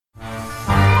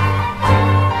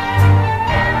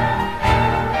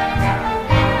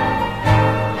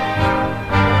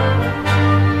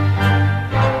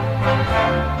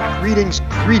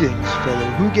Greetings, fellow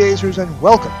Who-gazers, and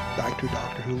welcome back to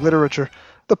Doctor Who Literature,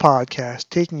 the podcast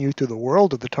taking you through the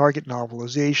world of the target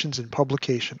novelizations in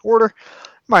publication order.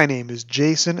 My name is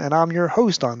Jason, and I'm your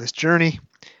host on this journey,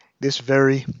 this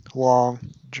very long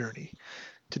journey.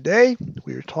 Today,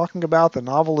 we are talking about the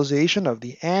novelization of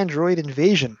The Android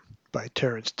Invasion by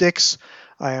Terrance Dicks.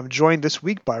 I am joined this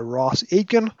week by Ross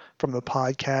Aitken from the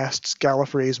podcasts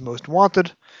Gallifrey's Most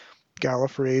Wanted.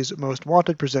 Gallifrey's Most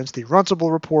Wanted presents the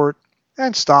Runcible Report,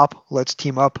 and Stop, Let's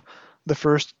Team Up, the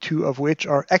first two of which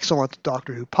are excellent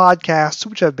Doctor Who podcasts,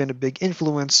 which have been a big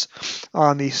influence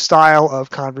on the style of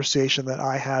conversation that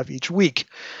I have each week.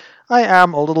 I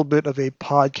am a little bit of a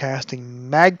podcasting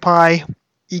magpie.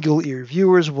 Eagle ear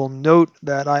viewers will note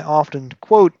that I often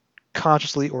quote,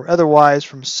 consciously or otherwise,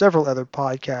 from several other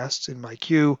podcasts in my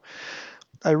queue.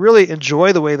 I really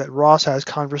enjoy the way that Ross has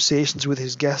conversations with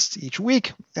his guests each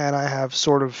week, and I have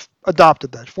sort of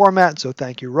adopted that format, so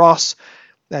thank you, Ross,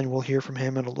 and we'll hear from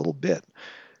him in a little bit.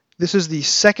 This is the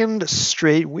second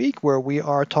straight week where we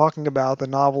are talking about the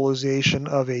novelization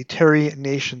of a Terry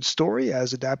Nation story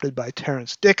as adapted by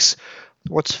Terrance Dicks.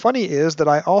 What's funny is that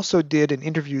I also did an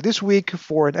interview this week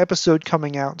for an episode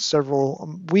coming out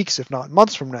several weeks, if not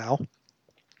months from now,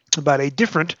 about a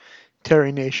different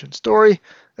Terry Nation story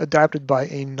adapted by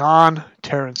a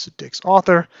non-Terrance Dicks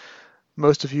author.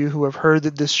 Most of you who have heard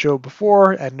this show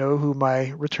before and know who my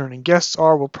returning guests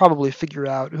are will probably figure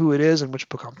out who it is and which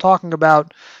book I'm talking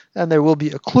about, and there will be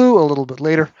a clue a little bit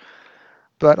later.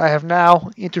 But I have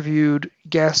now interviewed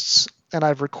guests, and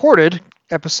I've recorded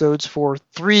episodes for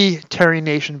 3 Terry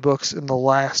Nation books in the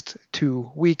last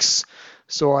 2 weeks,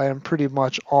 so I am pretty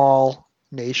much all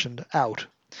nationed out.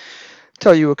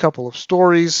 Tell you a couple of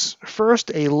stories. First,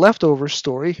 a leftover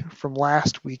story from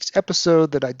last week's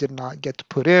episode that I did not get to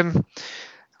put in.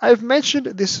 I've mentioned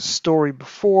this story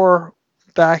before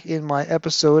back in my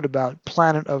episode about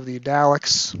Planet of the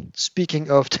Daleks. Speaking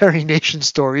of Terry Nation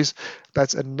stories,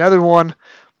 that's another one.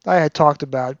 I had talked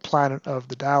about Planet of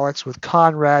the Daleks with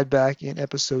Conrad back in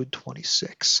episode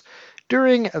 26.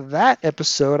 During that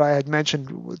episode, I had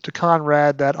mentioned to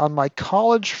Conrad that on my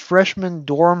college freshman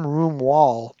dorm room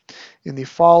wall in the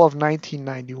fall of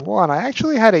 1991, I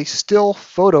actually had a still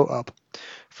photo up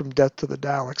from Death to the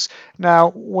Daleks.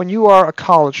 Now, when you are a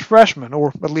college freshman,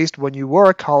 or at least when you were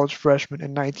a college freshman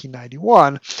in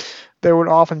 1991, there would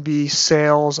often be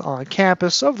sales on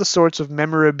campus of the sorts of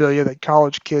memorabilia that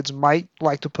college kids might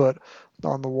like to put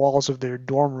on the walls of their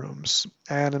dorm rooms.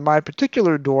 And in my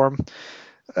particular dorm,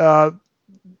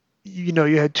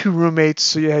 you had 2 roommates,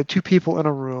 so you had 2 people in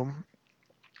a room,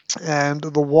 and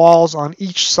the walls on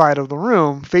each side of the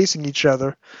room facing each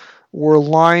other were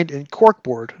lined in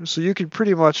corkboard, so you could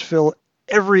pretty much fill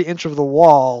every inch of the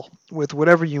wall with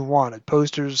whatever you wanted,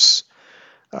 posters,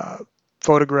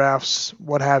 photographs,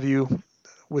 what have you,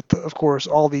 with, of course,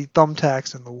 all the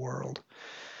thumbtacks in the world.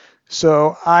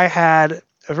 So I had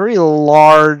a very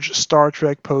large Star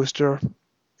Trek poster,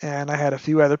 and I had a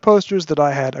few other posters that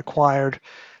I had acquired.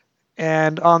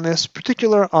 And on this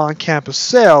particular on-campus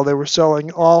sale, they were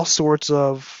selling all sorts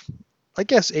of, I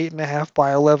guess, 8.5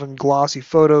 by 11 glossy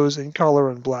photos in color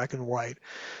and black and white.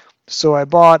 So I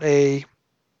bought a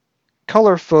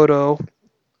color photo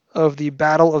of the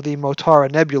Battle of the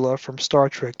Motara Nebula from Star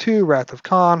Trek II, Wrath of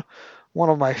Khan, one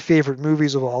of my favorite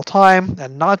movies of all time,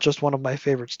 and not just one of my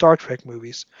favorite Star Trek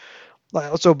movies. I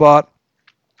also bought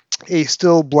a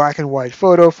still black and white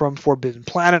photo from Forbidden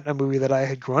Planet, a movie that I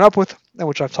had grown up with, and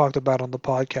which I've talked about on the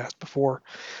podcast before.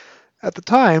 At the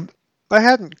time, I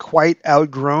hadn't quite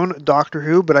outgrown Doctor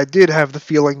Who, but I did have the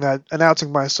feeling that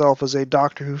announcing myself as a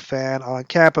Doctor Who fan on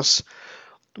campus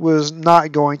was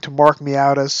not going to mark me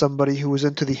out as somebody who was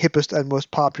into the hippest and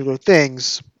most popular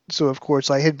things. So, of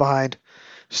course, I hid behind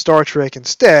Star Trek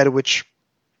instead, which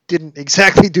didn't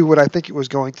exactly do what I think it was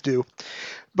going to do.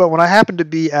 But when I happened to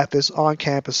be at this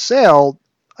on-campus sale,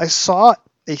 I saw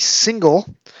a single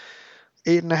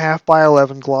 8.5 by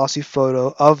 11 glossy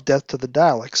photo of Death to the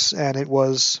Daleks, and it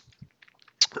was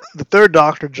the Third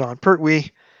Doctor, John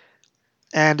Pertwee,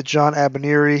 and John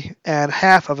Abineri, and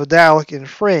half of a Dalek in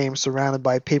frame surrounded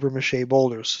by papier-mâché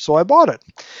boulders. So I bought it,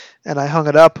 and I hung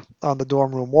it up on the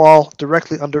dorm room wall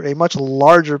directly under a much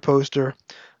larger poster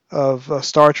of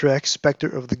Star Trek Spectre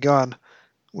of the Gun,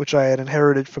 which I had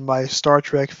inherited from my Star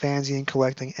Trek fanzine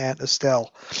collecting Aunt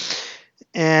Estelle.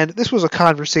 And this was a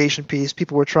conversation piece.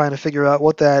 People were trying to figure out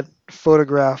what that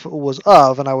photograph was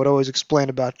of, and I would always explain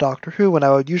about Doctor Who, and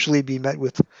I would usually be met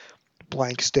with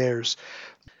blank stares.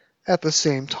 At the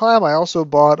same time, I also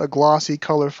bought a glossy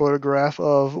color photograph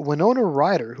of Winona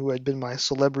Ryder, who had been my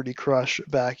celebrity crush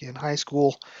back in high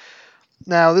school.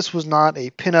 Now, this was not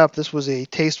a pinup, this was a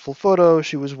tasteful photo.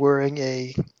 She was wearing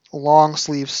a long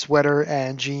sleeve sweater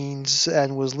and jeans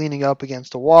and was leaning up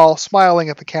against a wall, smiling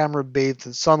at the camera, bathed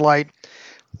in sunlight.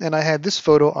 And I had this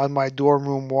photo on my dorm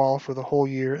room wall for the whole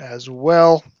year as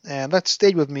well. And that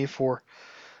stayed with me for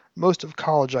most of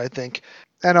college, I think.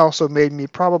 And also made me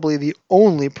probably the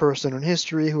only person in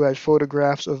history who had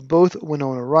photographs of both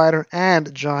Winona Ryder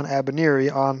and John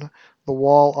Abineri on the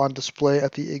wall on display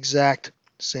at the exact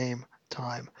same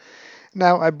time.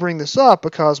 Now, I bring this up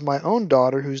because my own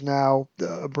daughter, who's now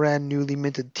a brand newly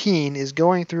minted teen, is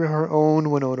going through her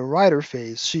own Winona Ryder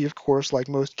phase. She, of course, like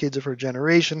most kids of her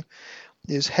generation,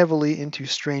 is heavily into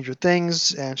Stranger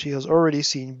Things, and she has already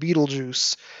seen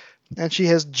Beetlejuice, and she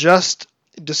has just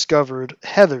discovered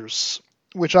Heathers,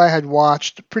 which I had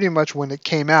watched pretty much when it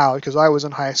came out, because I was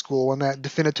in high school when that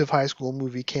definitive high school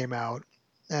movie came out.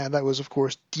 And that was, of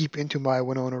course, deep into my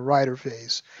Winona Ryder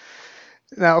phase.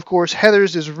 Now, of course,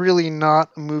 Heathers is really not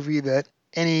a movie that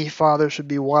any father should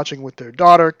be watching with their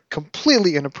daughter.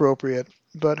 Completely inappropriate.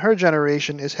 But her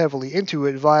generation is heavily into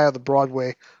it via the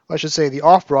Broadway, I should say the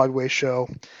off-Broadway show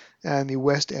and the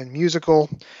West End musical,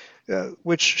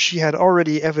 which she had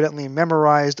already evidently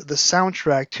memorized the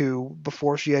soundtrack to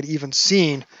before she had even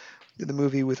seen the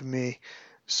movie with me.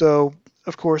 So,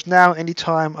 of course, now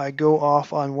anytime I go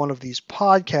off on one of these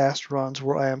podcast runs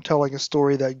where I am telling a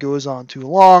story that goes on too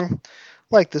long,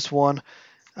 like this one,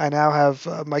 I now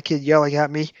have my kid yelling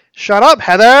at me, "Shut up,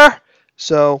 Heather!"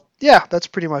 So, yeah, that's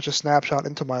pretty much a snapshot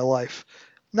into my life.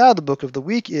 Now, the book of the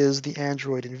week is The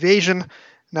Android Invasion.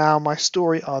 Now, my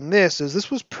story on this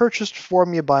was purchased for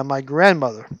me by my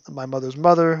grandmother, my mother's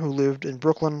mother, who lived in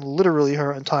Brooklyn literally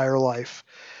her entire life.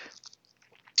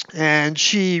 And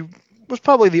she was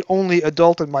probably the only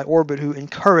adult in my orbit who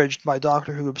encouraged my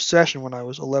Doctor Who obsession when I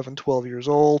was 11, 12 years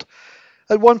old.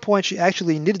 At one point, she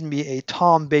actually knitted me a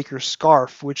Tom Baker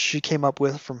scarf, which she came up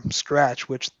with from scratch,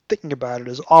 which, thinking about it,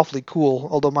 is awfully cool,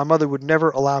 although my mother would never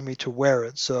allow me to wear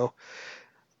it, so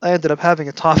I ended up having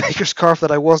a Tom Baker scarf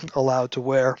that I wasn't allowed to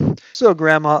wear. So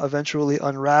Grandma eventually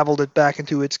unraveled it back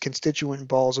into its constituent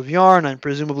balls of yarn and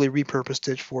presumably repurposed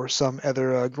it for some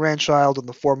other grandchild in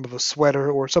the form of a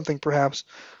sweater or something perhaps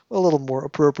a little more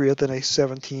appropriate than a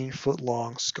 17-foot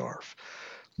long scarf.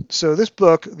 So this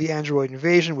book, The Android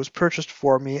Invasion, was purchased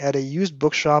for me at a used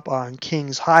bookshop on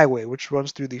Kings Highway, which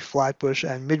runs through the Flatbush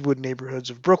and Midwood neighborhoods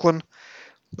of Brooklyn.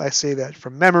 I say that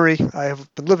from memory. I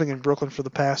have been living in Brooklyn for the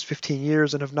past 15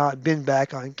 years and have not been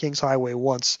back on Kings Highway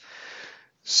once.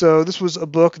 So this was a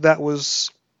book that was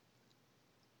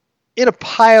in a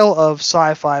pile of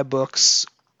sci-fi books,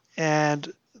 and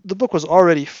the book was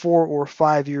already 4 or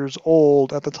 5 years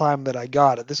old at the time that I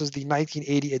got it. This is the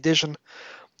 1980 edition.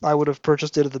 I would have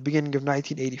purchased it at the beginning of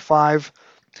 1985.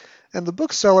 And the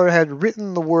bookseller had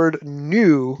written the word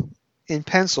new in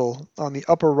pencil on the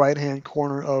upper right-hand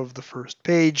corner of the first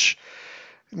page.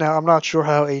 Now, I'm not sure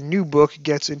how a new book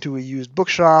gets into a used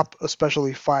bookshop,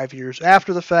 especially 5 years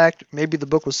after the fact. Maybe the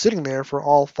book was sitting there for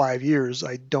all 5 years,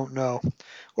 I don't know.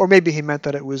 Or maybe he meant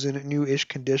that it was in new-ish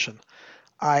condition.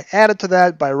 I added to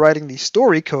that by writing the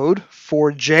story code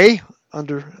 4J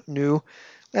under new.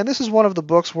 And this is one of the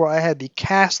books where I had the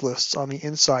cast lists on the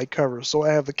inside cover. So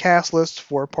I have the cast lists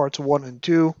for parts 1 and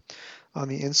 2 on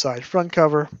the inside front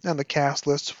cover, and the cast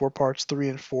lists for parts 3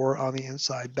 and 4 on the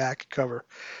inside back cover.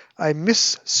 I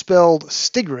misspelled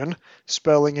Stigron,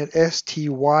 spelling it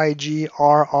Styggrron,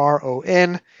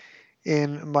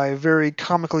 in my very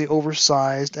comically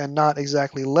oversized and not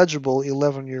exactly legible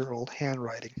 11-year-old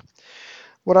handwriting.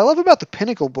 What I love about the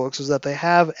Pinnacle books is that they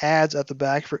have ads at the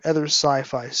back for other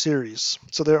sci-fi series.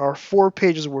 So there are 4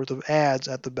 pages worth of ads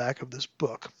at the back of this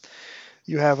book.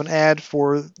 You have an ad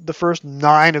for the first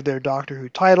 9 of their Doctor Who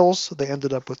titles. They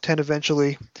ended up with 10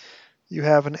 eventually. You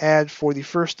have an ad for the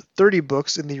first 30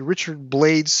 books in the Richard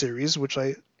Blade series, which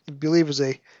I believe is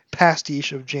a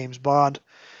pastiche of James Bond.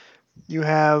 You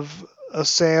have a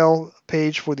sale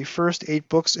page for the first 8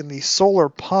 books in the Solar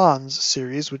Ponds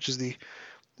series, which is the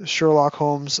Sherlock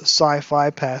Holmes sci-fi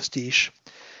pastiche.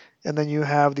 And then you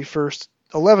have the first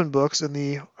 11 books in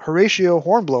the Horatio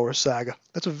Hornblower saga.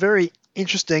 That's a very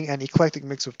interesting and eclectic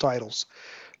mix of titles.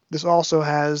 This also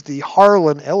has the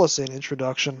Harlan Ellison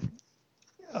introduction,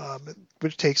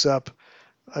 which takes up,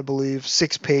 I believe,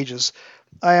 6 pages.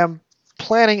 I am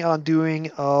planning on doing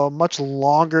a much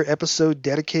longer episode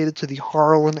dedicated to the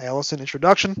Harlan Ellison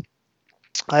introduction.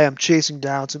 I am chasing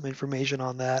down some information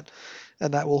on that,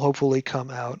 and that will hopefully come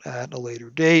out at a later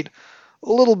date.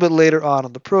 A little bit later on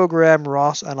in the program,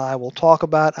 Ross and I will talk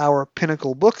about our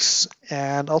Pinnacle books,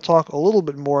 and I'll talk a little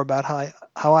bit more about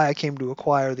how I came to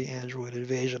acquire the Android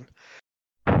Invasion.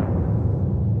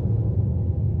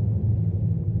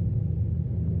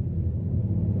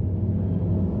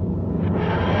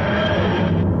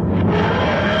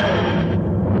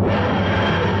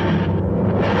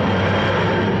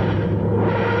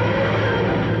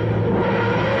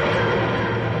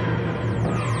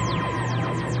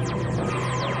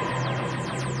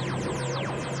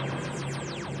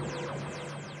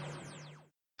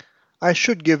 I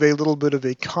should give a little bit of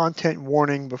a content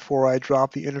warning before I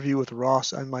drop the interview with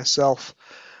Ross and myself.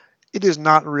 It is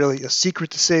not really a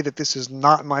secret to say that this is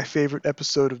not my favorite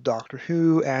episode of Doctor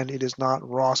Who, and it is not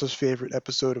Ross's favorite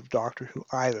episode of Doctor Who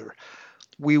either.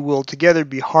 We will together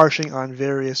be harshing on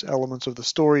various elements of the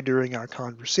story during our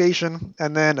conversation,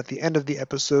 and then at the end of the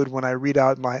episode, when I read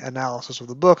out my analysis of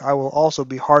the book, I will also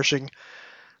be harshing,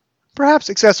 perhaps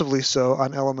excessively so,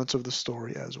 on elements of the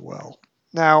story as well.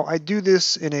 Now, I do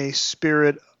this in a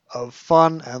spirit of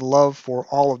fun and love for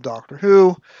all of Doctor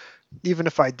Who. Even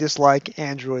if I dislike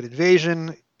Android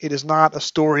Invasion, it is not a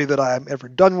story that I am ever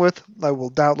done with. I will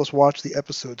doubtless watch the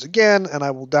episodes again, and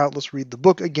I will doubtless read the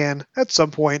book again at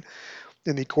some point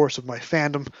in the course of my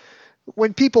fandom.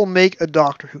 When people make a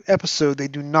Doctor Who episode, they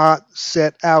do not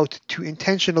set out to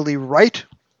intentionally write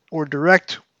or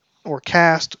direct or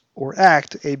cast or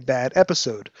act a bad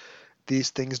episode. These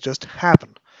things just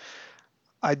happen.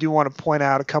 I do want to point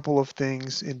out a couple of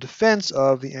things in defense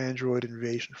of the Android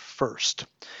Invasion first.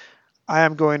 I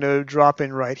am going to drop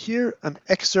in right here an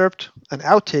excerpt, an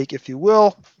outtake, if you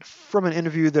will, from an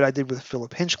interview that I did with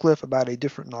Philip Hinchcliffe about a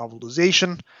different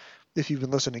novelization. If you've been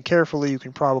listening carefully, you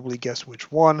can probably guess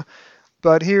which one.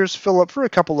 But here's Philip for a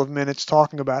couple of minutes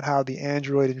talking about how the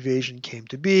Android Invasion came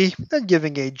to be and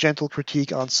giving a gentle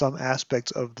critique on some aspects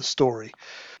of the story.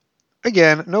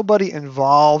 Again, nobody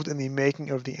involved in the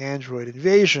making of the Android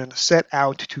Invasion set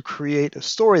out to create a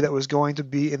story that was going to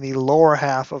be in the lower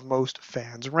half of most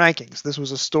fans' rankings. This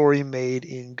was a story made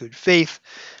in good faith,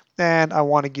 and I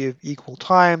want to give equal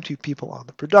time to people on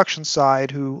the production side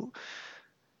who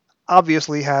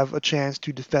obviously have a chance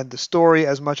to defend the story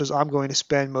as much as I'm going to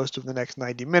spend most of the next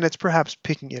 90 minutes perhaps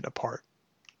picking it apart.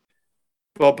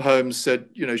 Bob Holmes said,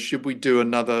 should we do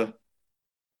another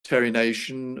Terry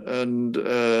Nation?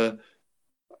 And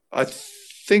I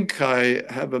think I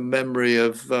have a memory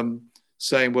of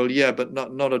saying, well, yeah, but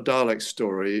not a Dalek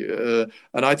story.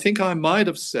 And I think I might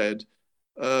have said,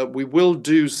 we will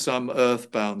do some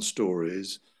Earthbound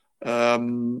stories.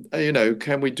 Can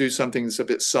we do something that's a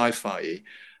bit sci-fi?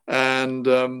 And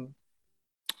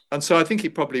so I think he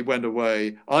probably went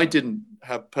away. I didn't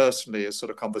have personally a sort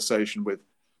of conversation with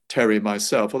Terry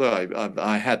myself, although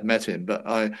I had met him, but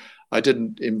I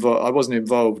wasn't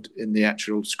involved in the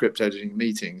actual script editing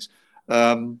meetings.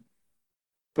 But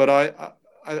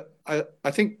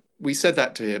I think we said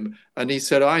that to him, and he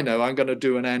said, "I know, I'm going to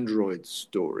do an Android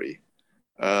story,"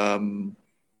 um,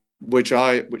 which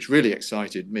really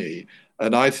excited me,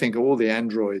 and I think all the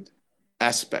Android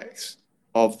aspects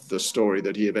of the story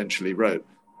that he eventually wrote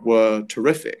were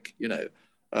terrific.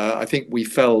 I think we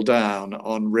fell down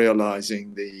on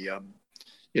realizing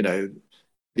you know,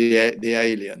 the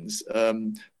aliens.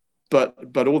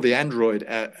 But all the android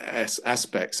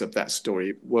aspects of that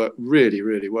story work really,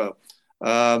 really well.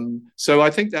 So I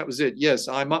think that was it. Yes,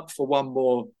 I'm up for one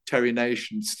more Terry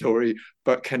Nation story,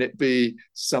 but can it be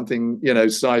something,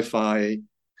 sci-fi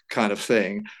kind of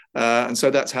thing? And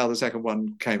so that's how the second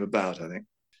one came about, I think.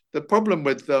 The problem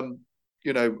with,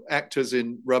 actors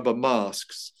in rubber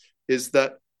masks is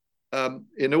that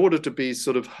in order to be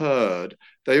sort of heard,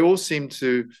 they all seem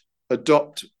to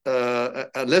adopt,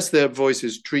 unless their voice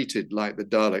is treated like the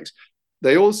Daleks,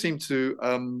 they all seem to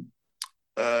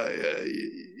uh,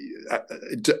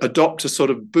 adopt a sort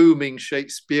of booming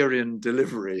Shakespearean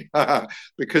delivery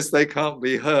because they can't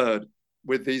be heard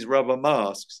with these rubber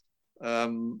masks.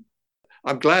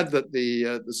 I'm glad that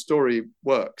the story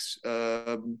works,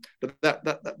 but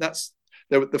that's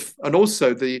and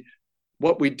also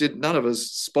what we did none of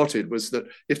us spotted was that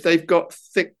if they've got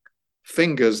thick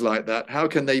fingers like that, how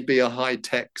can they be a high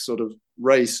tech sort of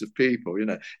race of people?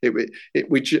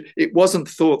 It wasn't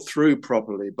thought through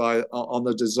properly by on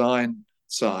the design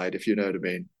side, if you know what I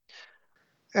mean.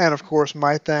 And of course,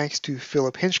 my thanks to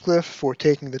Philip Hinchcliffe for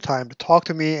taking the time to talk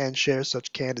to me and share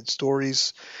such candid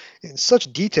stories in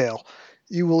such detail.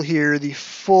 You will hear the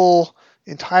full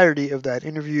entirety of that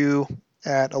interview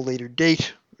at a later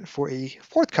date for a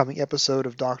forthcoming episode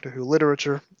of Doctor Who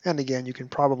Literature. And again, you can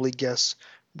probably guess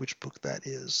which book that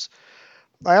is.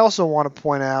 I also want to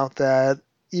point out that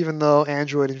even though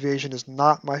Android Invasion is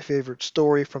not my favorite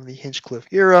story from the Hinchcliffe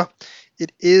era,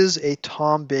 it is a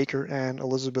Tom Baker and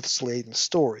Elizabeth Sladen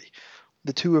story.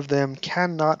 The two of them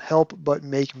cannot help but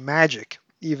make magic,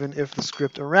 even if the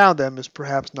script around them is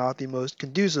perhaps not the most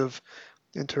conducive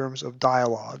in terms of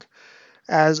dialogue.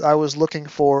 As I was looking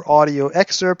for audio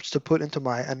excerpts to put into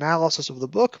my analysis of the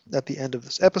book at the end of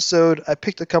this episode, I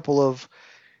picked a couple of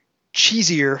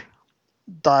cheesier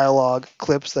dialogue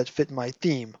clips that fit my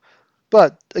theme.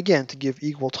 But again, to give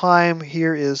equal time,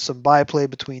 here is some byplay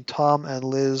between Tom and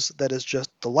Liz that is just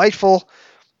delightful.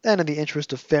 and in the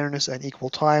interest of fairness and equal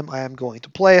time, I am going to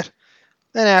play it.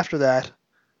 And after that,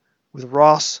 with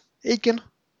Ross Aitken,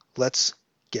 let's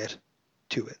get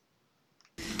to it.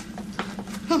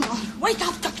 Come on, wake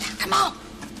up, Doctor, come on.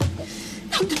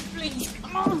 Doctor, please,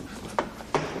 come on.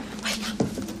 Wake up.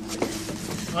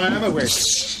 I am awake,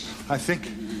 I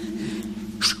think.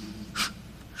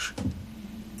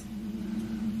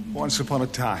 Once upon a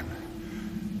time,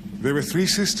 there were 3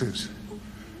 sisters,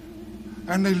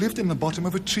 and they lived in the bottom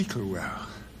of a treacle well.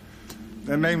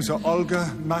 Their names are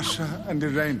Olga, Masha, and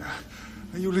Irena.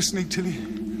 Are you listening, Tilly?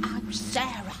 I'm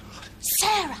Sarah.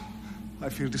 Sarah. I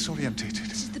feel disorientated.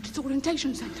 This is the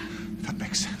disorientation center. That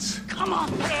makes sense. Come on.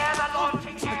 Clear the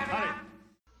launching area.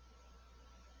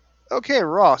 Okay,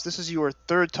 Ross, this is your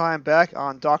 3rd time back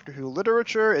on Doctor Who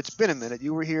Literature. It's been a minute.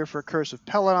 You were here for Curse of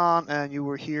Peladon, and you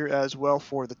were here as well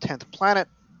for The 10th Planet.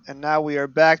 And now we are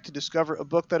back to discover a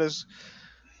book that is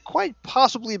quite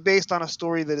possibly based on a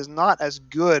story that is not as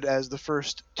good as the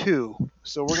first 2.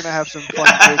 So we're going to have some fun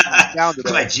breaking this down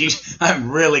today.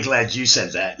 I'm really glad you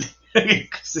said that.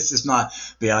 Because this is not,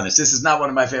 be honest, this is not one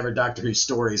of my favorite Doctor Who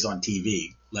stories on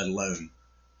TV, let alone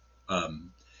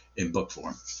in book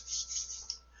form.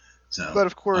 So, but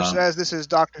of course, as this is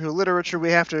Doctor Who Literature,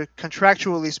 we have to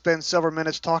contractually spend several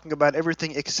minutes talking about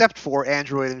everything except for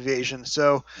Android Invasion.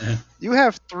 So you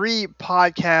have 3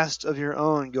 podcasts of your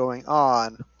own going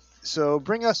on. So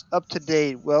bring us up to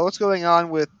date. Well, what's going on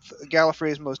with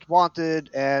Gallifrey's Most Wanted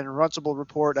and Runcible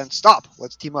Report and Stop?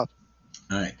 Let's team up.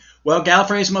 All right. Well,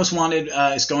 Gallifrey's Most Wanted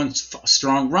is going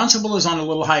strong. Runcible is on a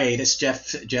little hiatus.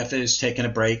 Jeff is taking a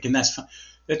break, and that's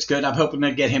good. I'm hoping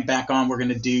to get him back on. We're going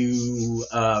to do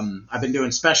I've been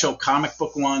doing special comic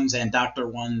book ones and Doctor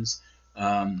ones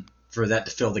for that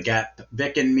to fill the gap.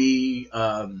 Vic and me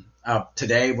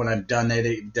today, when I'm done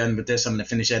with this, I'm going to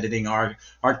finish editing our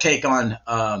take on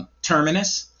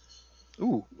Terminus.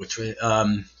 Ooh.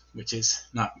 Which is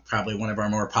not probably one of our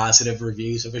more positive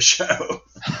reviews of a show.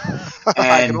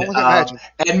 I can only imagine.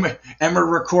 And we're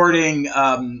recording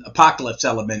Apocalypse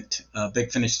Element,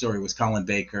 Big Finish story with Colin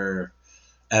Baker,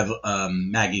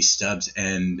 Maggie Stubbs,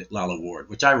 and Lala Ward,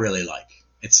 which I really like.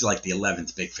 It's like the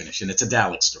 11th Big Finish, and it's a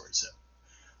Dalek story. So,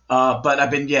 but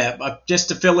I've been just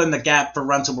to fill in the gap for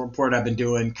Runcible Report, I've been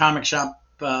doing comic shop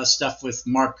stuff with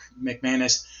Mark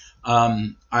McManus.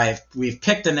 We've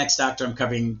picked the next Doctor. I'm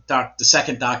covering the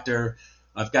second Doctor.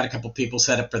 I've got a couple people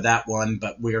set up for that one,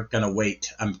 but we're gonna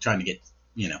wait. I'm trying to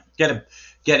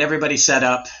get everybody set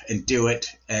up and do it,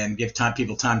 and give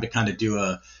people time to kind of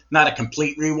do not a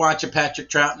complete rewatch of Patrick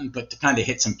Troughton, but to kind of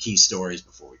hit some key stories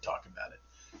before we talk about it.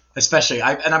 Especially,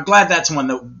 I'm glad that's one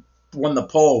that won the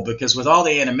poll, because with all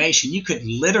the animation, you could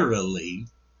literally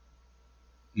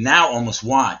now almost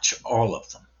watch all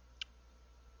of them.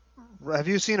 Have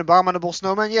you seen Abominable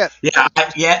Snowman yet?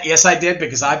 Yes, I did,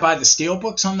 because I buy the steel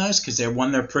books on those because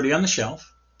they're pretty on the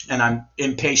shelf, and I'm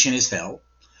impatient as hell.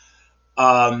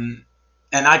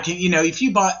 And I can, if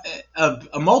you buy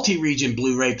a multi-region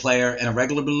Blu-ray player and a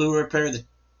regular Blu-ray player,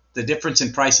 the difference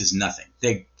in price is nothing.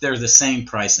 They're the same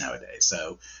price nowadays.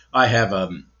 So I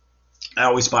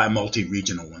always buy a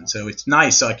multi-regional one, so it's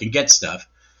nice so I can get stuff.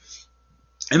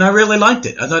 And I really liked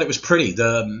it. I thought it was pretty.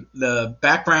 The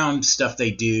background stuff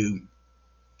they do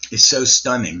is so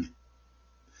stunning.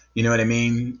 You know what I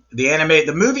mean?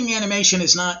 The moving animation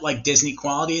is not like Disney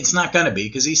quality. It's not going to be,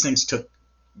 because these things took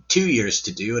 2 years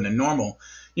to do, and a normal,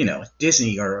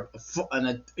 Disney or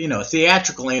a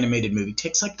theatrical animated movie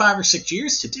takes like 5 or 6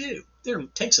 years to do.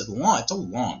 It takes a long. It's a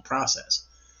long process.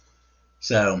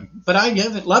 So, but I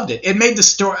loved it. It made the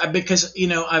story, because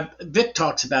Vic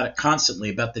talks about it constantly,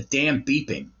 about the damn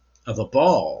beeping of a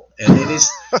ball, and it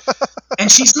is,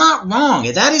 and she's not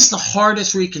wrong. That is the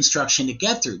hardest reconstruction to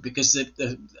get through, because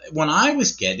when I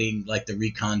was getting like the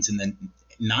recons in the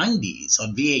 90s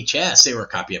on VHS, they were a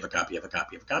copy of a copy of a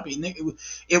copy of a copy, and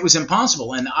it was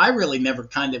impossible. And I really never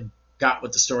kind of got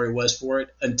what the story was for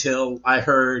it until I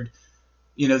heard,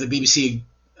 the BBC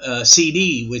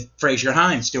CD with Fraser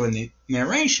Hines doing the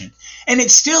narration, and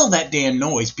it's still that damn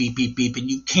noise, beep beep beep, and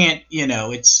you can't,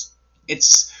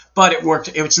 but it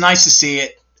worked. It was nice to see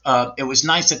it. It was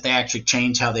nice that they actually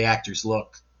changed how the actors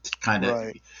look, kind of,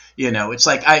 right. It's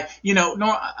like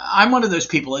I'm one of those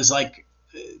people, is like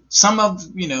some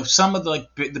of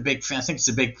the big, I think it's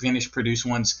the Big Finish produced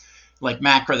ones like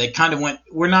Macro, they kind of went,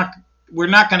 we're not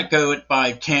going to go it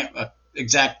by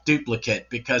exact duplicate,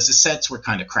 because the sets were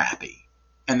kind of crappy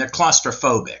and they're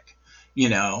claustrophobic,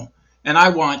 and I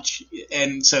watch,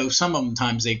 and so some of them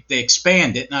times they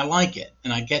expand it, and I like it,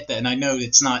 and I get that, and I know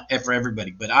it's not for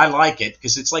everybody, but I like it,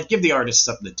 because it's like, give the artists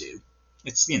something to do.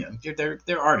 It's,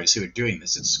 they're artists who are doing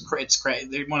this. It's crazy.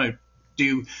 They want to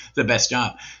do the best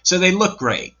job. So they look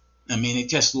great. I mean, it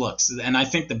just looks. And I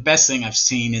think the best thing I've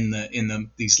seen in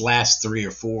these last 3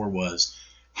 or 4 was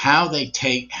how they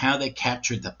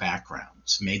captured the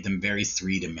backgrounds, made them very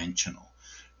 3-dimensional.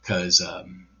 Because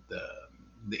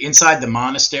the inside the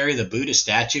monastery, the Buddha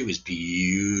statue is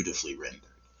beautifully rendered.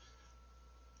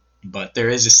 But there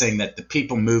is this thing that the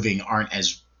people moving aren't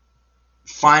as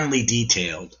finely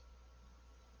detailed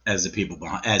as the people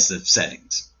behind, as the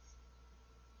settings.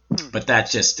 But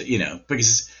that's just,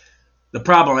 because the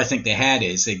problem I think they had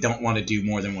is they don't want to do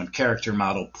more than one character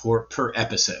model per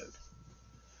episode.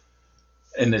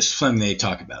 And there's something they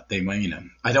talk about. They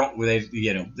don't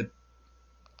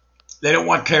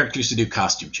want characters to do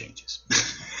costume changes.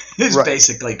 It's right.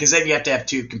 Basically, because then you have to have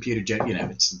 2 computer,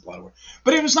 it's a lot of work.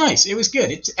 But it was nice. It was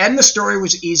good. And the story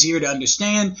was easier to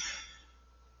understand.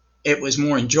 It was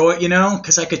more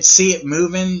because I could see it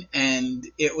moving, and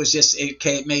it was just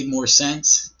it made more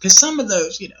sense. Because some of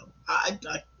those,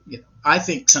 I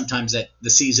think sometimes that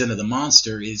the season of the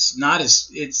monster is not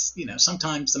as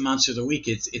sometimes the monster of the week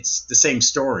it's the same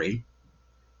story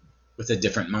with a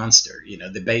different monster.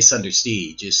 The base Under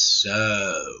Siege is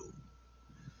so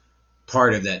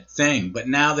part of that thing. But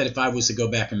now that if I was to go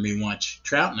back and rewatch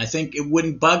Troughton, I think it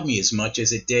wouldn't bug me as much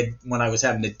as it did when I was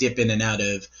having to dip in and out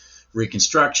of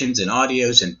reconstructions and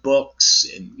audios and books.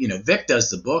 And Vic does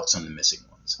the books on the missing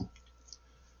ones.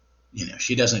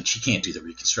 She can't do the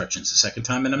reconstructions the second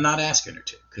time, and I'm not asking her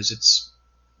to because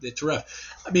it's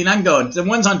rough. I mean, I'm going, the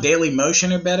ones on Daily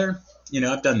Motion are better.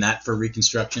 I've done that for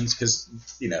reconstructions because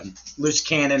Loose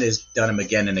Cannon has done them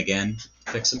again and again,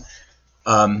 fix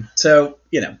them. So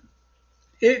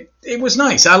it was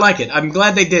nice. I like it. I'm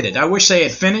glad they did it. I wish they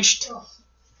had finished,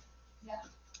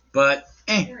 but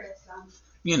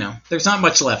there's not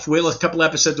much left. A couple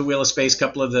episodes of Wheel of Space,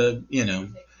 couple of the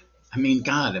I mean,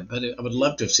 God, but I would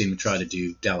love to have seen them try to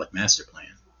do Dalek Master Plan.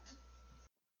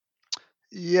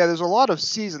 Yeah, there's a lot of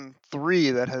season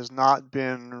 3 that has not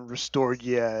been restored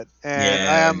yet, and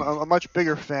I am a much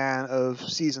bigger fan of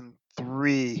season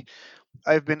 3.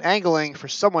 I've been angling for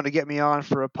someone to get me on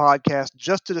for a podcast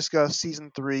just to discuss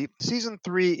season 3. Season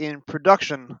 3 in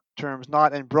production terms,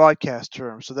 not in broadcast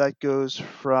terms. So that goes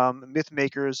from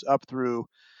Mythmakers up through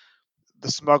the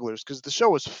Smugglers, because the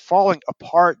show was falling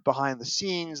apart behind the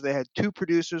scenes. They had 2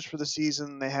 producers for the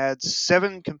season. They had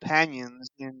 7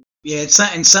 companions. And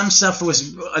some stuff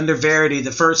was under Verity.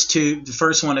 The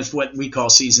first one is what we call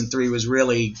season 3, was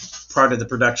really part of the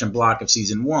production block of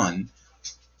season 1.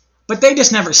 But they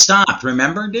just never stopped,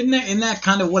 remember? Isn't that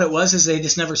kind of what it was, is they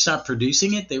just never stopped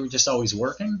producing it? They were just always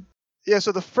working? Yeah,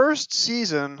 so the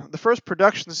first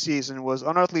production season was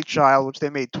Unearthly Child, which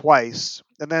they made twice,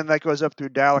 and then that goes up through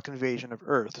Dalek Invasion of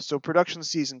Earth. So production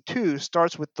season 2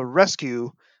 starts with The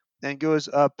Rescue and goes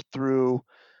up through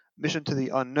Mission to the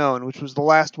Unknown, which was the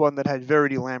last one that had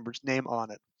Verity Lambert's name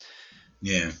on it.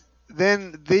 Yeah.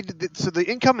 Then the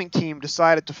incoming team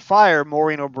decided to fire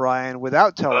Maureen O'Brien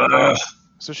without telling her.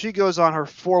 So she goes on her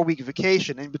 4-week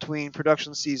vacation in between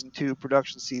production season 2,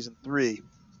 production season 3.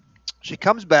 She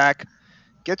comes back,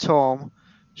 gets home,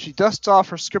 she dusts off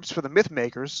her scripts for the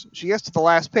Mythmakers. She gets to the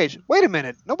last page. Wait a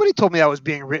minute, nobody told me I was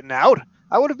being written out.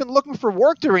 I would have been looking for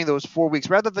work during those 4 weeks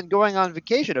rather than going on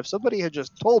vacation if somebody had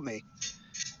just told me.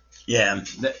 Yeah.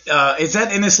 Is that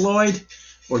Ennis Lloyd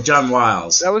or John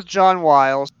Wiles? That was John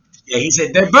Wiles. Yeah, he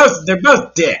said they're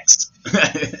both dicks.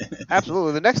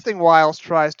 Absolutely. The next thing Wiles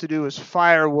tries to do is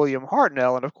fire William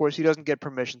Hartnell, and of course he doesn't get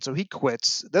permission, so he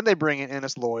quits. Then they bring in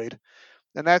Ennis Lloyd,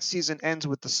 and that season ends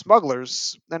with the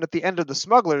Smugglers. And at the end of the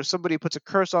Smugglers, somebody puts a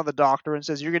curse on the Doctor and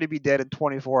says, "You're going to be dead in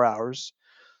 24 hours."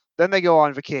 Then they go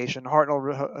on vacation.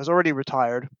 Hartnell has already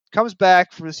retired. Comes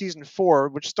back for season 4,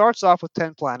 which starts off with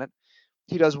 10 Planet.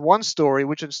 He does one story,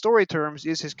 which in story terms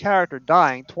is his character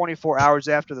dying 24 hours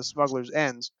after the Smugglers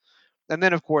ends. And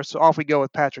then, of course, off we go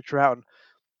with Patrick Troughton.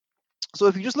 So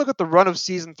if you just look at the run of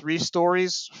season 3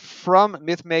 stories from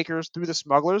Mythmakers through the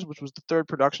Smugglers, which was the 3rd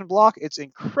production block, it's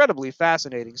incredibly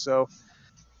fascinating. So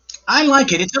I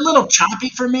like it. It's a little choppy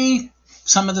for me,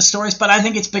 some of the stories, but I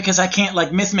think it's because I can't,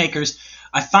 like Mythmakers,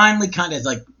 I finally kind of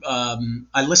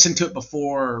I listened to it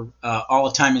before All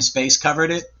of Time and Space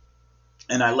covered it,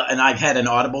 and I had an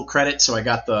Audible credit, so I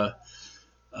got the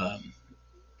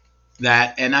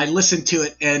that, and I listened to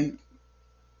it,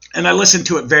 and I listened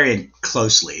to it very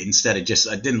closely instead of just,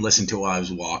 I didn't listen to it while I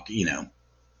was walking,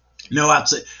 No,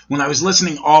 outside. When I was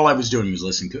listening, all I was doing was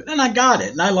listening to it, and I got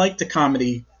it, and I liked the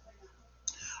comedy.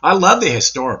 I love the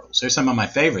historicals. They're some of my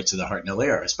favorites of the Hartnell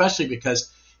era, especially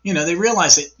because, they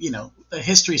realize that, our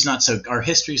history's not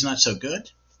so good,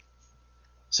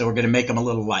 so we're going to make them a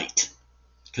little light.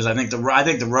 because I think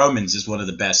the Romans is one of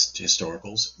the best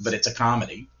historicals, but it's a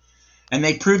comedy, and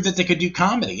they proved that they could do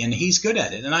comedy, and he's good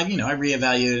at it. And I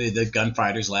reevaluated the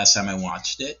Gunfighters last time I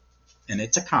watched it, and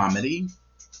it's a comedy.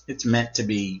 It's meant to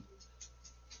be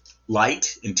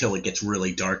light until it gets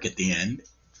really dark at the end.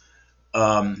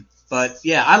 But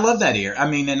yeah, I love that era. I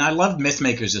mean, and I loved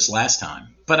Mythmakers this last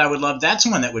time, but I would love that's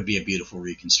one that would be a beautiful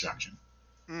reconstruction.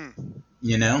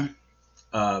 You know,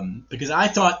 because I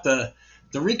thought the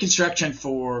reconstruction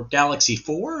for Galaxy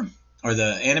 4 or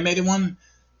the animated one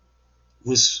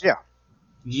was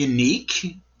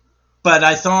unique, but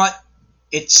I thought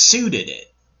it suited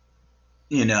it.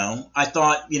 You know, I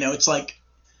thought, you know, it's like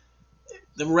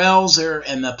the Rels are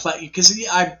and the play because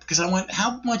I went,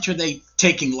 how much are they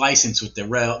taking license with the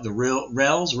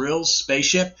Rels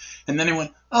spaceship? And then I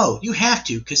went, oh, you have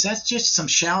to, because that's just some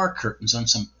shower curtains on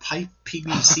some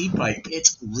PVC pipe.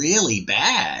 It's really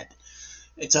bad.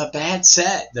 It's a bad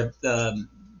set. The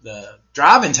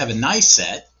drive-ins have a nice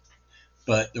set,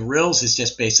 but the Rels is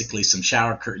just basically some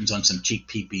shower curtains on some cheap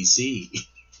PVC.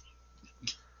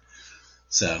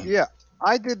 So yeah.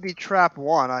 I did the Trap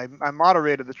 1. I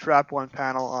moderated the Trap 1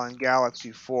 panel on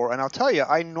Galaxy 4. And I'll tell you,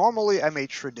 I normally am a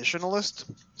traditionalist.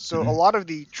 So a lot of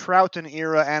the Troughton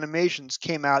era animations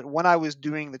came out when I was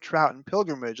doing the Troughton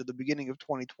Pilgrimage at the beginning of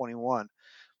 2021.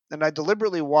 And I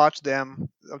deliberately watched them.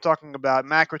 I'm talking about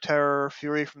Macro Terror,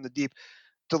 Fury from the Deep.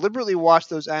 Deliberately watched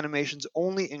those animations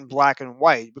only in black and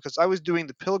white because I was doing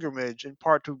the pilgrimage in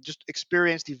part to just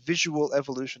experience the visual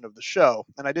evolution of the show.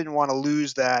 And I didn't want to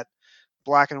lose that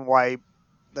black and white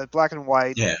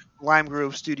Lime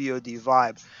Grove Studio D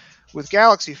vibe. With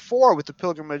Galaxy 4, with the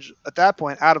pilgrimage at that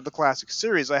point out of the classic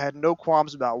series, I had no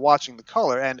qualms about watching the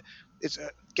color. And it's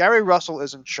Gary Russell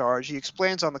is in charge. He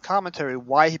explains on the commentary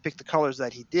why he picked the colors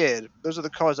that he did. Those are the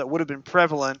colors that would have been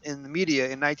prevalent in the media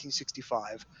in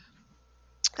 1965.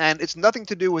 And it's nothing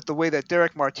to do with the way that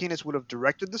Derek Martinez would have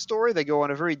directed the story. They go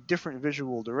in a very different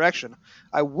visual direction.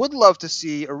 I would love to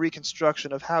see a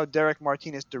reconstruction of how Derek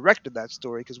Martinez directed that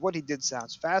story, because what he did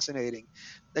sounds fascinating.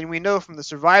 And we know from the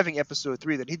surviving episode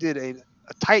 3 that he did a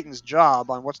Titan's job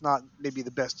on what's not maybe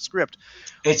the best script.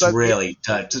 It's really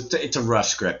tough. It's a rough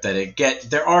script.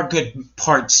 There are good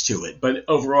parts to it, but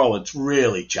overall it's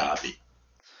really choppy.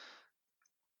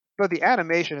 But the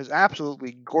animation is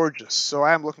absolutely gorgeous, so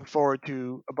I am looking forward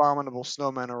to Abominable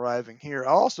Snowman arriving here.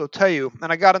 I'll also tell you,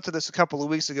 and I got into this a couple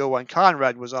of weeks ago when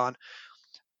Conrad was on,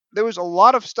 there was a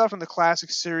lot of stuff in the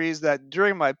classic series that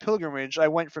during my pilgrimage I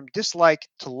went from dislike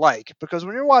to like, because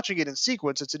when you're watching it in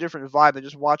sequence, it's a different vibe than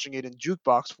just watching it in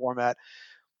jukebox format.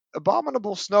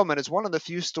 Abominable Snowman is one of the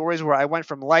few stories where I went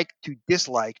from like to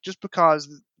dislike, just because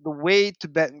the way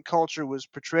Tibetan culture was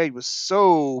portrayed was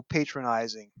so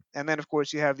patronizing. And then, of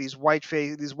course, you have these white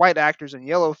actors in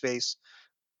yellow face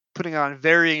putting on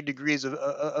varying degrees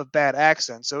of bad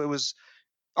accents. So it was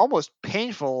almost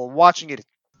painful watching it.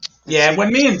 Yeah,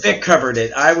 when me and Vic covered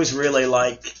it, I was really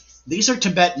like, these are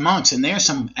Tibetan monks, and they're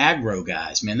some aggro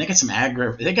guys, man. They got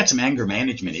some anger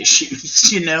management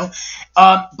issues, you know.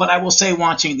 But I will say,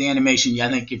 watching the animation, I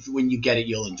think when you get it,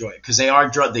 you'll enjoy it, because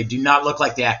they do not look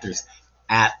like the actors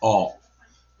at all.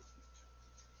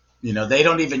 You know, they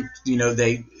don't even, you know,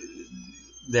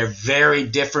 they're very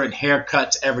different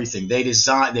haircuts, everything. They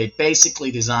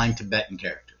basically design Tibetan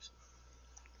characters.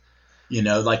 You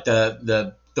know, like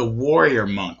the warrior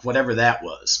monk, whatever that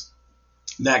was.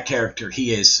 That character,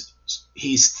 he's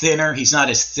thinner. He's not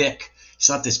as thick. He's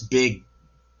not this big,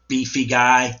 beefy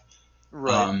guy.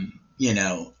 Right. You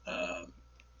know.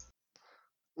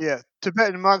 Yeah,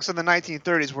 Tibetan monks in the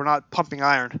 1930s were not pumping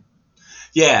iron.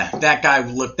 Yeah, that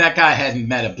guy hadn't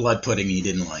met a blood pudding he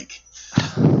didn't like.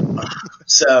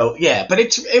 So yeah, but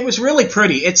it was really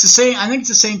pretty. It's the same. I think it's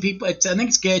the same people. I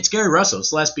think it's Gary Russell. It's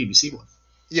the last BBC one.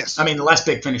 Yes. I mean, the last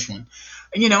Big Finish one.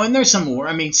 You know, and there's some more.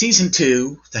 I mean, season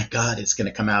 2, thank God it's going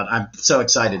to come out. I'm so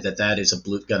excited that is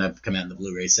going to come out in the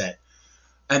Blu-ray set.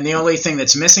 And the only thing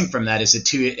that's missing from that is the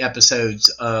 2 episodes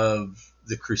of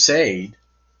The Crusade,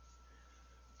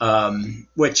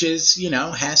 which is, you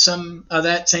know, has some of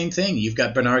that same thing. You've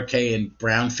got Bernard K. and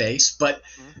Brownface, but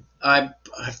I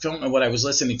don't know what I was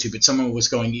listening to, but someone was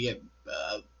going,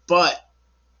 but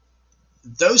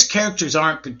those characters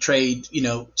aren't portrayed, you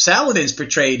know, Saladin's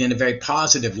portrayed in a very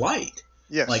positive light.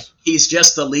 Yes. Like, he's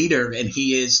just the leader, and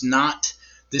he is not,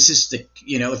 this is the,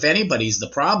 you know, if anybody's the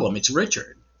problem, it's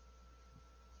Richard.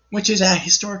 Which is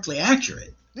historically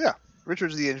accurate. Yeah,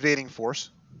 Richard's the invading force.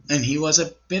 And he was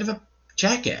a bit of a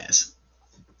jackass.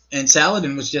 And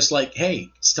Saladin was just like, hey,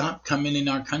 stop coming in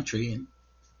our country and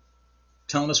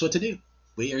telling us what to do.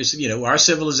 We are, you know, our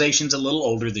civilization's a little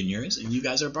older than yours, and you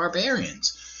guys are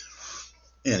barbarians.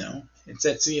 You know,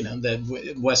 It's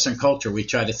the Western culture. We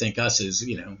try to think us as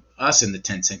us in the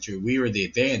 10th century. We were the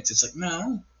advanced. It's like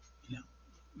no,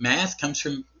 math comes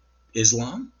from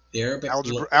Islam, the Arabic.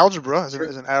 Algebra is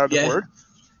an Arabic Yeah, word.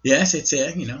 yes, it's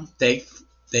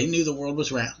they knew the world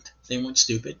was round. They weren't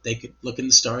stupid. They could look in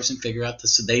the stars and figure out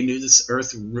this. They knew this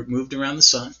Earth moved around the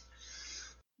sun.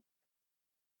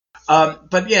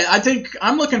 But yeah, I think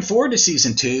I'm looking forward to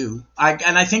season 2.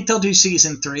 I think they'll do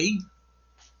season 3.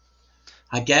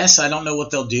 I guess I don't know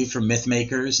what they'll do for myth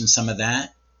makers and some of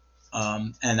that.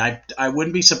 And I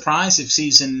wouldn't be surprised if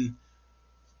season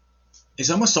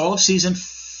is almost all of season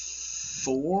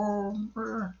 4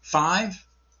 or 5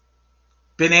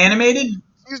 been animated.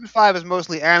 Season 5 is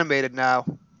mostly animated now.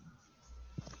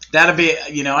 That'll be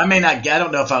I may not. I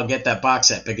don't know if I'll get that box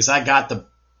set because I got the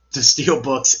steel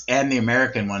books and the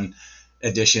American one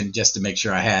edition just to make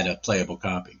sure I had a playable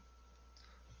copy.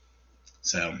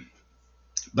 So,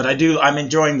 but I'm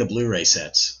enjoying the Blu-ray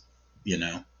sets.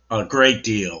 A great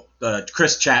deal.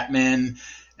 Chris Chapman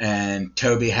and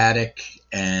Toby Haddock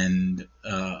and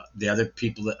the other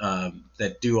people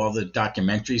that do all the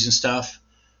documentaries and stuff.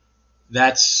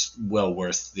 That's well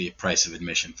worth the price of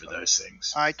admission for those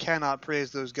things. I cannot praise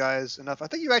those guys enough. I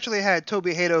think you actually had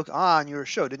Toby Haydock on your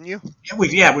show, didn't you?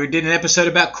 Yeah, we did an episode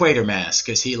about Quatermass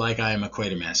because I am a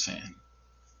Quatermass fan.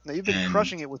 Now you've been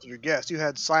crushing it with your guests. You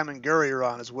had Simon Gurrier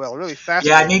on as well. Really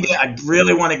fascinating. Yeah, I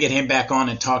really want to get him back on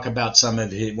and talk about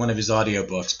one of his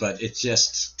audiobooks, but it's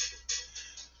just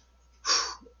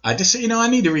I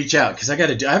need to reach out because I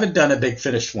haven't done a big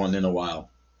finished one in a while,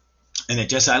 and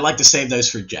I like to save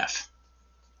those for Jeff.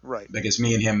 Right. Because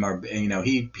me and him are,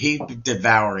 he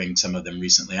devouring some of them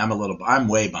recently. I'm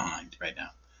way behind right now.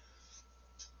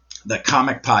 The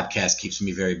comic podcast keeps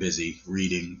me very busy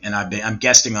reading, and I'm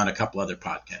guesting on a couple other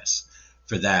podcasts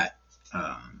for that.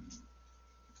 I'm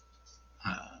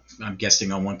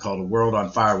guesting on one called A World on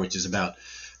Fire, which is about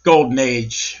Golden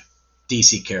Age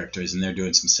DC characters, and they're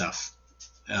doing some stuff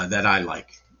that I like.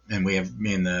 And me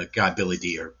and the guy Billy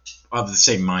D are of the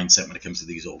same mindset when it comes to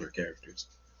these older characters.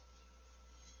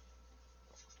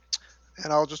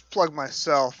 And I'll just plug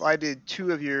myself. I did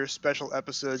 2 of your special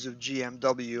episodes of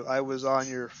GMW. I was on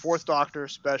your 4th Doctor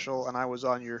special, and I was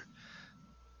on your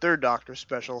 3rd Doctor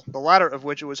special, the latter of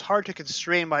which it was hard to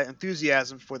constrain my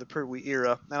enthusiasm for the Pertwee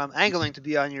era, and I'm angling to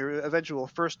be on your eventual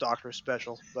 1st Doctor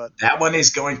special. But that one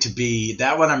is going to be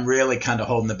that one. I'm really kind of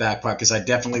holding the back part because I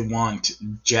definitely want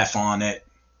Jeff on it.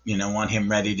 Want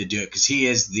him ready to do it because he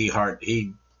is the heart.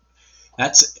 Jodie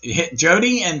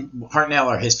and Hartnell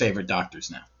are his favorite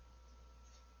doctors now.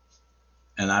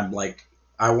 And I'm like,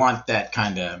 I want that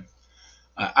kind of.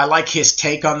 I like his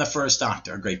take on the 1st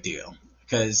Doctor a great deal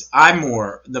because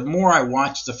the more I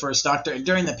watched the 1st Doctor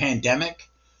during the pandemic,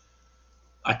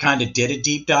 I kind of did a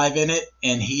deep dive in it,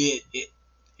 and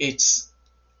it's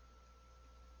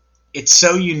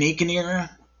so unique an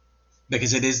era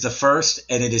because it is the first,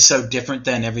 and it is so different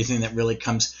than everything that really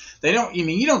comes.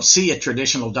 You don't see a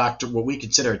traditional Doctor, what we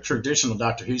consider a traditional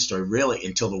Doctor Who story, really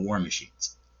until the War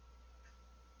Machines.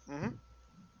 Mm-hmm.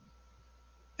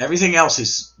 Everything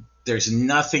else there's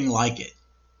nothing like it.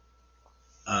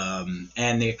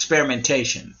 And the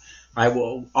experimentation.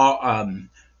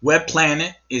 Web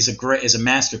Planet is a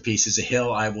masterpiece, is a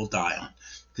hill I will die on.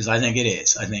 Because I think it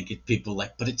is. I think people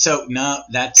but it's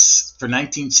that's for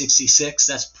 1966,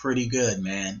 that's pretty good,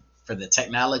 man. For the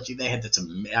technology they had,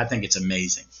 I think it's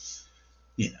amazing.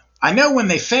 I know when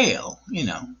they fail,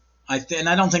 and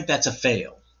I don't think that's a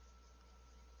fail.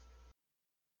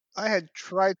 I had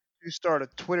tried to start a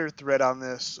Twitter thread on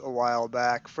this a while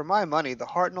back. For my money, the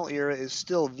Hartnell era is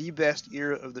still the best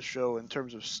era of the show in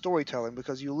terms of storytelling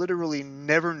because you literally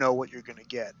never know what you're going to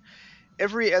get.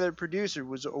 Every other producer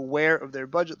was aware of their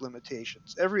budget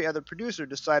limitations. Every other producer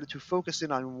decided to focus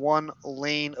in on one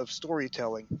lane of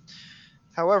storytelling.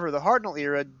 However, the Hartnell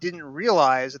era didn't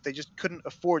realize that they just couldn't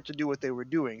afford to do what they were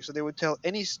doing, so they would tell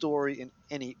any story in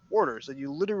any order, so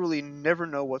you literally never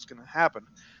know what's going to happen.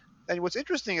 And what's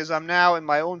interesting is I'm now in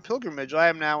my own pilgrimage. I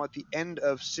am now at the end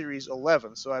of series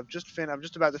 11, so I'm just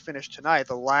about to finish tonight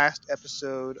the last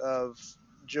episode of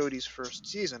Jodie's 1st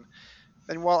season.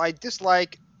 And while I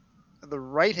dislike the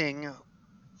writing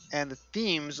and the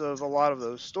themes of a lot of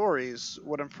those stories,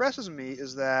 what impresses me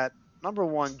is that number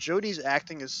one, Jodie's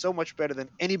acting is so much better than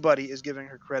anybody is giving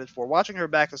her credit for. Watching her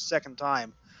back a second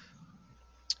time,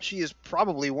 she is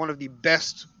probably one of the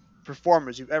best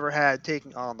performers you've ever had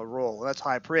taking on the role. And that's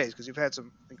high praise because you've had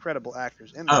some incredible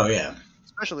actors in there. Oh yeah,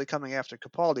 especially coming after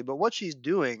Capaldi. But what she's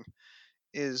doing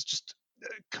is just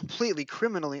completely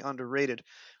criminally underrated.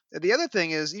 The other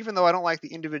thing is, even though I don't like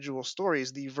the individual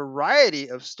stories, the variety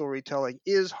of storytelling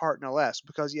is Hartnell-esque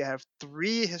because you have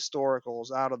 3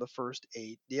 historicals out of the first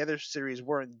 8. The other series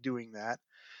weren't doing that.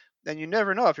 And you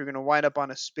never know if you're going to wind up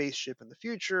on a spaceship in the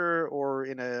future or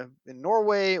in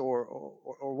Norway or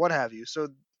what have you. So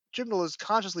Chibnall is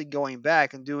consciously going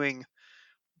back and doing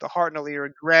the Hartnell era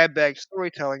grab bag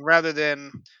storytelling rather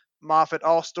than Moffat.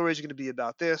 All stories are going to be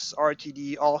about this.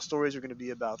 RTD. All stories are going to be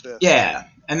about this. Yeah,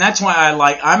 and that's why I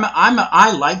like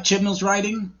Chibnall's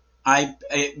writing. I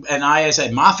as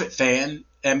a Moffat fan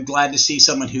am glad to see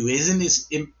someone who isn't as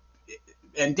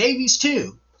and Davies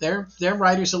too. They're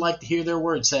writers who like to hear their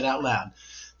words said out loud.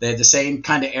 They have the same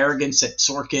kind of arrogance that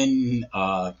Sorkin,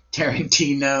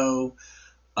 Tarantino,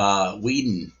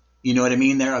 Whedon. You know what I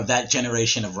mean? They're of that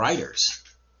generation of writers,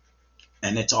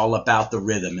 and it's all about the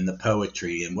rhythm and the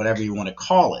poetry and whatever you want to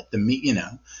call it.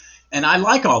 And I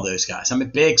like all those guys. I'm a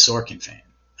big Sorkin fan.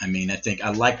 I mean, I think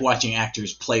I like watching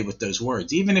actors play with those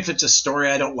words, even if it's a story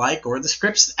I don't like or the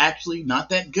script's actually not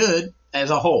that good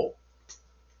as a whole.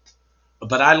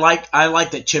 But I like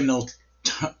that Chibnall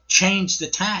changed the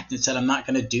tact and said, I'm not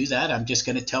going to do that. I'm just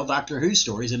going to tell Doctor Who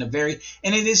stories and it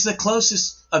is the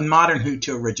closest of modern Who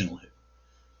to original Who.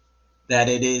 That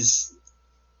it is,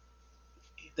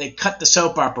 they cut the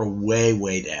soap opera way,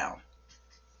 way down.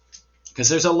 Because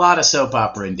there's a lot of soap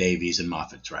opera in Davies and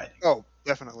Moffat's writing. Oh,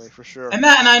 definitely, for sure. And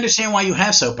I understand why you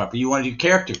have soap opera. You want to do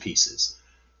character pieces.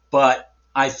 But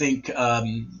I think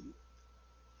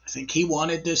he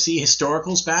wanted to see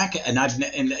historicals back, and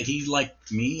he, like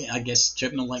me, I guess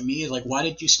Chibnall, like me, is like, why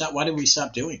did we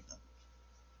stop doing them?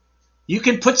 You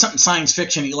can put something science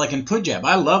fiction like in Punjab.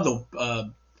 I love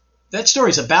that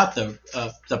story's about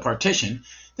the partition.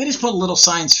 They just put a little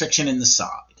science fiction in the side,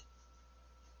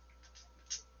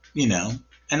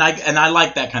 and I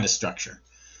like that kind of structure.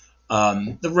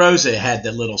 The Rosa had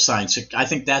the little science fiction.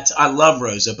 I love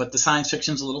Rosa, but the science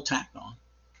fiction's a little tacked on.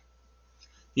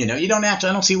 You don't have to.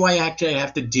 I don't see why you actually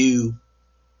have to do.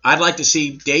 I'd like to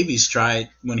see Davies try it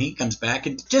when he comes back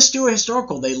and just do a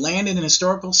historical. They land in an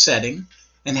historical setting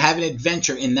and have an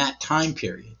adventure in that time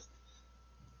period.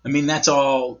 I mean, that's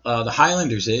all the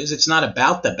Highlanders is. It's not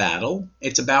about the battle.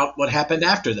 It's about what happened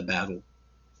after the battle.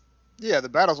 Yeah, the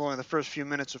battle's only the first few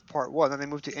minutes of part 1. Then they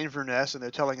move to Inverness and they're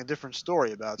telling a different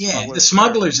story about. Yeah, the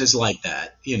Smugglers is like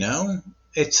that.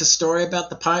 It's a story about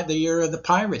the year of the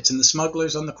pirates and the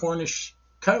smugglers on the Cornish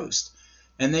coast,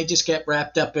 and they just get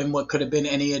wrapped up in what could have been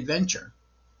any adventure.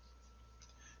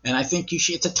 And I think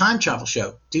it's a time travel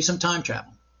show. Do some time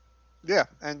travel. Yeah,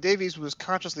 and Davies was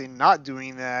consciously not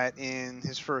doing that in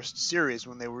his first series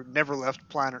when they never left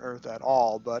planet Earth at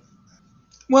all. But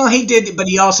he did. But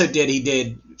he also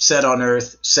did set on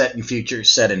Earth, set in future,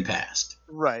 set in past.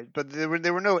 Right, but there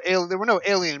were no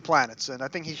alien planets, and I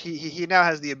think he now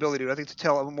has the ability to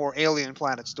tell a more alien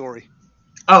planet story.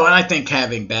 Oh, and I think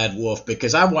having Bad Wolf,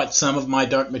 because I watched some of My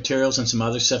Dark Materials and some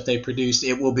other stuff they produced,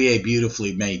 it will be a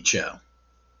beautifully made show.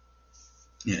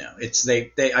 I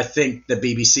think the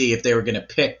BBC, if they were going to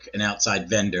pick an outside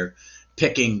vendor,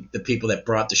 picking the people that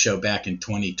brought the show back in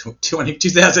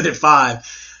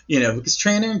 2005, because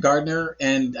Tranter and Gardner,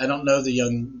 and I don't know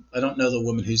the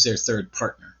woman who's their third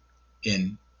partner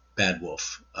in Bad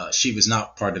Wolf. She was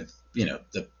not part of,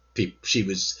 the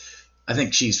people. I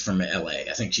think she's from LA.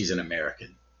 I think she's an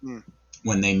American.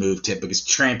 When they moved to, because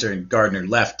Tranter and Gardner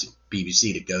left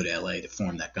BBC to go to LA to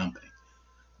form that company.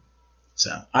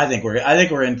 So I think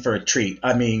we're in for a treat.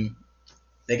 I mean,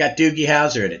 they got Doogie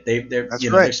Howser in it.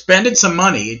 They're spending some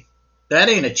money. That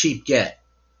ain't a cheap get.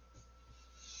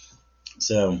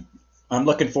 So I'm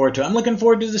looking forward to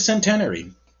the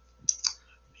centenary.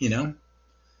 I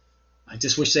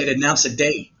just wish they'd announce a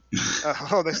date.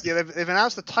 They've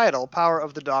announced the title, Power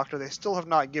of the Doctor. They still have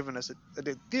not given us it.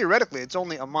 Theoretically, it's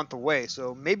only a month away,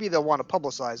 so maybe they'll want to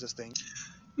publicize this thing.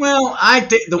 Well,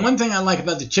 the one thing I like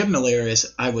about the Chibnall era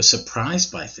is I was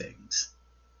surprised by things.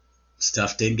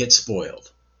 Stuff didn't get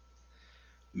spoiled.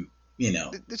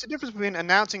 There's a difference between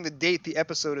announcing the date the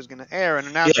episode is going to air and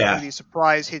announcing who these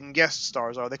surprise hidden guest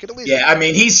stars are. They could at least. Yeah, I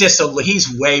mean, he's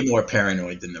way more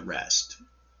paranoid than the rest.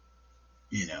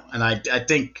 And I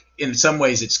think in some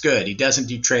ways it's good. He doesn't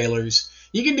do trailers.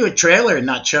 You can do a trailer and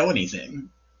not show anything.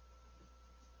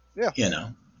 Yeah.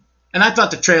 And I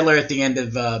thought the trailer at the end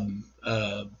of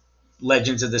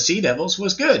Legends of the Sea Devils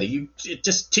was good. It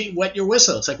just wet your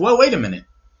whistle. It's like, well, wait a minute.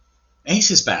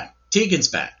 Ace is back. Tegan's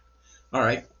back. All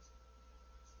right.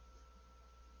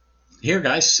 Here,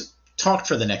 guys, talk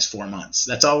for the next 4 months.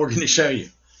 That's all we're going to show you.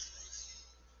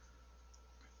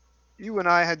 You and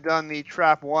I had done the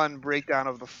Trap 1 breakdown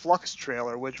of the Flux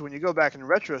trailer, which when you go back in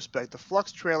retrospect, the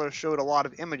Flux trailer showed a lot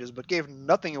of images but gave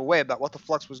nothing away about what the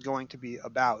Flux was going to be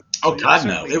about. So Oh you can God,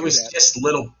 no! certainly It do was that. just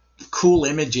little cool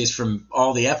images from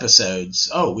all the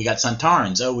episodes. Oh, we got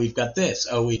Santarans. Oh, we've got this.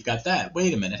 Oh, we've got that.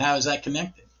 Wait a minute, how is that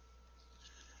connected?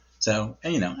 So,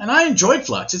 and I enjoyed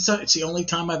Flux. It's the only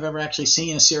time I've ever actually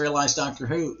seen a serialized Doctor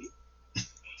Who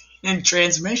in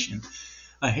transmission.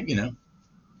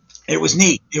 It was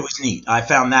neat. It was neat. I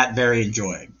found that very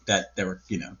enjoying. That there were,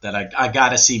 that I got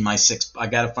to see I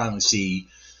got to finally see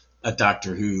a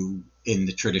Doctor Who in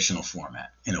the traditional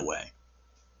format in a way.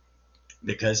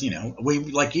 Because we,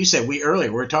 like you said, we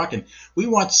were talking, we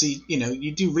watch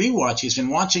you do rewatches,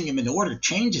 and watching them in order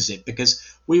changes it, because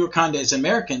we were kind of, as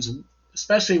Americans,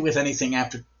 especially with anything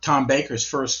after Tom Baker's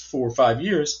first 4 or 5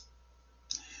 years,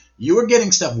 you were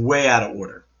getting stuff way out of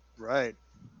order. Right.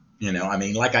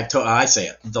 Like I say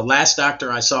it, the last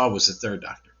Doctor I saw was the third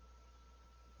Doctor.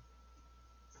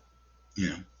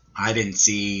 I didn't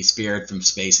see Spirit from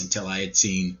Space until I had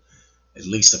seen at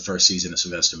least the first season of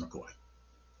Sylvester McCoy.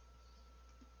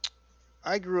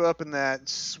 I grew up in that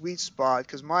sweet spot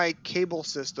because my cable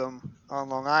system on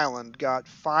Long Island got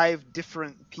 5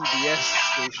 different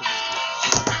PBS stations.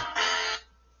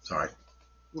 Sorry.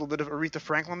 A little bit of Aretha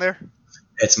Franklin there.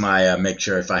 It's my make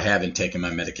sure if I haven't taken my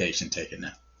medication, take it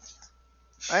now.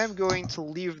 I am going to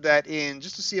leave that in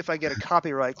just to see if I get a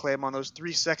copyright claim on those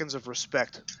 3 seconds of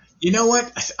respect. You know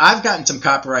what? I've gotten some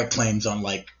copyright claims on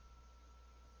like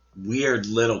weird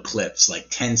little clips, like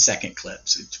 10-second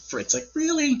clips. It's like,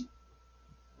 really?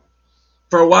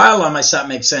 For a while on my Stop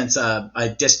Makes Sense,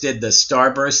 I just did the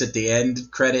Starburst at the end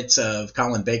credits of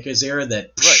Colin Baker's era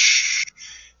that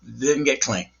didn't get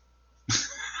claimed.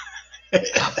 I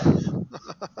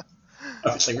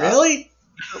was like, really?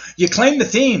 You claim the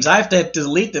themes. I have to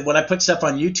delete them. When I put stuff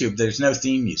on YouTube, there's no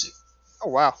theme music. Oh,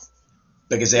 wow.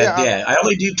 Because I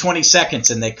only do 20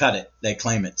 seconds and they cut it. They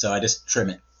claim it, so I just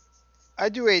trim it. I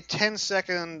do a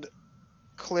 10-second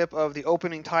clip of the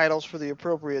opening titles for the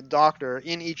appropriate Doctor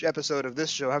in each episode of this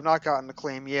show. Have not gotten a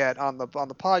claim yet on the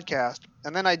podcast.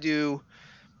 And then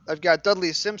I've got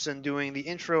Dudley Simpson doing the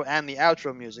intro and the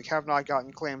outro music. Have not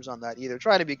gotten claims on that either.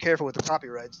 Trying to be careful with the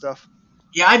copyright stuff.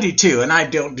 Yeah, I do too, and I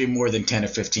don't do more than 10 or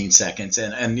 15 seconds.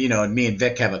 And me and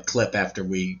Vic have a clip after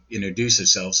we introduce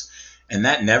ourselves, and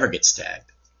that never gets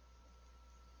tagged.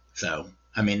 So,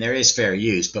 there is fair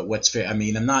use, but what's fair?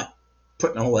 I'm not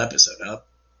putting a whole episode up.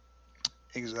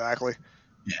 Exactly.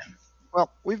 Yeah. Well,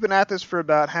 we've been at this for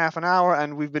about half an hour,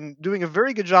 and we've been doing a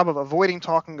very good job of avoiding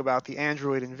talking about the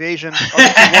android invasion.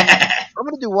 I'm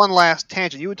going to do one last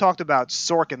tangent. You had talked about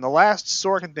Sorkin. The last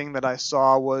Sorkin thing that I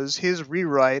saw was his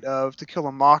rewrite of To Kill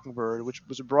a Mockingbird, which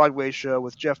was a Broadway show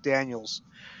with Jeff Daniels.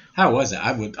 How was it?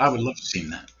 I would love to have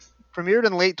seen that. Premiered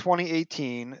in late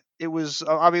 2018. It was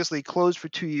obviously closed for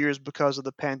 2 years because of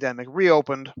the pandemic.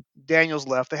 Reopened. Daniels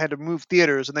left. They had to move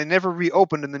theaters, and they never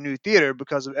reopened in the new theater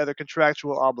because of other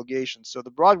contractual obligations. So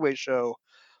the Broadway show,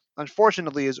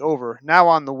 unfortunately, is over. Now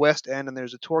on the West End, and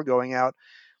there's a tour going out.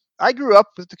 I grew up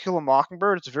with To Kill a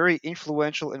Mockingbird. It's very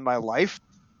influential in my life.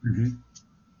 Mm-hmm.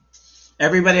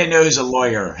 Everybody I know who's a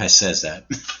lawyer says that.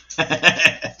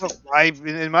 Well,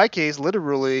 in my case,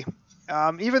 literally,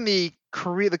 even the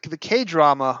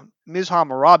K-drama Ms.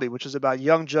 Hammurabi, which is about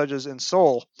young judges in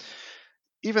Seoul,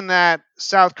 even that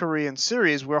South Korean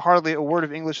series where hardly a word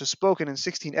of English is spoken in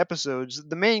 16 episodes,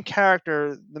 the main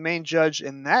character, the main judge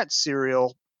in that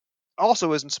serial,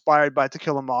 also is inspired by To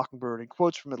Kill a Mockingbird and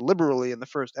quotes from it liberally in the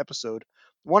first episode.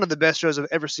 One of the best shows I've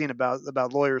ever seen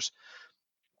about lawyers.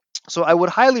 So I would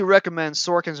highly recommend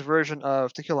Sorkin's version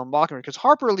of To Kill a Mockingbird because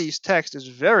Harper Lee's text is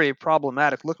very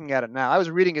problematic looking at it now. I was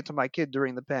reading it to my kid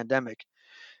during the pandemic.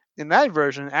 In that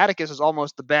version, Atticus is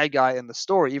almost the bad guy in the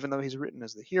story, even though he's written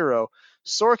as the hero.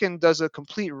 Sorkin does a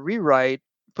complete rewrite,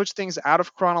 puts things out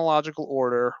of chronological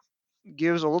order,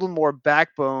 gives a little more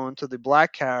backbone to the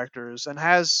black characters, and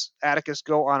has Atticus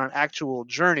go on an actual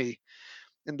journey.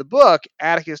 In the book,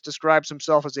 Atticus describes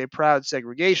himself as a proud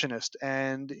segregationist,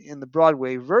 and in the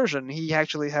Broadway version, he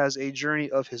actually has a journey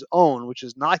of his own, which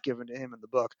is not given to him in the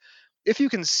book. If you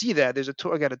can see that, there's a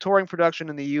touring production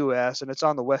in the U.S., and it's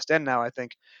on the West End now, I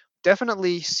think.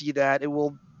 Definitely see that. It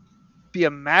will be a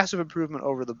massive improvement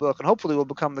over the book, and hopefully will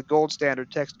become the gold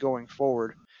standard text going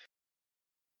forward.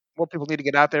 More people need to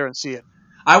get out there and see it.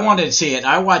 I wanted to see it.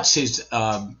 I watched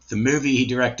the movie he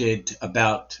directed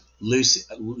about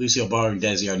Lucille Ball and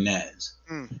Desi Arnaz.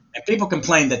 And people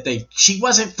complained that she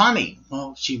wasn't funny.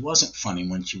 Well, she wasn't funny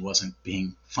when she wasn't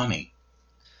being funny.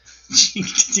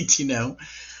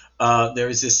 There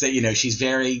was this,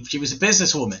 she was a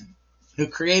businesswoman. who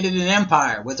created an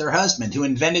empire with her husband, who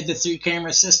invented the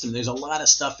 3-camera system. There's a lot of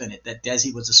stuff in it that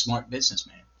Desi was a smart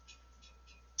businessman,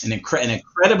 an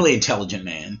incredibly intelligent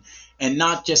man, and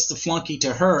not just the flunky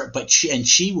to her, but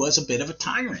she was a bit of a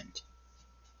tyrant.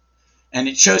 And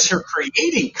it shows her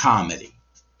creating comedy,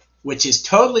 which is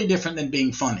totally different than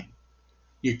being funny.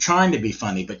 You're trying to be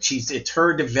funny, but it's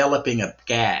her developing a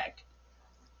gag,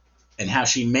 and how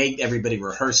she made everybody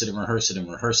rehearse it and rehearse it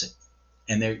and rehearse it.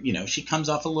 And there, she comes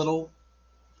off a little.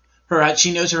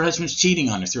 She knows her husband's cheating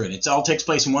on her through it. It all takes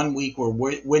place in 1 week where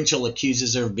Winchell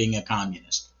accuses her of being a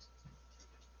communist.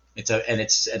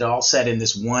 It's all set in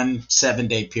this 1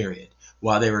 7-day period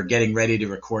while they were getting ready to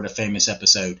record a famous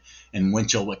episode, and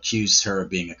Winchell accused her of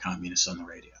being a communist on the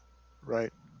radio.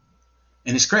 Right.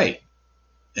 And it's great.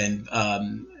 And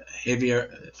Javier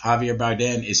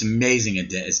Bardem is amazing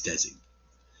as Desi.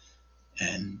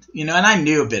 And and I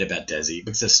knew a bit about Desi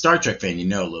because as a Star Trek fan, you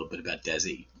know a little bit about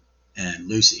Desi and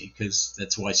Lucy, because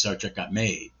that's why Star Trek got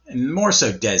made, and more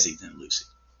so Desi than Lucy,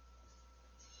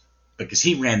 because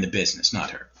he ran the business,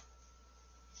 not her.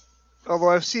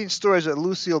 Although I've seen stories that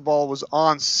Lucille Ball was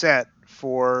on set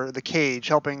for The Cage,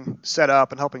 helping set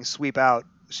up and helping sweep out.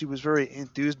 She was very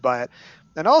enthused by it.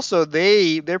 And also,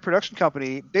 their production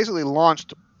company basically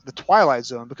launched The Twilight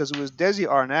Zone because it was Desi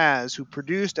Arnaz who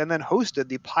produced and then hosted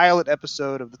the pilot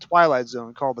episode of The Twilight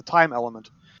Zone called The Time Element.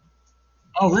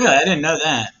 Oh, really? I didn't know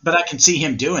that. But I can see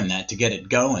him doing that to get it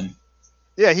going.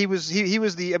 Yeah, he was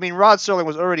the. I mean, Rod Serling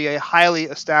was already a highly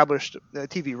established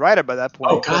TV writer by that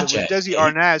point. Oh, gotcha. But it was Desi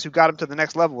Arnaz who got him to the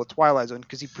next level with Twilight Zone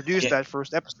because he produced that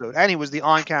first episode, and he was the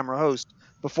on-camera host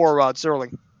before Rod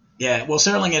Serling. Yeah, well,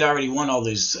 Serling had already won all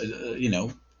these,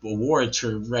 awards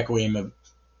for Requiem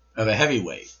of a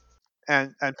Heavyweight.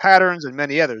 And Patterns and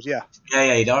many others, yeah.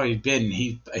 Yeah, he'd already been.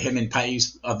 Him and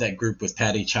he's of that group with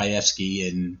Patty Chayefsky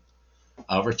and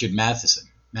Richard Matheson.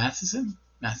 Matheson,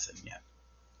 yeah.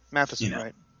 Matheson,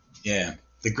 right. Yeah.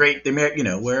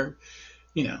 Where,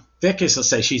 Vic is, let's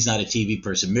say she's not a TV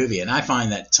person movie, and I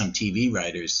find that some TV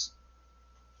writers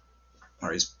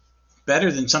are better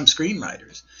than some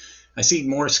screenwriters. I see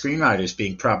more screenwriters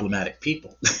being problematic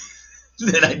people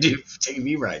than I do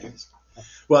TV writers.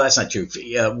 Well, that's not true.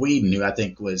 Whedon, who I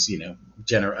think was, a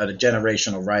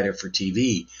generational writer for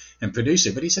TV and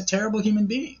producer, but he's a terrible human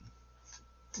being.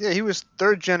 Yeah, he was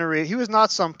third generation. He was not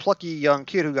some plucky young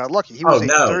kid who got lucky. He was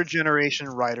third generation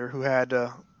writer who had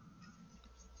a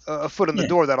foot in the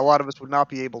door that a lot of us would not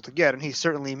be able to get, and he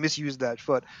certainly misused that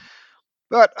foot.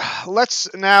 But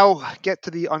let's now get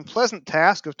to the unpleasant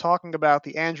task of talking about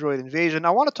the android invasion.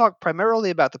 I want to talk primarily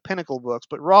about the Pinnacle books,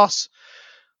 but Ross,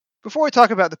 before we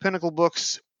talk about the Pinnacle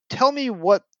books, tell me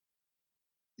what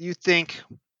you think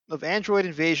of Android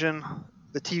Invasion,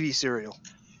 the TV serial.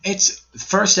 The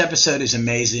first episode is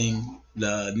amazing.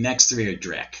 The next 3 are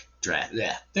dreck.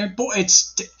 Yeah,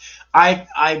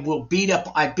 I will beat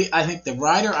up. I think the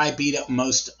writer I beat up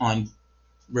most on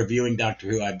reviewing Doctor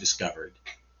Who I've discovered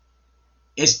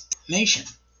is Nation.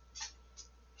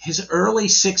 His early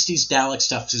 60s Dalek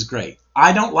stuff is great.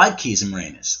 I don't like Keys and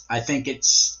Moranis. I think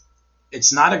it's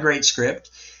not a great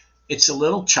script. It's a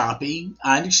little choppy.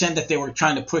 I understand that they were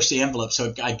trying to push the envelope,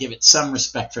 so I give it some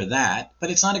respect for that.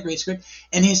 But it's not a great script.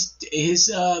 And his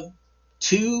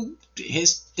two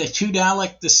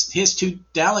Dalek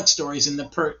stories in the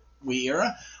Pertwee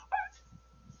era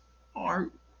are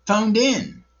phoned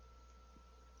in.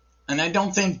 And I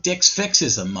don't think Dix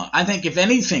fixes them. I think if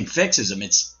anything fixes them,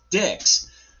 it's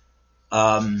Dix.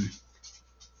 But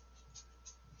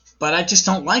I just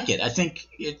don't like it. I think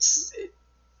it's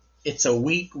a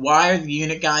weak. Why are the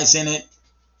unit guys in it?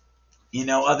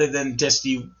 Other than just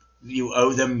you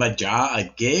owe them a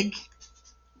gig.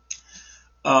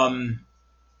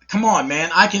 Come on,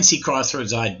 man. I can see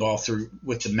Crossroads eyeball through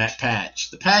with the Met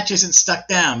patch. The patch isn't stuck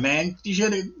down, man. You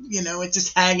should have, it's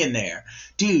just hanging there.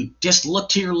 Dude, just look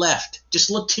to your left.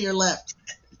 Just look to your left.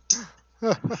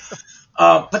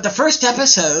 But the first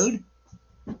episode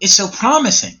is so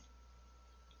promising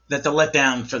that the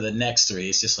letdown for the next 3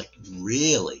 is just like,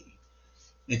 really?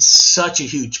 It's such a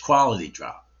huge quality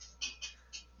drop.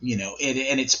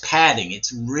 And it's padding.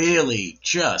 It's really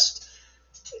just...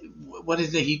 What did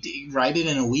he write it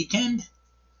in a weekend?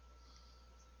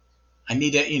 I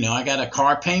need I got a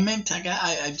car payment.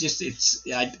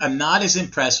 I'm not as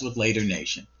impressed with Later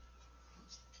Nation.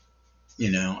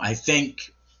 I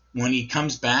think when he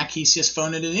comes back, he's just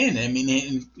phoning it in. I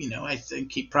mean, I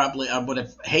think I would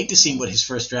have hate to see what his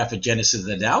first draft of Genesis of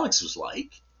the Daleks was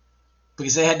like,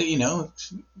 because they had to,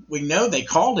 we know they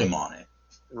called him on it.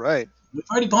 Right. We've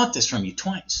already bought this from you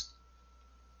twice.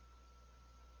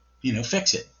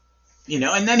 Fix it.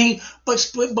 And then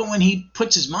but when he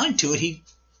puts his mind to it,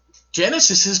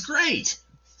 Genesis is great.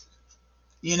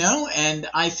 And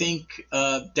I think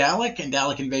Dalek and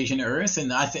Dalek Invasion Earth,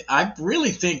 and I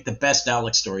really think the best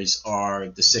Dalek stories are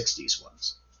the '60s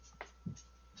ones.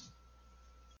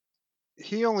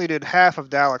 He only did half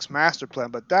of Dalek's Master Plan,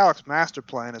 but Dalek's Master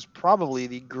Plan is probably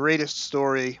the greatest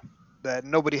story that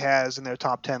nobody has in their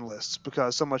top 10 lists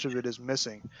because so much of it is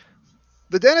missing.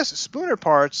 The Dennis Spooner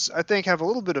parts, I think, have a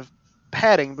little bit of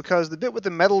padding because the bit with the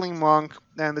meddling monk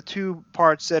and the 2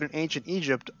 parts set in ancient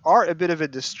Egypt are a bit of a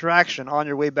distraction on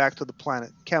your way back to the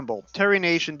planet Kemble. Terry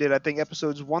Nation did, I think,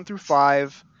 episodes 1 through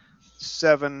 5,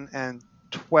 7, and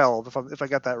 12, if I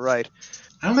got that right.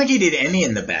 I don't think he did any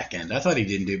in the back end. I thought he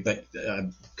didn't do, but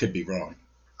could be wrong.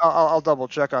 I'll double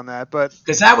check on that, but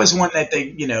because that was one that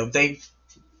they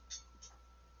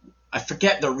I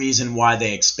forget the reason why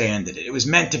they expanded it. It was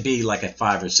meant to be like a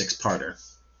 5 or 6 parter.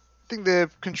 I think the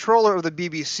controller of the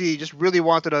BBC just really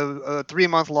wanted a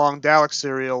 3-month-long Dalek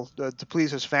serial to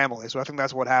please his family, so I think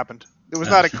that's what happened. It was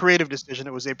not a creative decision;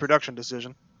 it was a production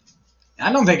decision.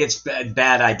 I don't think it's a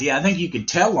bad idea. I think you could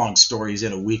tell long stories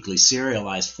in a weekly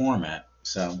serialized format.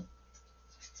 So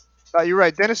you're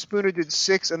right. Dennis Spooner did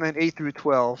 6 and then 8 through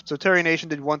 12. So Terry Nation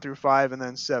did 1 through 5 and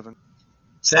then 7.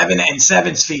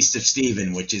 7's Feast of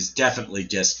Stephen, which is definitely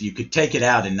just you could take it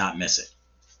out and not miss it.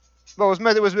 Well,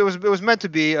 it was meant to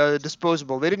be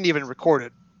disposable. They didn't even record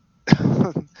it.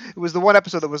 It was the one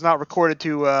episode that was not recorded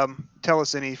to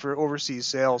telecine for overseas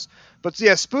sales. But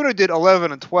yeah, Spooner did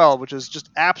 11 and 12, which is just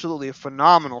absolutely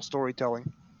phenomenal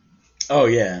storytelling. Oh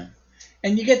yeah,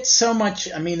 and you get so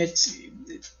much. I mean,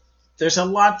 there's a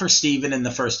lot for Stephen in the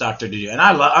First Doctor to do, and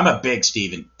I'm a big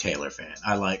Stephen Taylor fan.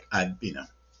 I like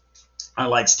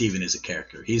Stephen as a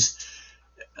character.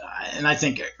 And I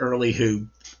think early Who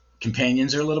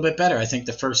companions are a little bit better. I think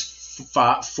the first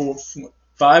 5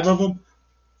 of them,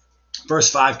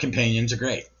 first 5 companions are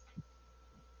great.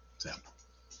 So,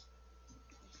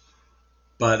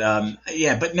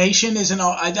 but Nation isn't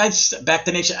all. Back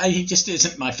to Nation. He just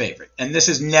isn't my favorite, and this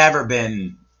has never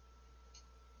been.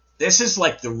 This is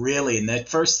like in that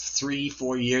first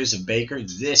 3-4 years of Baker,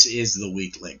 this is the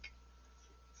weak link.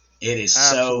 It is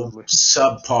Absolutely.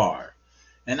 So subpar.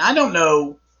 And I don't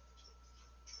know.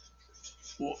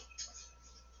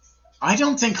 I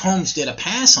don't think Holmes did a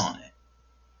pass on it.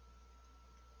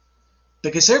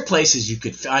 Because there are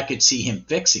places I could see him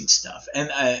fixing stuff. And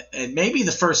maybe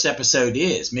the first episode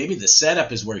is. Maybe the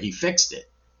setup is where he fixed it.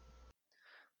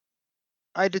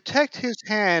 I detect his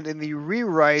hand in the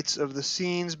rewrites of the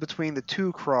scenes between the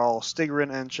 2 Crawl, Stigrin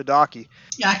and Chidaki.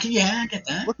 Yeah, I get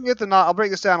that. Looking at I'll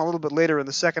break this down a little bit later in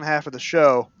the second half of the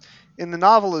show. In the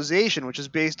novelization, which is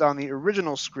based on the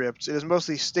original scripts, it is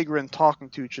mostly Stigrin talking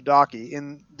to Chidaki.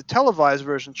 In the televised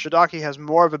version, Chidaki has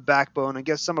more of a backbone and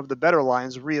gets some of the better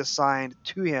lines reassigned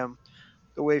to him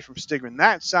away from Stigrin.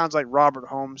 That sounds like Robert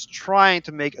Holmes trying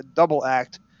to make a double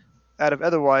act out of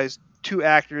otherwise 2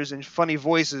 actors in funny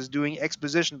voices doing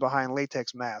exposition behind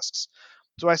latex masks.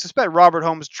 So I suspect Robert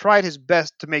Holmes tried his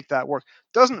best to make that work.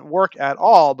 Doesn't work at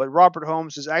all, but Robert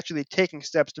Holmes is actually taking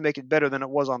steps to make it better than it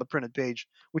was on the printed page,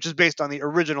 which is based on the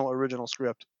original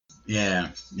script. Yeah.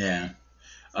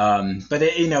 But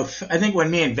I think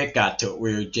when me and Vic got to it,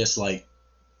 we were just like,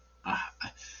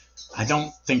 I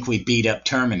don't think we beat up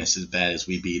Terminus as bad as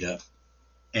we beat up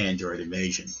Android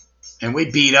Invasion. And we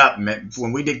beat up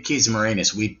when we did Keys and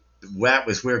Moranis. We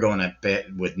were going at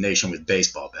bat with Nation with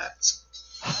baseball bats.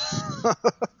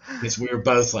 Because we were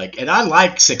both like, and I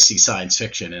like 60s science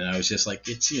fiction, and I was just like,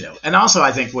 it's and also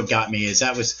I think what got me is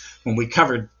that was when we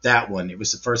covered that one. It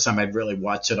was the first time I'd really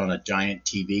watched it on a giant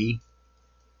TV,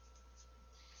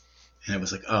 and it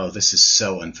was like, oh, this is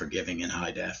so unforgiving in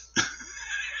high def.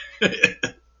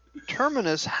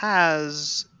 Terminus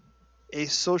has a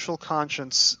social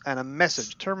conscience and a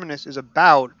message. Terminus is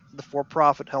about the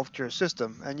for-profit healthcare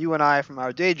system, and you and I, from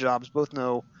our day jobs, both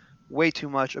know way too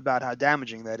much about how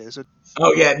damaging that is.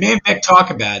 Oh yeah, me and Beck talk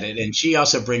about it, and she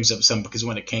also brings up some because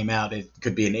when it came out, it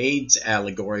could be an AIDS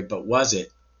allegory, but was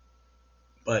it?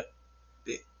 But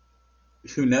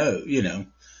who knows?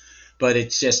 But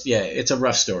it's just it's a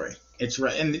rough story. It's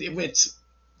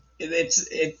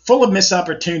full of missed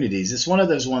opportunities. It's one of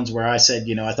those ones where I said,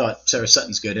 I thought Sarah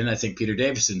Sutton's good in it. I think Peter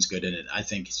Davison's good in it. I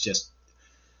think it's just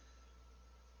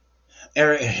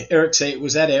Eric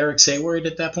Sayward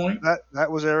at that point?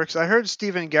 That was Eric. I heard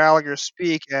Stephen Gallagher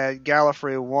speak at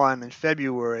Gallifrey 1 in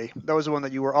February. That was the one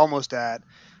that you were almost at.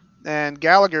 And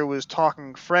Gallagher was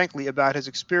talking frankly about his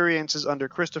experiences under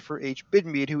Christopher H.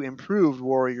 Bidmead, who improved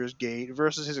Warrior's Gate,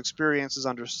 versus his experiences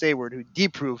under Sayward, who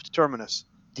deproved Terminus.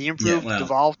 De-improved,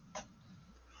 devolved.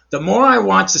 The more I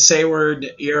watch the Sayward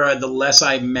era, the less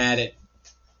I'm mad at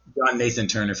John Nathan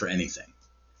Turner for anything.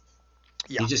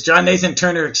 Yeah. John Nathan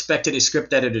Turner expected his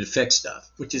script editor to fix stuff,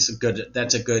 which is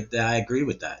I agree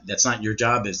with that. That's not your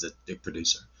job as the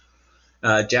producer.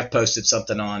 Jeff posted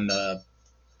something on,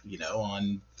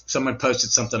 someone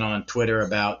posted something on Twitter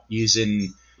about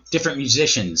using different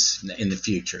musicians in the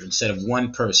future instead of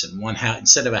one person,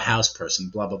 instead of a house person,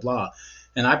 blah, blah, blah.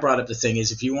 And I brought up the thing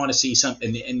is if you want to see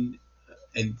something,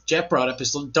 and Jeff brought up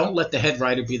is don't let the head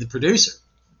writer be the producer.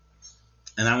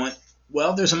 And I went,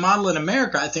 well, there's a model in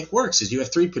America I think works is you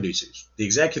have three producers. The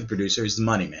executive producer is the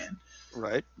money man.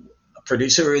 Right. A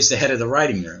producer is the head of the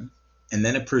writing room, and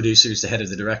then a producer is the head of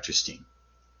the director's team.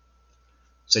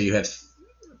 So you have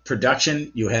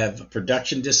a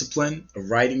production discipline, a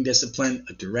writing discipline,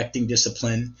 a directing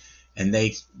discipline, and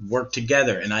they work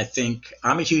together. And I think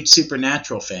I'm a huge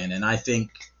Supernatural fan, and I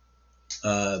think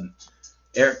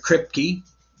Eric Kripke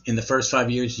in the first 5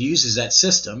 years uses that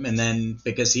system, and then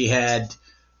because he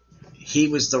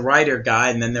was the writer guy,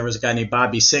 and then there was a guy named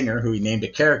Bobby Singer who he named a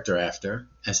character after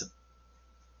as a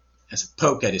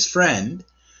poke at his friend,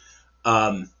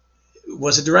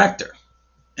 was a director.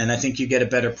 And I think you get a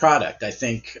better product. I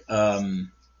think Battlestar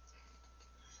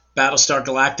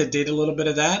Galactica did a little bit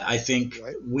of that. I think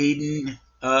Whedon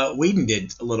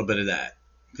did a little bit of that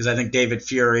because I think David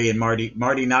Fury and Marty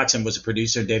Noxon was a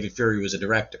producer and David Fury was a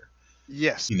director.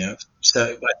 Yes. So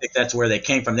I think that's where they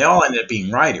came from. They all ended up being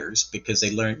writers because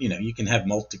they learned, you can have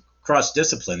cross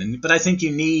discipline. But I don't think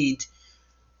you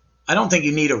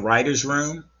need a writer's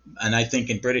room. And I think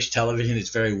in British television, it's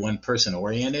very one person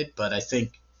oriented. But I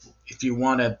think if you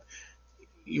want to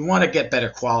get better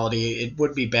quality, it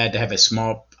would be bad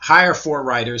to hire 4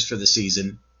 writers for the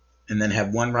season and then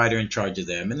have one writer in charge of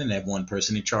them and then have one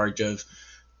person in charge of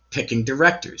picking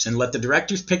directors and let the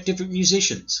directors pick different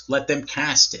musicians. Let them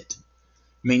cast it.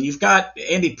 I mean, you've got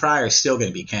Andy Pryor still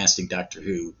going to be casting Doctor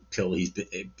Who till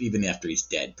even after he's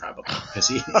dead, probably, because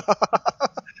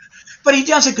but he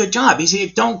does a good job.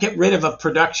 Don't get rid of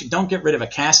a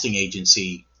casting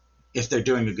agency if they're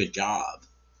doing a good job,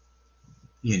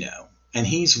 And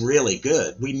he's really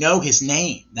good. We know his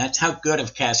name. That's how good of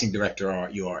a casting director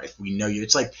you are. If we know you,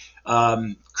 it's like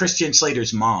Christian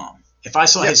Slater's mom. If I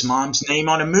saw his mom's name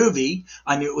on a movie,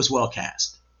 I knew it was well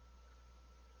cast.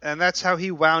 And that's how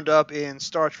he wound up in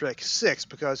Star Trek 6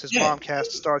 because his mom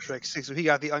cast Star Trek 6, so he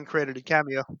got the uncredited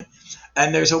cameo.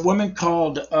 And there's a woman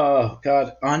called,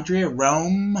 Andrea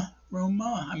Roma.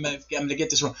 I'm going to get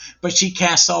this wrong. But she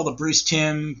casts all the Bruce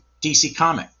Timm DC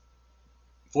comic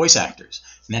voice actors.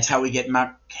 And that's how we get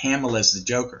Mark Hamill as the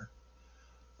Joker.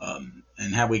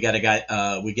 And how we got a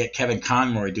guy, we get Kevin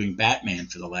Conroy doing Batman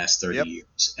for the last 30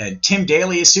 years. And Tim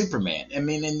Daly is Superman. I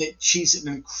mean, and she's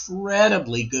an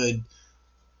incredibly good.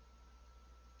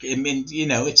 I mean,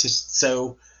 it's just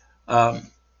so. And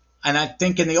I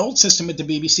think in the old system at the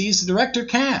BBC, is the director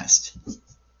cast.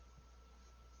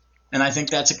 And I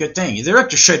think that's a good thing. The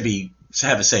director should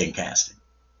have a say in casting.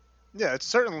 Yeah, it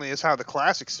certainly is how the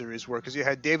classic series work, because you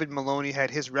had David Maloney had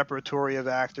his repertory of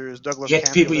actors, Douglas Get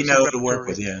Campbell people you know to work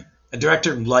with, A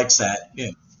director likes that,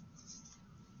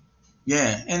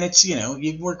 Yeah, and it's,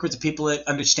 you work with the people that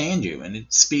understand you, and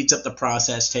it speeds up the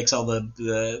process, takes all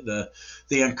the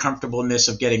uncomfortableness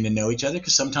of getting to know each other,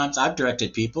 because sometimes I've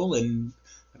directed people, and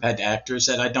I've had actors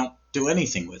that I don't do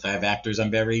anything with. I have actors I'm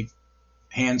very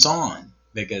hands-on,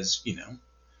 because,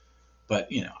 but,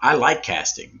 I like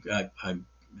casting.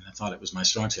 I thought it was my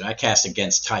strong suit. I cast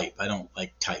against type. I don't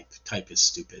like type. Type is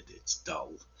stupid. It's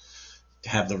dull. To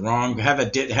have the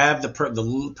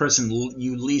person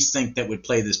you least think that would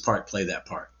play this part play that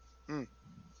part,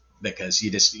 because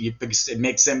because it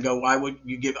makes them go, why would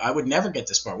you give? I would never get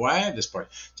this part. Why I have this part?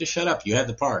 Just shut up. You have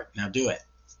the part. Now do it.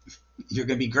 You're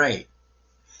gonna be great.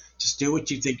 Just do what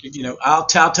you think. I'll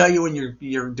tell you when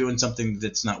you're doing something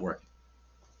that's not working.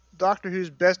 Doctor Who's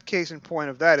best case in point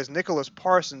of that is Nicholas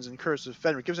Parsons in Curse of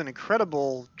Fenric. Gives an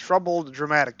incredible, troubled,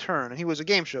 dramatic turn, and he was a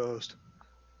game show host.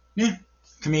 Yeah,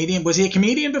 comedian. Was he a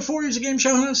comedian before he was a game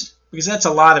show host? Because that's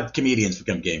a lot of comedians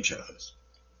become game show hosts.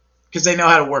 Because they know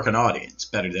how to work an audience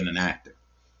better than an actor.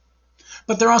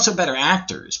 But they're also better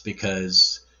actors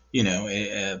because,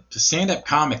 a stand-up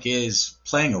comic is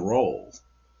playing a role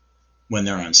when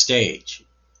they're on stage.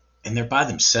 And they're by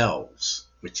themselves,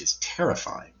 which is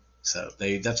terrifying. So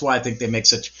that's why I think they make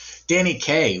such. Danny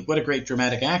Kaye, what a great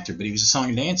dramatic actor, but he was a song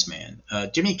and dance man.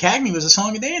 Jimmy Cagney was a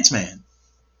song and dance man.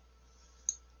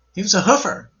 He was a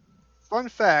hoofer. Fun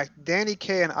fact: Danny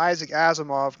Kaye and Isaac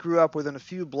Asimov grew up within a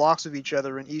few blocks of each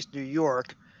other in East New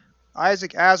York.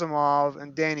 Isaac Asimov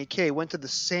and Danny Kaye went to the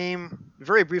same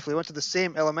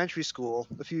elementary school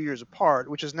a few years apart,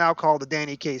 which is now called the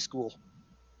Danny Kaye School.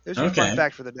 There's your fun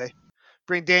fact for the day.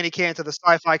 Bring Danny Kaye into the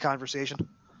sci-fi conversation.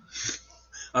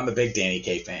 I'm a big Danny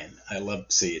Kaye fan. I love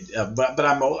to see it. But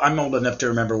I'm old enough to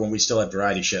remember when we still had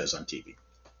variety shows on TV.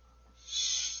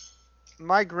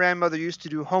 My grandmother used to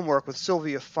do homework with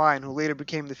Sylvia Fine, who later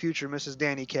became the future Mrs.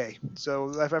 Danny Kaye.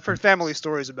 So I've heard family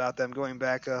stories about them going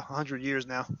back 100 years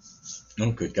now.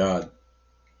 Oh, good God.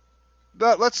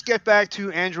 But let's get back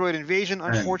to Android Invasion,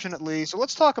 unfortunately. So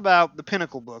let's talk about the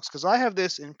Pinnacle books, because I have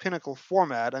this in Pinnacle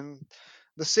format, and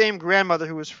the same grandmother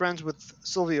who was friends with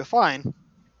Sylvia Fine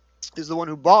is the one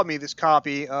who bought me this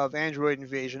copy of Android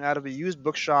Invasion out of a used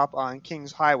bookshop on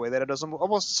Kings Highway. That it does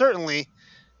almost certainly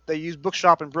the used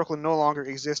bookshop in Brooklyn no longer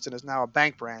exists and is now a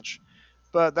bank branch.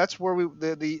 But that's where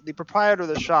the proprietor of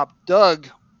the shop dug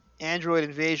Android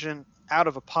Invasion out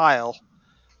of a pile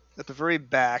at the very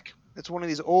back. It's one of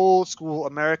these old school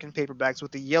American paperbacks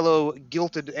with the yellow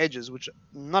gilded edges, which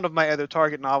none of my other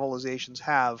Target novelizations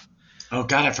have. Oh,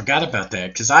 God, I forgot about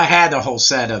that, because I had a whole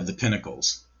set of the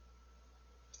Pinnacles.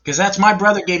 Because my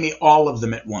brother gave me all of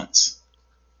them at once.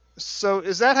 So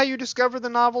is that how you discovered the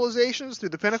novelizations, through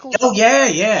the Pinnacles? Oh,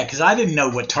 yeah, because I didn't know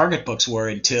what Target books were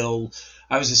until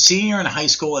I was a senior in high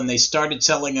school, and they started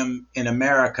selling them in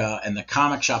America, and the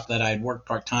comic shop that I had worked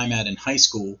part-time at in high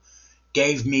school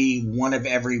gave me one of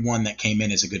every one that came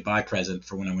in as a goodbye present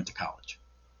for when I went to college.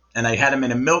 And I had them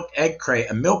in a milk crate,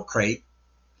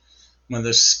 one of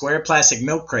those square plastic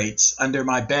milk crates under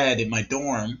my bed in my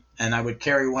dorm, and I would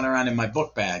carry one around in my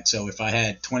book bag. So if I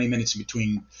had 20 minutes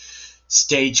between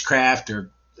stagecraft or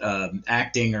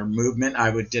acting or movement, I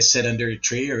would just sit under a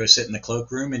tree or go sit in the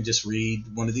cloakroom and just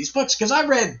read one of these books. Because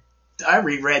I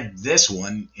reread this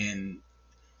one in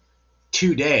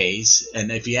 2 days,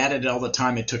 and if you added all the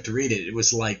time it took to read it, it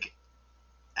was like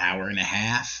hour and a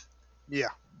half. Yeah.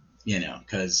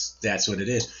 Because that's what it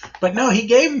is. But no, he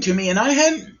gave them to me, and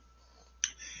I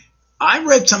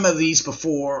read some of these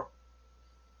before.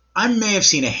 I may have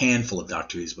seen a handful of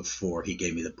Doctor Who's before he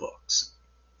gave me the books.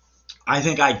 I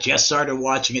think I just started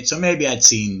watching it, so maybe I'd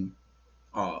seen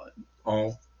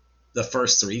all the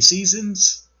first 3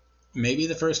 seasons, maybe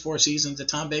the first 4 seasons of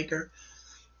Tom Baker.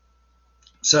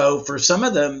 So for some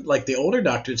of them, like the older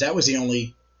Doctors, that was the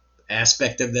only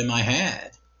aspect of them I had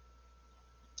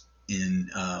in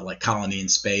like Colony in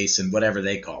Space and whatever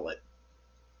they call it.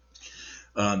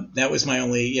 That was my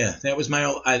only,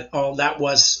 that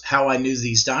was how I knew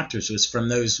these Doctors, was from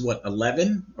those,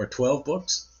 11 or 12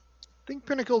 books? I think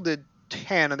Pinnacle did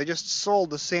 10, and they just sold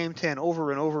the same 10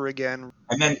 over and over again.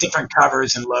 And then different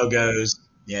covers and logos.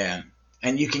 Yeah.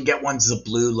 And you can get ones the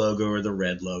blue logo or the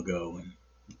red logo.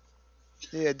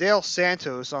 Yeah, Dale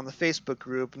Santos on the Facebook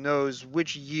group knows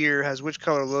which year has which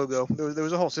color logo. There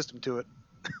was a whole system to it.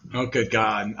 Oh, good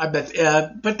God. I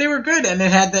bet. But they were good, and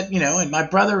it had that, and my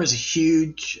brother was a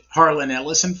huge Harlan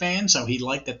Ellison fan, so he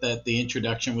liked that the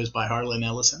introduction was by Harlan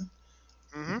Ellison.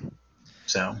 Mm-hmm.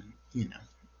 So,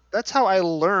 That's how I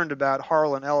learned about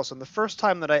Harlan Ellison. The first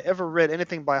time that I ever read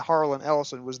anything by Harlan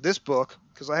Ellison was this book,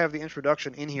 because I have the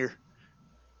introduction in here.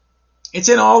 It's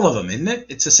in all of them, isn't it?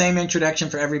 It's the same introduction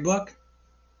for every book?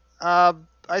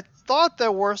 I thought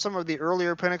there were some of the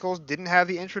earlier Pinnacles didn't have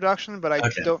the introduction, but I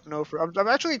don't know. I'm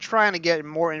actually trying to get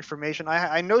more information.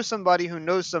 I know somebody who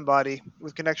knows somebody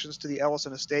with connections to the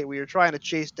Ellison estate. We are trying to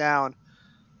chase down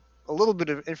a little bit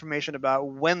of information about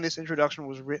when this introduction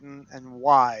was written and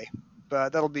why.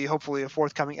 But that'll be hopefully a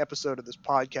forthcoming episode of this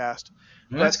podcast.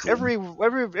 That's but cool.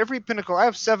 every Pinnacle, I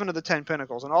have 7 of the 10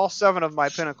 Pinnacles, and all 7 of my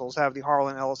Pinnacles have the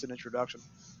Harlan Ellison introduction.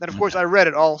 And of course, I read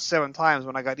it all 7 times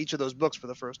when I got each of those books for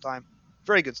the first time.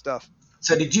 Very good stuff.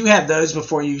 So did you have those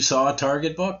before you saw a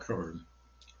Target book? Or?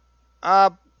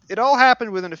 It all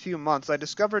happened within a few months. I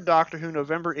discovered Doctor Who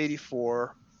November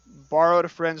 84, borrowed a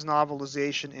friend's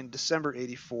novelization in December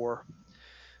 84,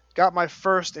 got my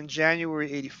first in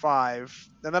January 85,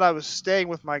 and then I was staying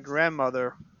with my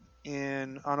grandmother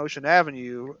on Ocean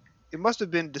Avenue. It must have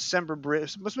been December break.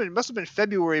 It must have been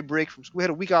February break from school. We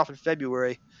had a week off in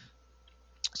February.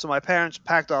 So my parents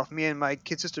packed off me and my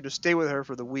kid sister to stay with her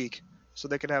for the week so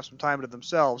they could have some time to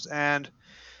themselves. And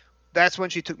that's when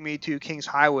she took me to Kings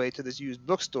Highway to this used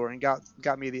bookstore and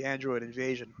got me the Android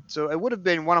Invasion. So it would have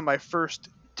been one of my first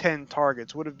 10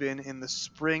 targets, would have been in the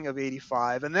spring of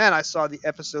 85. And then I saw the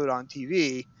episode on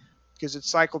TV because it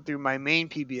cycled through my main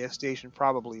PBS station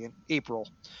probably in April.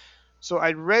 So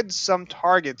I read some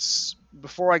targets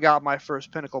before I got my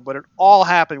first Pinnacle, but it all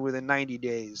happened within 90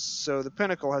 days. So the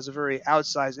Pinnacle has a very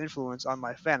outsized influence on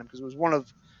my fandom because it was one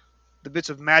of the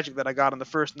bits of magic that I got in the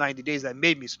first 90 days that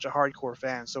made me such a hardcore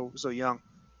fan so young.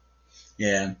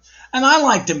 Yeah. And I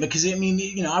liked him because,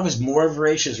 I was more a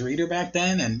voracious reader back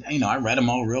then, and, I read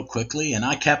them all real quickly, and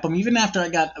I kept them even after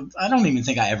I don't even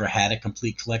think I ever had a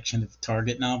complete collection of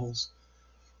Target novels.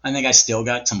 I think I still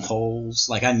got some holes.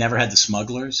 Like I never had the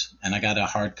Smugglers, and I got a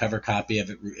hardcover copy of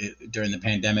it during the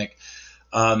pandemic.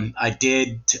 I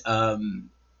did.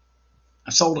 I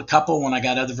sold a couple when I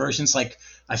got other versions. Like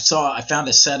I found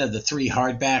a set of the 3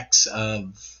 hardbacks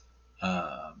of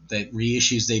the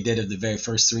reissues they did of the very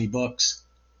first 3 books,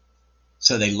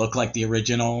 so they look like the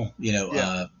original.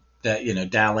 Yeah. That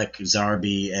Dalek,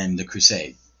 Zarbi, and the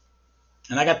Crusade.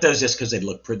 And I got those just because they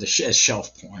look pretty as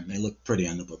shelf porn. They look pretty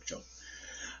on the bookshelf.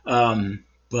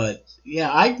 But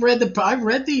yeah, I read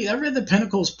the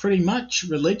Pinnacles pretty much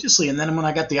religiously, and then when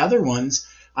I got the other ones,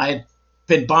 I had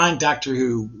been buying Doctor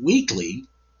Who weekly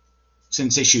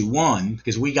since issue 1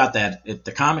 because we got that at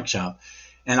the comic shop,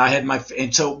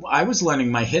 and so I was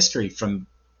learning my history from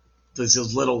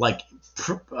those little like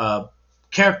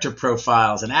character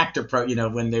profiles and actor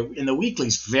when they in the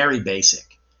weeklies, very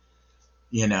basic,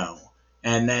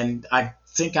 and then I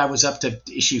think I was up to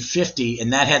issue 50,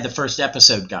 and that had the first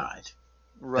episode guide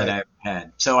Right. that I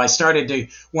had. So I started to,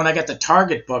 when I got the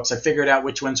Target books, I figured out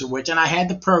which ones were which, and I had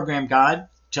the program guide,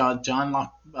 John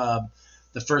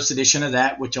the first edition of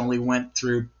that, which only went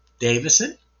through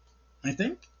Davison, I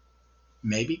think,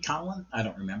 maybe Colin, I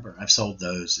don't remember. I've sold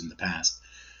those in the past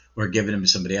or given them to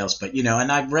somebody else, but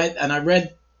and I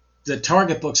read the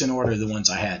Target books in order, the ones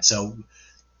I had, so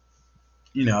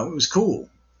it was cool.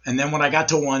 And then when I got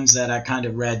to ones that I kind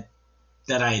of read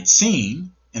that I had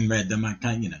seen and read them, I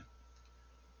kind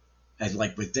of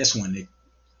like with this one,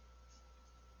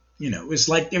 it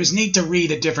was neat to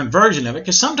read a different version of it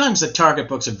because sometimes the Target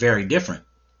books are very different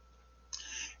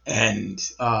and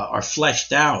are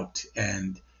fleshed out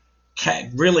and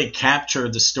really capture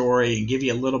the story and give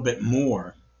you a little bit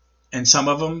more. And some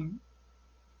of them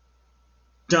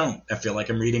don't. I feel like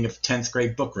I'm reading a 10th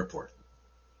grade book report.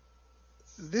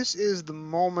 This is the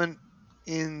moment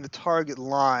in the Target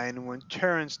line when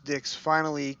Terrence Dix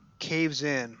finally caves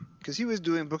in, because he was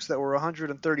doing books that were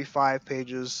 135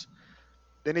 pages,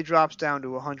 then he drops down to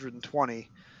 120.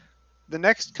 The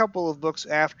next couple of books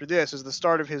after this is the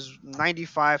start of his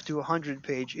 95 to 100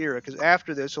 page era, because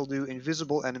after this he'll do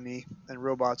Invisible Enemy and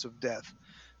Robots of Death.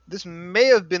 This may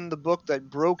have been the book that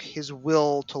broke his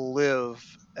will to live,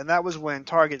 and that was when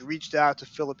Target reached out to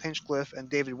Philip Hinchcliffe and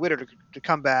David Witter to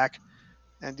come back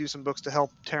and do some books to help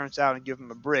Terrence out and give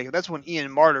him a break. That's when Ian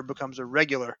Marter becomes a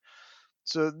regular.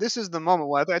 So this is the moment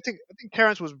where I think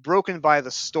Terrence was broken by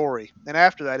the story, and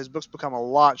after that his books become a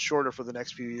lot shorter for the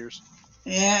next few years.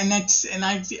 Yeah,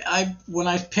 I when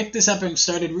I picked this up and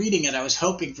started reading it, I was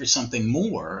hoping for something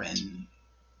more, and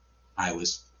I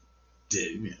was,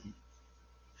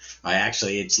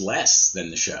 it's less than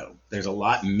the show. There's a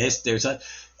lot missed.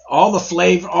 All the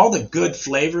flavor, all the good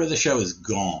flavor of the show is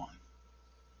gone.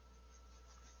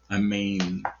 I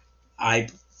mean, I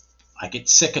get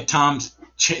sick of Tom's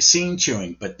scene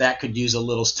chewing, but that could use a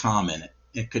little Tom in it.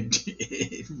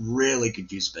 It really could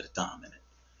use a bit of Tom in it.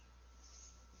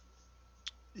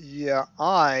 Yeah,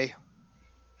 I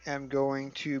am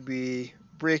going to be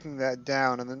breaking that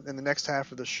down in the next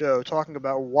half of the show, talking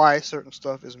about why certain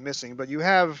stuff is missing. But you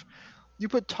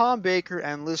put Tom Baker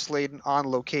and Liz Sladen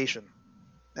on location,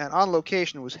 and on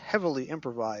location was heavily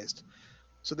improvised.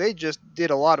 So they just did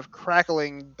a lot of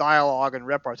crackling dialogue and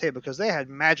repartee because they had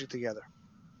magic together.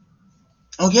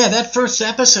 Oh yeah, that first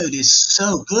episode is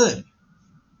so good.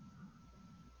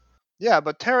 Yeah,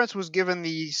 but Terrence was given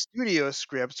the studio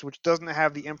scripts, which doesn't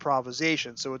have the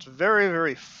improvisation, so it's very,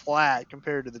 very flat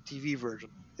compared to the TV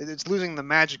version. It's losing the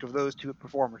magic of those two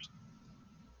performers.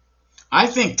 I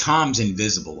think Tom's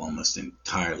invisible almost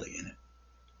entirely in it.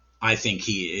 I think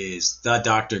he is. The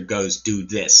doctor goes, do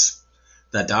this.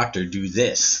 The doctor, do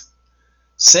this.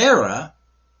 Sarah,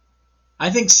 I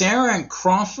think Sarah and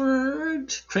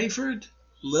Crayford,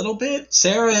 little bit.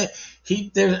 Sarah,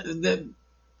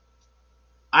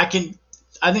 I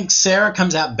think Sarah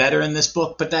comes out better in this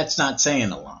book, but that's not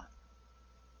saying a lot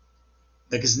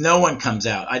because no one comes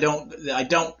out. I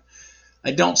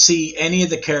don't see any of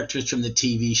the characters from the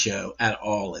TV show at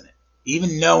all in it.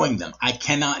 Even knowing them, I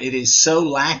cannot. It is so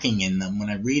lacking in them when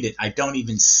I read it. I don't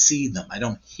even see them. I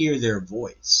don't hear their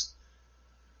voice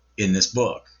in this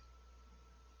book.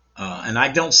 And I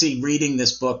don't see reading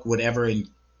this book would ever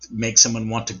make someone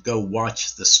want to go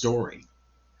watch the story.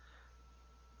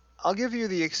 I'll give you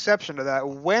the exception to that.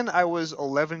 When I was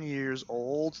 11 years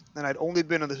old, and I'd only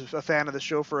been a fan of the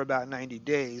show for about 90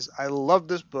 days, I loved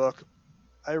this book.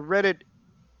 I read it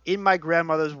in my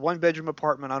grandmother's one-bedroom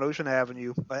apartment on Ocean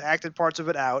Avenue. I acted parts of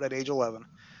it out at age 11.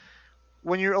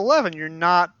 When you're 11, you're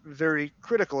not very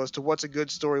critical as to what's a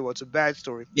good story, what's a bad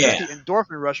story. Yeah. Just the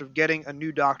endorphin rush of getting a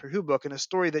new Doctor Who book and a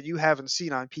story that you haven't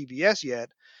seen on PBS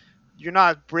yet. you're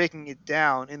not breaking it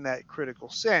down in that critical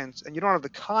sense, and you don't have the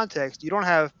context. You don't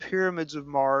have Pyramids of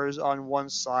Mars on one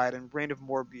side and Brain of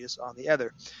Morbius on the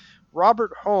other.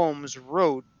 Robert Holmes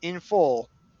wrote in full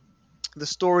the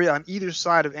story on either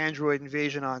side of Android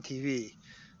Invasion on TV.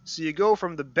 So you go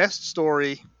from the best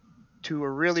story to a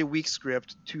really weak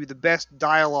script to the best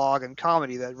dialogue and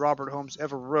comedy that Robert Holmes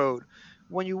ever wrote.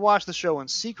 When you watch the show in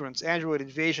sequence, Android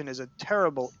Invasion is a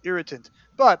terrible irritant.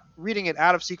 But reading it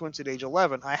out of sequence at age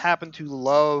 11, I happen to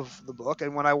love the book.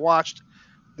 And when I watched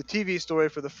the TV story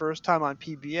for the first time on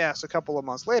PBS a couple of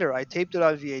months later, I taped it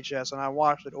on VHS and I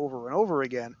watched it over and over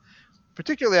again.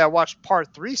 Particularly, I watched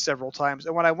part three several times.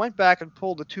 And when I went back and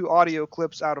pulled the two audio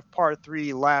clips out of part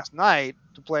three last night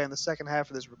to play in the second half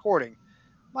of this recording,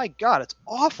 my God, it's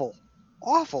awful.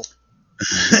 Awful.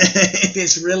 It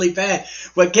is really bad.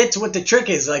 What the trick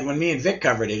is, like when me and Vic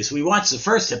covered it, is we watched the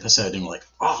first episode and we're like,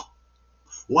 oh,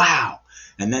 wow.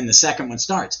 And then the second one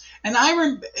starts. And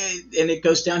and it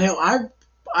goes downhill.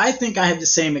 I think I had the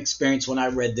same experience when I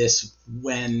read this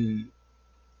when,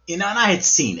 and I had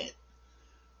seen it.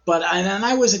 But and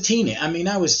I was a teenager. I mean,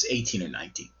 I was 18 or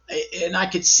 19. And I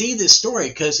could see this story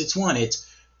because it's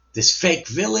this fake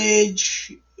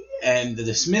village and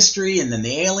this mystery and then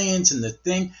the aliens and the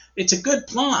thing. It's a good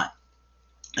plot.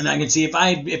 And I can see if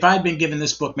I'd been given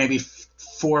this book maybe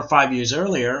 4 or 5 years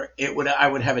earlier, I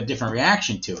would have a different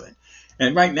reaction to it.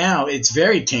 And right now, it's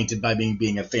very tainted by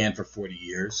being a fan for 40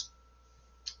 years.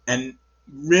 And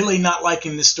really not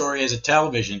liking this story as a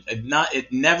television,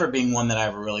 it never being one that I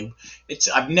ever really.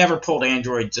 I've never pulled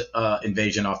Android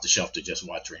Invasion off the shelf to just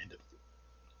watch random,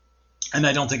 and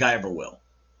I don't think I ever will.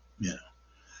 You know,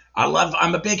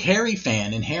 I'm a big Harry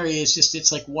fan, and Harry is just.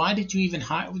 It's like, why did you even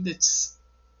hire?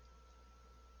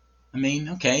 I mean,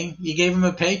 okay, you gave him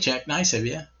a paycheck, nice of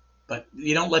you, but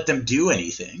you don't let them do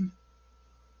anything.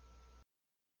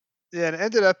 Yeah, and it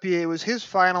ended up it was his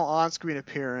final on-screen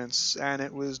appearance, and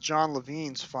it was John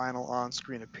Levine's final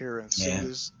on-screen appearance. Yeah. So it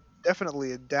was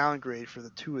definitely a downgrade for the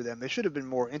two of them. They should have been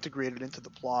more integrated into the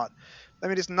plot. I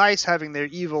mean, it's nice having their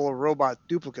evil robot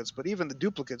duplicates, but even the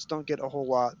duplicates don't get a whole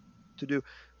lot to do.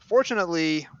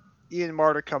 Fortunately, Ian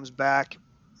Marter comes back,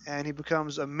 and he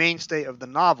becomes a mainstay of the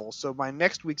novel. So my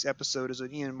next week's episode is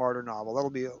an Ian Marter novel. That'll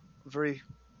be very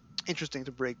interesting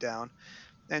to break down.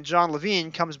 And John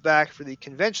Levine comes back for the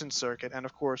convention circuit, and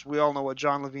of course, we all know what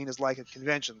John Levine is like at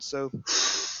conventions. So,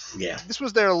 yeah, this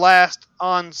was their last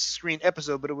on-screen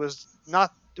episode, but it was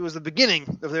not. It was the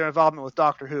beginning of their involvement with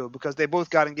Doctor Who because they both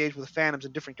got engaged with the Phantoms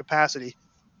in different capacity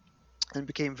and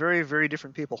became very, very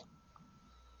different people.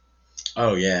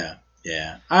 Oh yeah.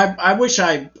 I wish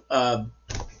Ian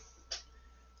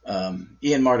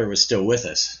Marter was still with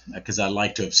us because I'd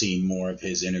like to have seen more of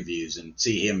his interviews and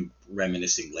see him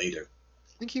reminiscing later.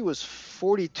 I think he was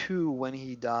 42 when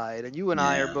he died, and you and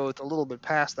I are both a little bit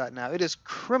past that now. It is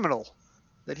criminal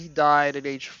that he died at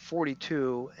age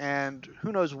 42, and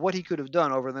who knows what he could have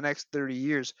done over the next 30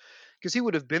 years. Because he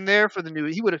would have been there for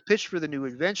he would have pitched for the new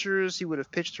adventures, he would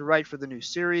have pitched to write for the new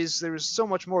series. There was so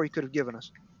much more he could have given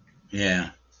us. Yeah.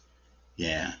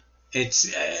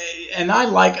 It's, and I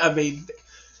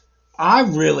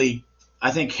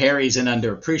think Harry's an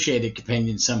underappreciated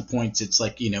companion. Some points it's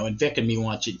like, and Vic and me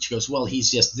watch it. She goes, well,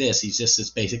 he's just this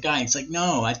basic guy. And it's like,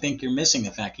 no, I think you're missing the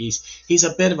fact he's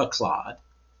a bit of a clod.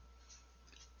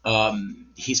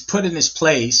 He's put in his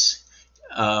place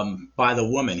by the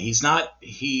woman.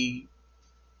 He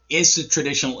is the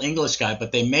traditional English guy,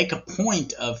 but they make a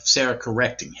point of Sarah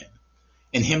correcting him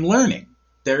and him learning.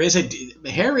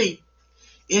 Harry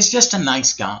is just a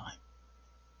nice guy.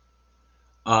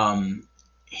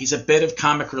 He's a bit of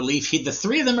comic relief. The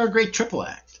three of them are a great triple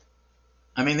act.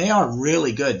 I mean, they are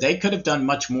really good. They could have done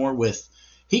much more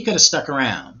he could have stuck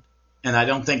around, and I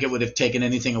don't think it would have taken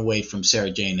anything away from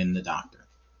Sarah Jane and the Doctor.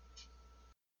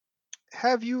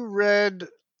 Have you read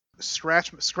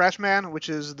Scratchman, which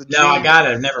is the No, I got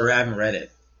it. I haven't read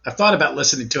it. I've thought about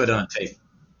listening to it on tape.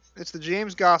 It's the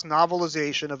James Goss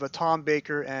novelization of a Tom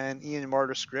Baker and Ian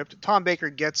Marter script. Tom Baker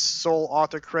gets sole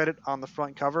author credit on the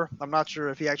front cover. I'm not sure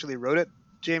if he actually wrote it.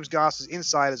 James Goss is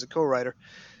inside as a co-writer.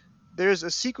 There's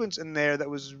a sequence in there that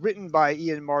was written by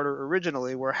Ian Marter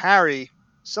originally where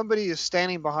somebody is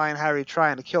standing behind Harry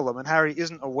trying to kill him, and Harry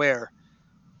isn't aware.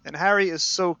 And Harry is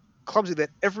so clumsy that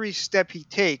every step he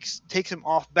takes him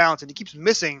off balance, and he keeps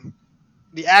missing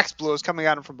the axe blows coming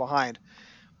at him from behind.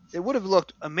 It would have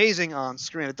looked amazing on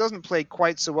screen. It doesn't play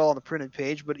quite so well on the printed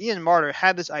page, but Ian Marter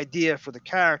had this idea for the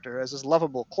character as this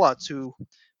lovable klutz who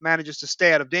manages to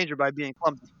stay out of danger by being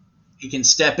clumsy. He can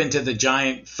step into the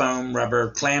giant foam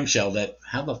rubber clamshell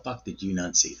how the fuck did you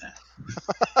not see that?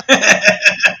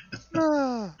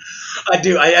 Ah, I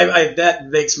do. I that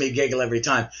makes me giggle every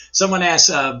time. Someone asked,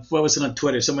 what was it on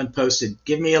Twitter? Someone posted,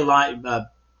 "Give me a line.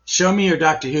 Show me your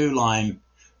Doctor Who line.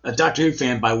 A Doctor Who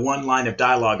fan by one line of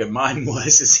dialogue." And mine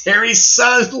was, "Is Harry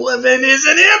Sullivan is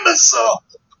an imbecile."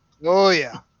 oh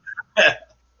yeah.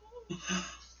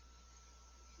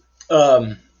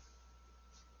 um,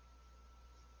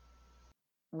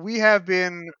 We have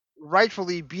been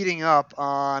rightfully beating up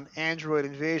on Android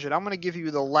Invasion. I'm going to give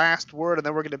you the last word, and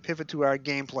then we're going to pivot to our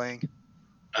game playing.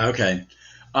 okay.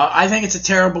 I think it's a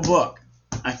terrible book.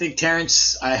 I think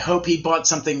Terrence. I hope he bought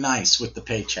something nice with the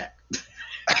paycheck.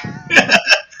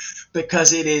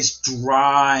 Because it is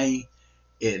dry,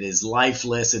 it is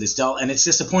lifeless, it is dull, and it's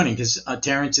disappointing because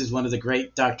Terrence is one of the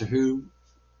great Doctor Who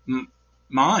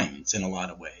minds in a lot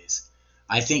of ways.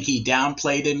 I think he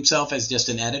downplayed himself as just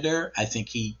an editor. I think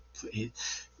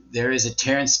there is a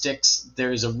Terrence Dicks.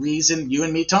 There is a reason. You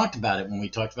and me talked about it when we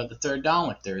talked about the Third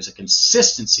Dalek. There is a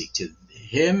consistency to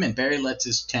him and Barry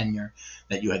Letz's tenure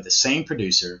that you had the same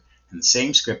producer and the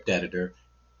same script editor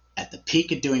at the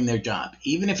peak of doing their job,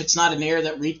 even if it's not an error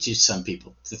that reaches some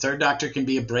people. The Third Doctor can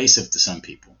be abrasive to some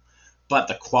people, but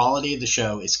the quality of the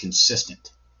show is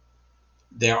consistent.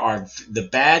 The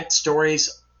bad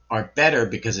stories are better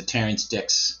because of Terrence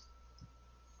Dicks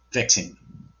fixing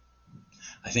them.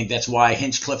 I think that's why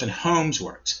Hinchcliffe and Holmes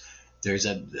works. There's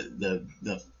the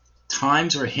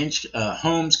times where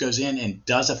Holmes goes in and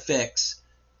does a fix.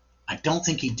 I don't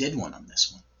think he did one on this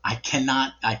one.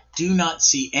 I do not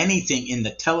see anything in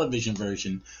the television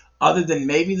version other than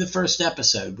maybe the first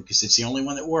episode, because it's the only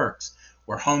one that works,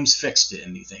 where Holmes fixed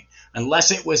anything.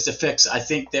 Unless it was the fix, I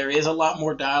think there is a lot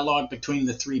more dialogue between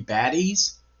the three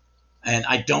baddies, and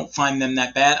I don't find them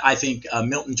that bad. I think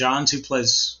Milton Johns, who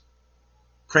plays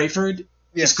Crayford,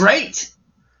 is great.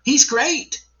 He's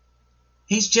great.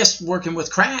 He's just working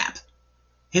with crap.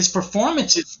 His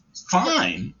performance is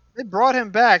fine. They brought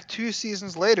him back 2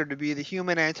 seasons later to be the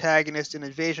human antagonist in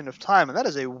Invasion of Time, and that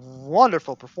is a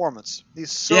wonderful performance. He's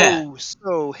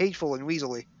so hateful and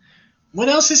weaselly. What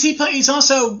else is he playing? He's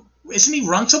also, isn't he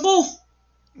Runcible?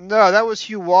 No, that was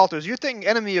Hugh Walters. You're thinking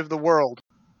Enemy of the World.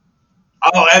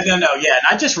 Oh, no, yeah. And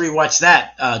I just rewatched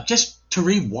that, just to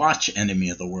rewatch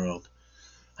Enemy of the World.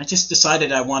 I just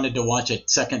decided I wanted to watch a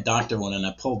second Doctor one, and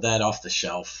I pulled that off the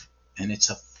shelf, and it's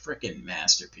a freaking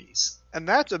masterpiece. And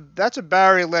that's a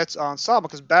Barry Letts ensemble,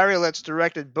 because Barry Letts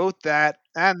directed both that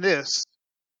and this.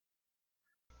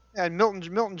 And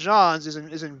Milton Johns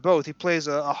is in both. He plays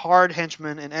a hard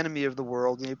henchman in Enemy of the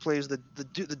World, and he plays the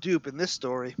dupe in this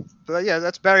story. But yeah,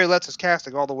 that's Barry Letts'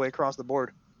 casting all the way across the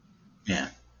board. Yeah.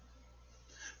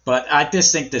 But I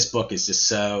just think this book is just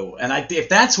so, and if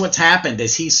that's what's happened,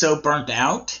 is he's so burnt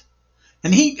out.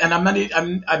 And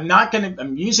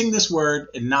I'm using this word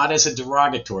and not as a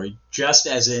derogatory, just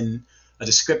as in a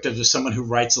descriptive of someone who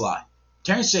writes a lot.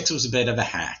 Terrence Dicks was a bit of a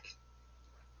hack.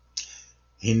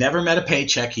 He never met a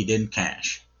paycheck he didn't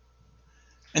cash.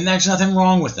 And there's nothing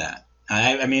wrong with that.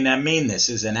 I mean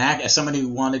this as someone who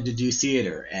wanted to do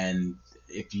theater. And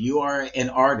if you are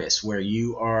an artist where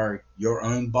you are your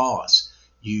own boss,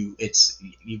 a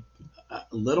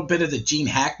little bit of the Gene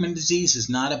Hackman disease is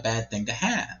not a bad thing to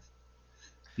have.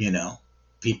 You know,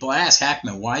 people ask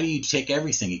Hackman, why do you take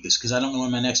everything? He goes, because I don't know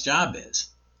when my next job is.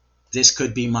 This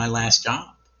could be my last job.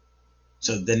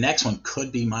 So the next one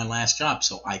could be my last job,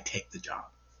 so I take the job.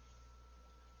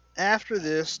 After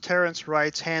this, Terrence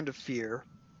writes Hand of Fear,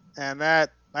 and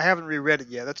that I haven't reread it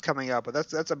yet. That's coming up, but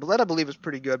that I believe is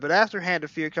pretty good. But after Hand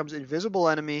of Fear comes Invisible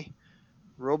Enemy,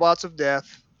 Robots of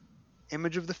Death,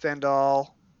 Image of the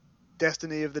Fendal,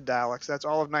 Destiny of the Daleks. That's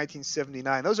all of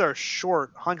 1979. Those are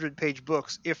short 100-page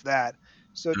books, if that.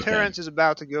 So okay. Terrence is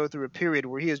about to go through a period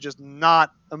where he is just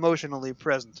not emotionally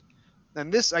present.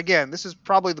 And this is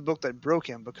probably the book that broke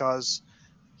him, because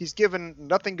he's given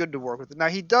nothing good to work with. Now,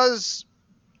 he does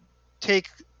take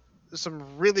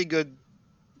some really good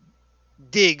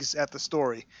digs at the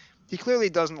story. He clearly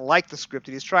doesn't like the script,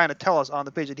 and he's trying to tell us on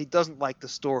the page that he doesn't like the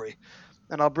story.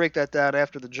 And I'll break that down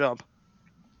after the jump.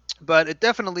 But it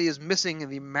definitely is missing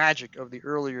the magic of the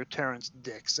earlier Terrence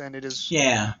Dicks, and it is.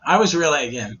 Yeah, I was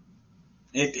really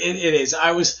It is.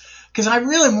 Because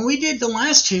when we did the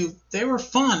last two, they were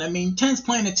fun. I mean, 10th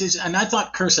Planet and I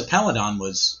thought Curse of Peladon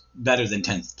was better than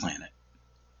 10th Planet.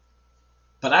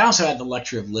 But I also had the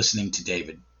luxury of listening to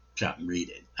David Chapman read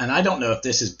it. And I don't know if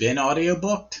this has been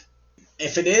audiobooked.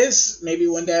 If it is, maybe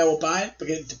one day I will buy it,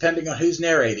 because depending on who's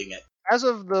narrating it. As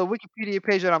of the Wikipedia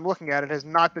page that I'm looking at, it has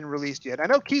not been released yet. I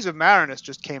know Keys of Marinus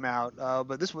just came out,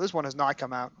 but this one has not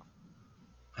come out.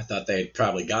 I thought they had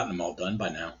probably gotten them all done by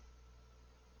now.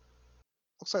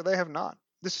 Looks like they have not.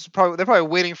 This is probably they're probably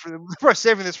waiting for they're probably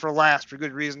saving this for last for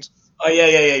good reasons. Oh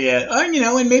yeah.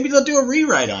 And maybe they'll do a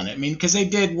rewrite on it. I mean, because they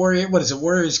did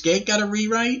Warriors Gate got a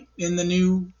rewrite in the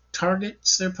new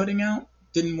targets they're putting out.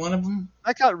 Didn't one of them?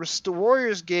 I got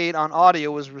Warriors Gate on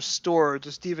audio was restored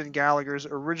to Stephen Gallagher's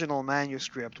original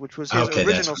manuscript, which was his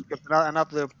original script, not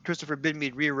the Christopher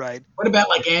Bidmead rewrite. What about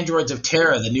like Androids of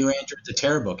Terra, the new Androids of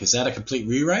Terra book? Is that a complete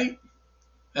rewrite?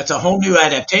 That's a whole new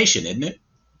adaptation, isn't it?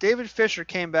 David Fisher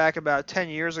came back about 10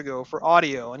 years ago for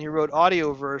audio, and he wrote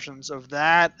audio versions of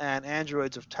that and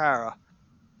Androids of Terra.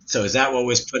 So is that what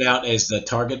was put out as the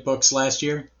target books last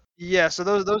year? Yeah, so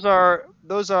those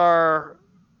are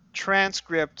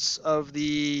transcripts of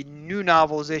the new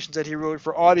novelizations that he wrote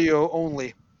for audio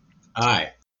only.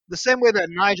 Aye. The same way that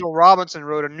Nigel Robinson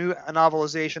wrote a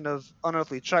novelization of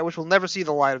Unearthly Child, which will never see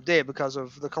the light of day because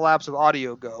of the collapse of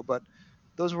Audio Go, but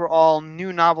those were all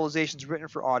new novelizations written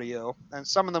for audio, and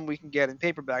some of them we can get in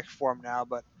paperback form now,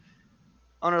 but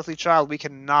Unearthly Child we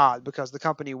cannot because the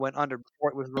company went under before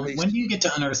it was released. When do you get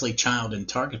to Unearthly Child in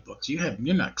target books? You're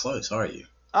not close, are you?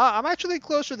 I'm actually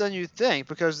closer than you think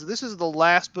because this is the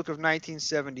last book of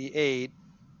 1978.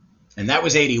 And that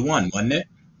was 81, wasn't it?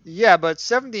 Yeah, but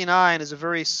 79 is a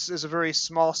very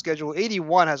small schedule.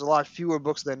 81 has a lot fewer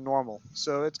books than normal,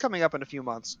 so it's coming up in a few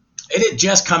months. It had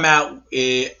just come out.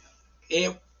 It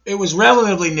was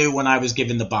relatively new when I was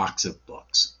given the box of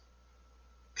books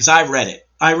because I read it.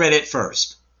 I read it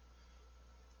first.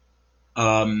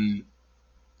 Because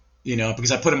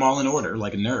I put them all in order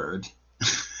like a nerd.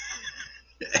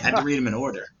 I had to read them in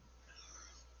order.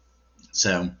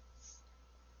 So.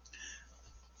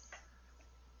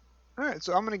 All right,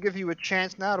 so I'm going to give you a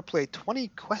chance now to play 20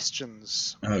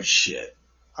 questions. Oh, shit.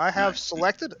 I have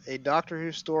selected a Doctor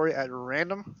Who story at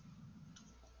random,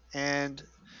 and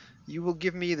you will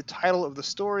give me the title of the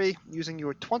story using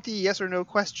your 20 yes or no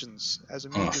questions as a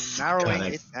means of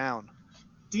narrowing it down.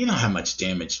 Do you know how much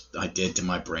damage I did to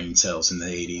my brain cells in the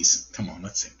 80s? Come on,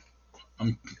 let's see. All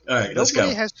right, let's go.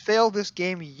 Nobody has failed this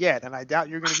game yet, and I doubt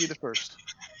you're going to be the first.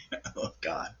 Oh,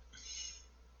 God.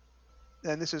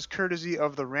 And this is courtesy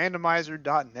of the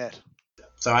randomizer.net.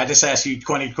 So I just ask you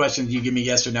 20 questions, you give me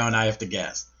yes or no, and I have to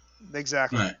guess.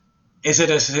 Exactly. All right. Is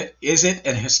it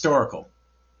an historical?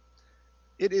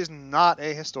 It is not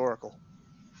a historical.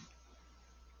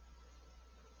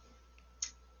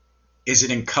 Is it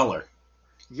in color?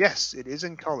 Yes, it is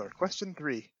in color. Question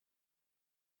 3.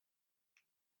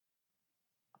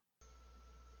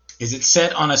 Is it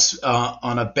set on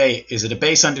a base? Is it a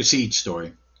base under siege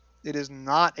story? It is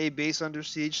not a base under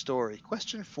siege story.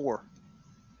 Question 4.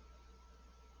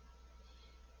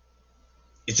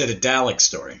 Is it a Dalek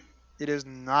story? It is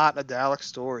not a Dalek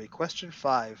story. Question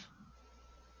 5.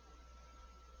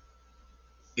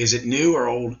 Is it new or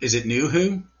old? Is it New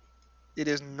Who? It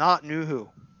is not New Who.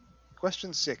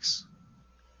 Question 6.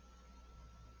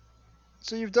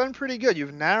 So you've done pretty good.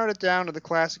 You've narrowed it down to the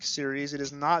classic series. It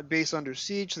is not Base Under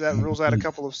Siege, so that rules out a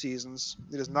couple of seasons.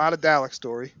 It is not a Dalek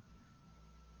story.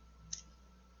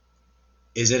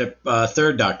 Is it a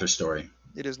Third Doctor story?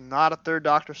 It is not a Third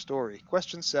Doctor story.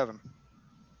 Question 7.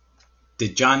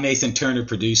 Did John Nathan Turner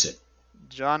produce it?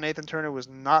 John Nathan Turner was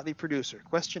not the producer.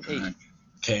 Question 8.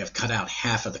 Okay, I've cut out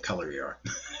half of the color yard.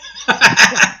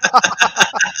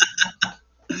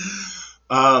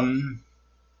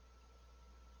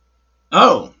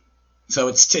 Oh, so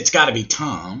it's got to be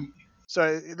Tom.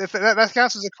 So if that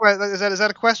counts as a question. Is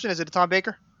that a question? Is it Tom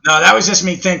Baker? No, that was just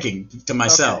me thinking to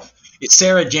myself. Okay. It's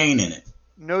Sarah Jane in it.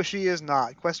 No, she is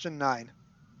not. Question 9.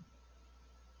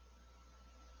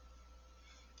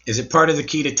 Is it part of the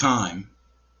Key to Time?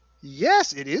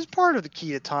 Yes, it is part of the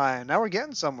Key to Time. Now we're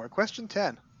getting somewhere. Question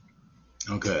 10.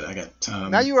 Oh, good. I got.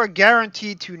 Now you are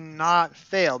guaranteed to not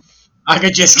fail. I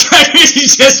could just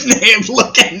name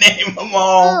them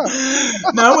all.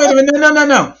 Oh. No, wait a minute.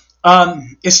 No.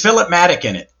 Is Philip Maddock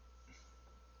in it?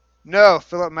 No,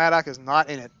 Philip Maddock is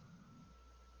not in it.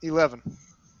 11.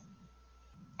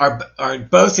 Are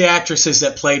both the actresses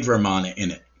that played Romana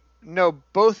in it? No,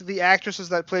 both the actresses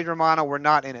that played Romana were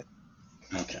not in it.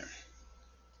 Okay.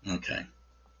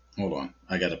 Hold on.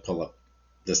 I got to pull up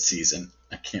this season.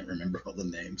 I can't remember all the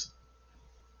names.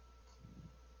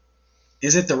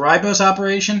 Is it the Ribos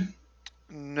operation?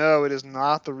 No, it is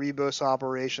not the Ribos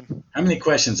operation. How many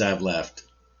questions I have left?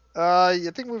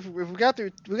 I think we got through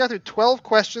 12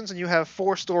 questions, and you have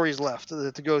 4 stories left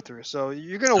to go through. So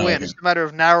you're gonna win. Okay. It's a matter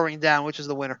of narrowing down which is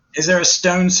the winner. Is there a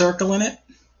stone circle in it?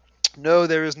 No,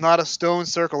 there is not a stone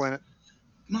circle in it.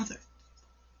 Mother.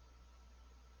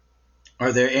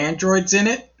 Are there androids in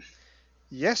it?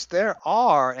 Yes, there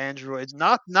are androids.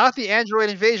 Not the android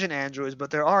invasion androids,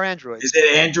 but there are androids. Is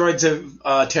it androids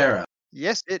of Terra?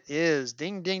 Yes, it is.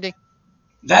 Ding, ding, ding.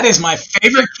 That is my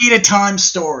favorite Key to Time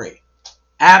story.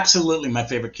 Absolutely my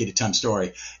favorite Key to Time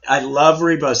story. I love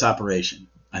Rebo's Operation.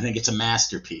 I think it's a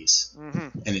masterpiece.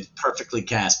 Mm-hmm. And it's perfectly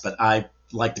cast, but I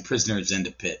like The Prisoners in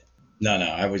the Pit. No,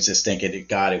 I was just thinking,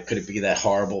 God, it could be that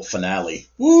horrible finale.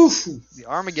 Woof. The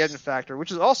Armageddon Factor,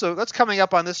 which is also, that's coming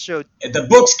up on this show. The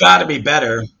book's got to be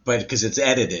better, but because it's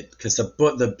edited. Because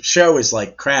the show is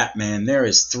like crap, man. There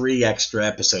is 3 extra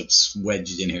episodes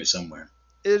wedged in here somewhere.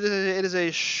 It is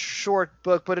a short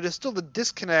book, but it is still the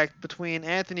disconnect between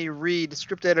Anthony Reed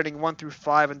script editing 1 through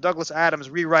 5 and Douglas Adams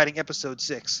rewriting episode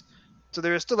 6. So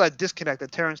there is still that disconnect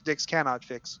that Terrence Dicks cannot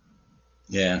fix.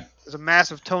 Yeah. There's a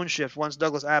massive tone shift once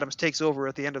Douglas Adams takes over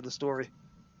at the end of the story.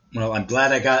 Well, I'm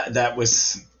glad I got that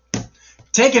was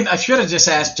taken. I should have just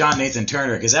asked John Nathan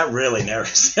Turner because that really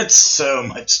narrows. That's so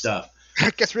much stuff.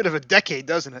 That gets rid of a decade,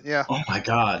 doesn't it? Yeah. Oh my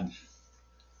God.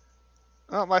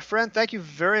 Well, my friend, thank you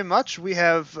very much. We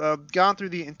have gone through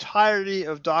the entirety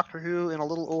of Doctor Who in a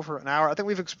little over an hour. I think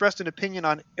we've expressed an opinion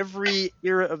on every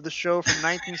era of the show from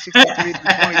 1963 to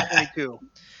 2022.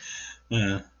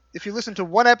 Yeah. If you listen to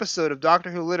one episode of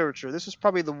Doctor Who literature, this is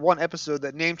probably the one episode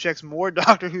that name checks more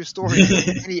Doctor Who stories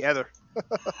than any other.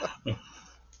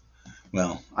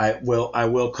 Well, I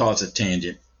will cause a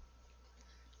tangent.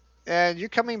 And you're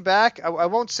coming back. I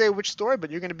won't say which story, but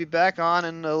you're going to be back on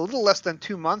in a little less than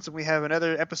 2 months, and we have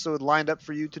another episode lined up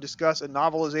for you to discuss in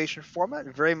novelization format.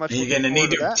 Very much. You're going to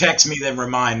need to text me to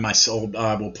remind my soul.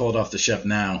 We'll pull it off the shelf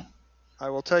now. I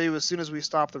will tell you as soon as we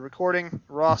stop the recording.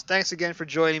 Ross, thanks again for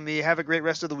joining me. Have a great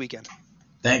rest of the weekend.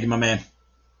 Thank you, my man.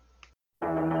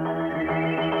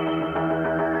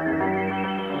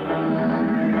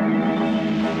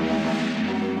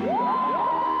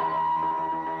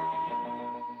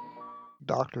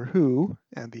 Doctor Who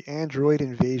and the Android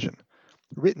Invasion,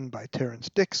 written by Terrence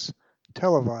Dicks,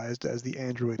 televised as The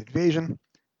Android Invasion,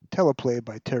 teleplayed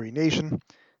by Terry Nation,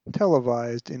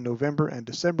 televised in November and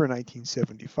December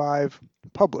 1975,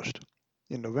 published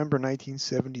in November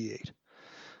 1978.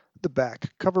 The back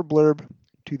cover blurb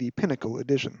to the Pinnacle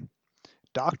edition.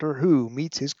 Doctor Who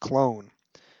meets his clone.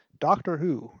 Doctor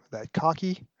Who, that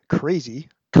cocky, crazy,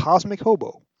 cosmic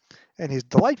hobo, and his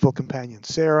delightful companion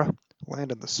Sarah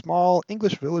land in the small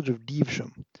English village of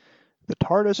Devesham. The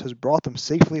TARDIS has brought them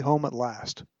safely home at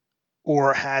last.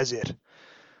 Or has it?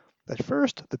 At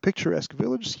first, the picturesque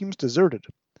village seems deserted,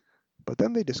 but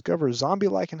then they discover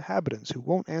zombie-like inhabitants who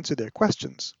won't answer their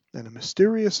questions, and a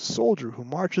mysterious soldier who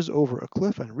marches over a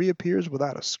cliff and reappears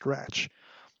without a scratch.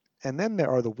 And then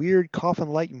there are the weird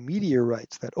coffin-like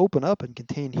meteorites that open up and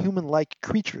contain human-like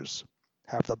creatures.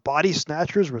 Have the body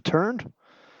snatchers returned?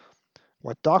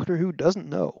 What Doctor Who doesn't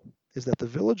know is that the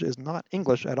village is not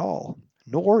English at all,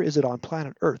 nor is it on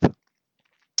planet Earth.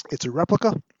 It's a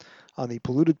replica on the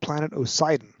polluted planet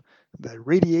Poseidon, that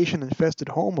radiation-infested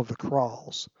home of the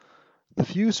Kralls. The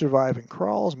few surviving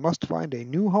Kralls must find a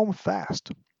new home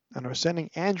fast, and are sending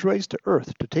androids to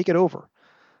Earth to take it over.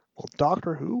 Will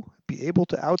Doctor Who be able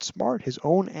to outsmart his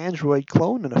own android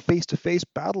clone in a face-to-face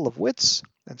battle of wits,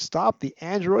 and stop the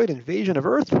android invasion of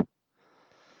Earth?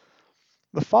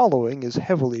 The following is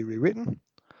heavily rewritten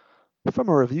from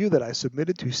a review that I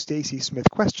submitted to Stacy Smith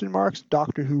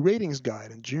Doctor Who Ratings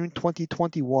Guide in June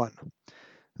 2021.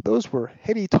 Those were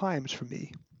heady times for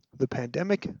me. The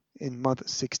pandemic in month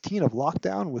 16 of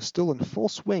lockdown was still in full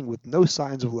swing with no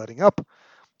signs of letting up,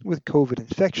 with COVID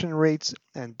infection rates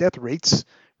and death rates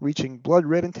reaching blood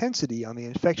red intensity on the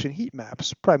infection heat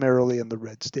maps, primarily in the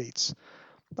red states.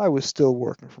 I was still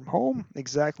working from home,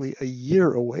 exactly a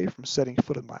year away from setting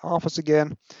foot in my office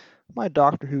again. My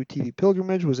Doctor Who TV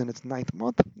pilgrimage was in its 9th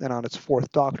month and on its 4th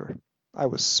Doctor. I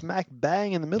was smack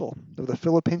bang in the middle of the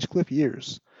Philip Hinchcliffe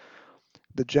years.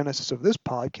 The genesis of this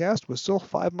podcast was still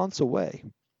 5 months away,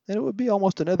 and it would be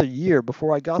almost another year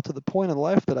before I got to the point in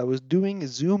life that I was doing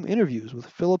Zoom interviews with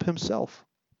Philip himself,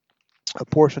 a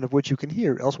portion of which you can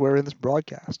hear elsewhere in this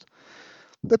broadcast.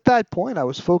 At that point, I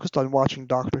was focused on watching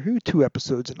Doctor Who 2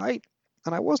 episodes a night,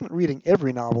 and I wasn't reading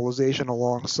every novelization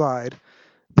alongside.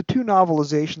 The 2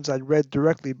 novelizations I'd read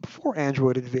directly before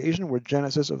Android Invasion were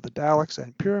Genesis of the Daleks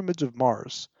and Pyramids of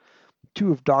Mars,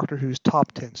 2 of Doctor Who's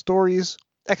top 10 stories,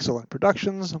 excellent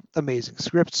productions, amazing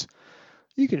scripts.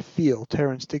 You can feel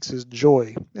Terrence Dicks'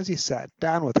 joy as he sat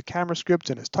down with the camera scripts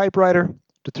in his typewriter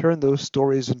to turn those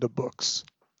stories into books.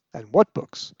 And what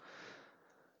books?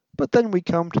 But then we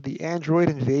come to the Android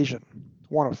Invasion,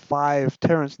 one of 5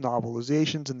 Terrence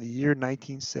novelizations in the year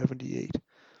 1978.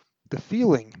 The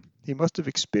feeling he must have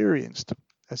experienced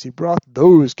as he brought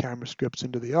those camera scripts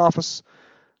into the office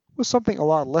was something a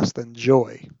lot less than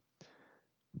joy.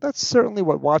 That's certainly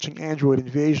what watching Android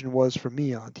Invasion was for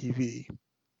me on TV.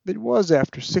 It was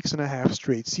after 6.5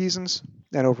 straight seasons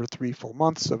and over 3 full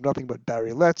months of nothing but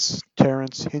Barry Letts,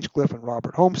 Terrence, Hinchcliffe, and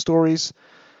Robert Holmes stories,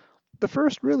 the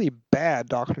first really bad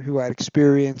Doctor Who I'd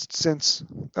experienced since,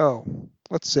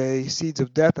 let's say, Seeds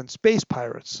of Death and Space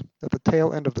Pirates at the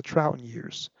tail end of the Troughton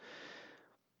years.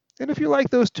 And if you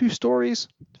like those two stories,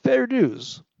 fair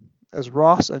dues. As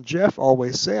Ross and Jeff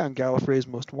always say on Gallifrey's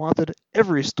Most Wanted,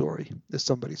 every story is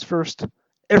somebody's first,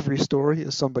 every story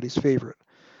is somebody's favorite.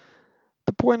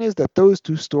 The point is that those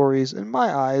two stories, in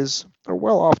my eyes, are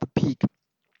well off the peak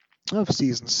of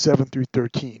seasons 7 through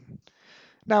 13.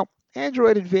 Now,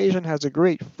 Android Invasion has a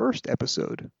great first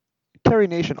episode. Terry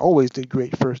Nation always did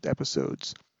great first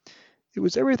episodes. It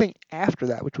was everything after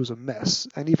that which was a mess,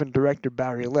 and even director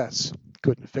Barry Letts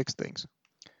couldn't fix things.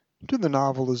 To the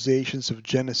novelizations of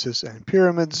Genesis and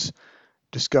Pyramids,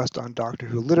 discussed on Doctor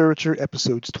Who Literature,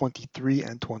 episodes 23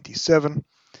 and 27,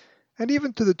 and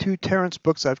even to the two Terrence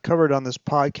books I've covered on this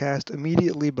podcast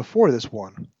immediately before this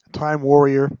one, Time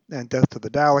Warrior and Death to the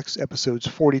Daleks, episodes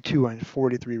 42 and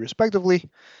 43 respectively,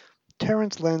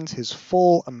 Terrence lends his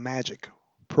full magic,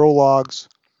 prologues,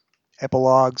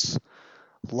 epilogues,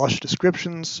 lush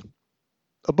descriptions,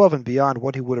 above and beyond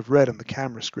what he would have read in the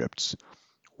camera scripts,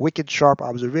 wicked sharp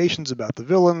observations about the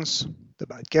villains,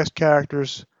 about guest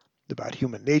characters, about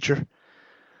human nature.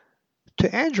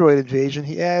 To Android Invasion,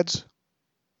 he adds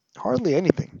hardly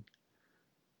anything.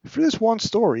 For this one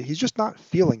story, he's just not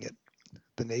feeling it.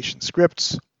 The Nation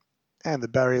scripts and the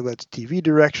Barry Letts TV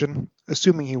direction,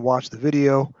 assuming he watched the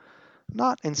video,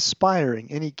 not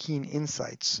inspiring any keen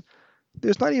insights.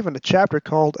 There's not even a chapter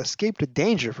called Escape to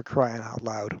Danger, for crying out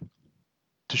loud.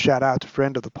 To shout out to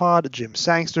friend of the pod, Jim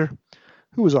Sangster,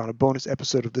 who was on a bonus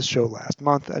episode of this show last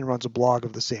month and runs a blog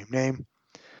of the same name.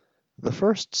 The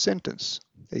first sentence,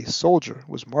 a soldier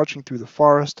was marching through the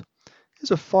forest,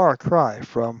 is a far cry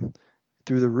from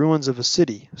through the ruins of a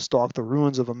city stalked the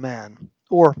ruins of a man,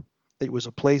 or it was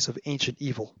a place of ancient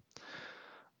evil.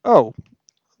 Oh,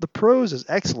 the prose is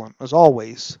excellent, as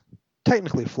always,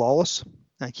 technically flawless,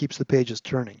 and keeps the pages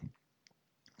turning.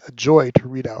 A joy to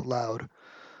read out loud.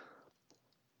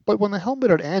 But when the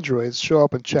helmeted androids show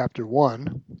up in Chapter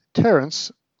 1,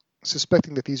 Terrence,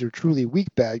 suspecting that these are truly weak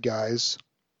bad guys,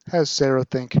 has Sarah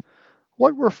think,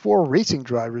 what were 4 racing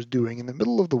drivers doing in the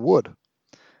middle of the wood?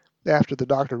 After the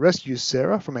Doctor rescues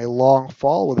Sarah from a long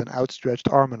fall with an outstretched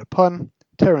arm and a pun,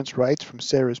 Terrence writes from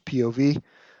Sarah's POV,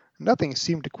 nothing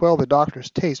seemed to quell the Doctor's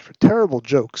taste for terrible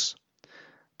jokes.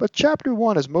 But Chapter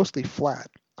 1 is mostly flat,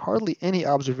 hardly any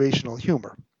observational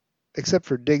humor, except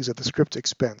for digs at the script's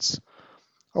expense.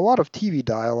 A lot of TV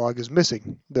dialogue is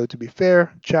missing, though to be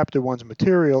fair, Chapter 1's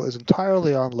material is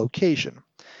entirely on location,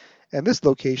 and this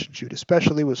location shoot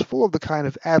especially was full of the kind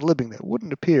of ad-libbing that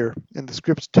wouldn't appear in the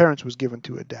scripts Terrence was given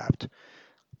to adapt.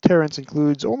 Terrence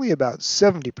includes only about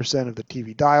 70% of the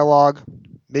TV dialogue,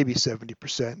 maybe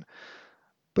 70%,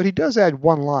 but he does add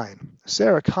one line,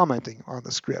 Sarah commenting on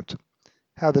the script,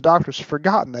 how the Doctor's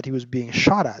forgotten that he was being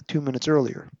shot at 2 minutes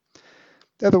earlier.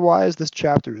 Otherwise, this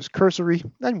chapter is cursory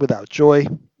and without joy,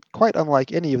 quite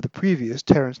unlike any of the previous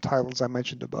Terrence titles I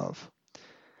mentioned above.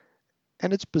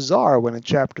 And it's bizarre when in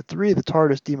Chapter 3 the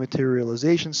TARDIS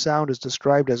dematerialization sound is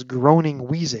described as groaning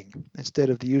wheezing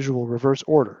instead of the usual reverse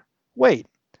order. Wait,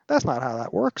 that's not how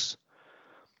that works.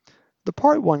 The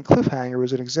Part 1 cliffhanger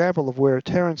is an example of where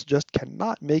Terrence just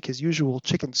cannot make his usual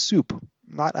chicken soup,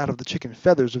 not out of the chicken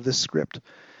feathers of this script.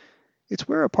 It's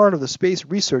where a part of the Space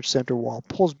Research Center wall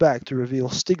pulls back to reveal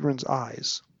Stigrin's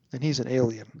eyes, and he's an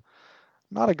alien.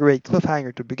 Not a great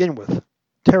cliffhanger to begin with.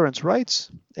 Terrence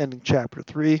writes, ending Chapter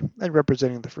 3 and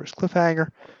representing the first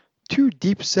cliffhanger, 2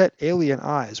 deep-set alien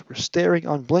eyes were staring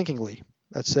unblinkingly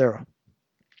at Sarah.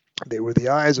 They were the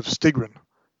eyes of Stigrin,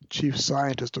 chief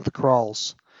scientist of the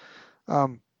Kralls.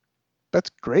 That's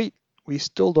great. We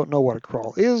still don't know what a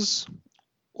Krall is,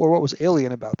 or what was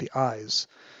alien about the eyes.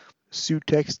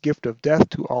 Sutek's gift of death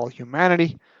to all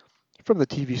humanity, from the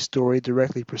TV story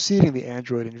directly preceding the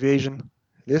android invasion,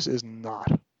 this is not.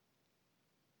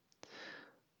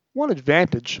 One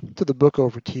advantage to the book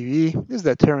over TV is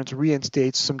that Terrence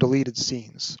reinstates some deleted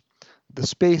scenes. The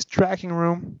space tracking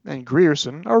room and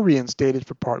Grierson are reinstated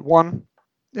for Part 1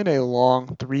 in a long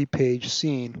 3-page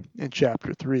scene in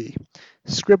Chapter 3,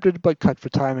 scripted but cut for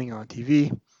timing on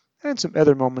TV, and some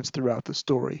other moments throughout the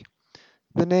story.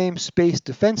 The name Space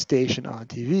Defense Station on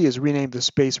TV is renamed the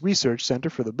Space Research Center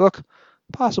for the book,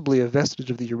 possibly a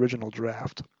vestige of the original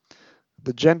draft.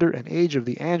 The gender and age of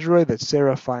the android that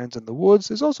Sarah finds in the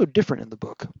woods is also different in the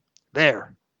book.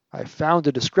 There, I found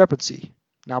a discrepancy.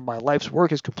 Now my life's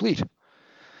work is complete.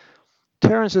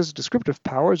 Terrence's descriptive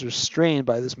powers are strained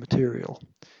by this material.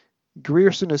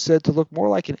 Grierson is said to look more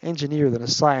like an engineer than a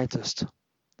scientist.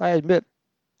 I admit,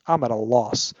 I'm at a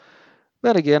loss.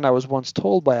 Then again, I was once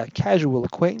told by a casual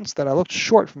acquaintance that I looked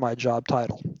short for my job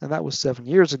title, and that was 7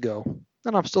 years ago,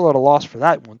 and I'm still at a loss for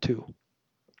that one too.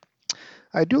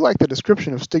 I do like the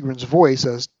description of Stigrin's voice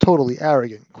as totally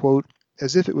arrogant, quote,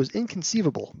 as if it was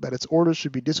inconceivable that its orders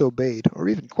should be disobeyed or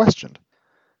even questioned.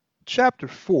 Chapter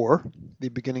 4, the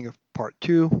beginning of Part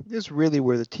 2, is really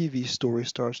where the TV story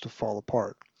starts to fall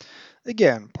apart.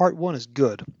 Again, Part 1 is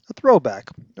good, a throwback,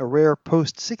 a rare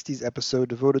post-60s episode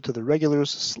devoted to the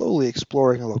regulars slowly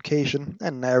exploring a location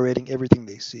and narrating everything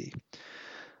they see.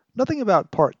 Nothing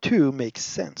about Part 2 makes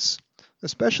sense,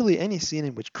 especially any scene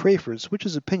in which Crayford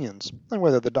switches opinions on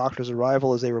whether the Doctor's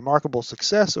arrival is a remarkable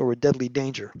success or a deadly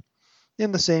danger,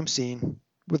 in the same scene,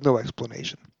 with no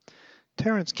explanation.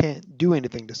 Terence can't do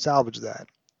anything to salvage that,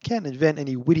 can't invent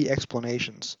any witty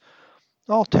explanations.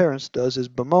 All Terence does is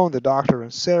bemoan the Doctor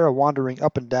and Sarah wandering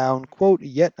up and down, quote,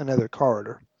 yet another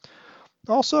corridor.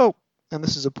 Also, and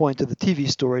this is a point to the TV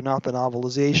story, not the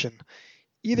novelization,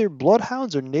 either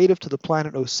bloodhounds are native to the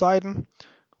planet Poseidon,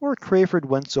 or Crayford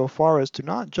went so far as to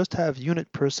not just have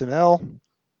unit personnel,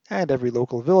 and every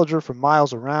local villager for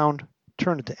miles around,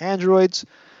 turned into androids,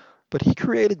 but he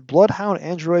created bloodhound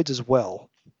androids as well.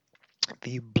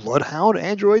 The bloodhound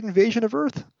android invasion of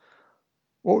Earth?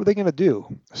 What were they going to do?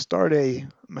 Start a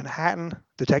Manhattan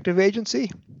detective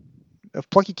agency of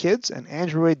plucky kids and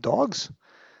android dogs?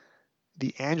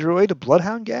 The android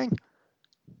bloodhound gang?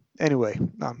 Anyway,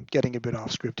 I'm getting a bit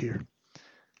off script here.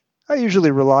 I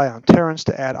usually rely on Terence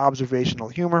to add observational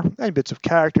humor and bits of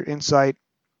character insight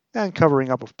and covering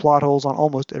up of plot holes on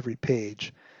almost every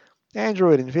page.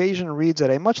 Android Invasion reads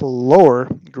at a much lower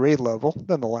grade level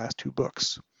than the last two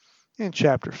books. In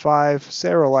Chapter 5,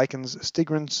 Sarah likens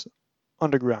Stigrin's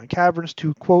underground caverns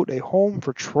to, quote, a home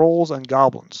for trolls and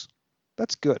goblins.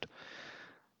 That's good.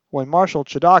 When Marshal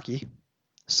Chodaki,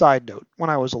 side note, when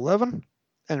I was 11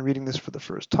 and reading this for the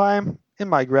first time in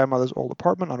my grandmother's old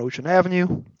apartment on Ocean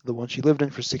Avenue, the one she lived in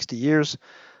for 60 years,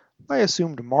 I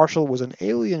assumed Marshal was an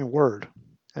alien word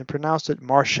and pronounced it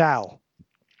Marshal.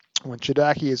 When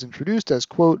Chodaki is introduced as,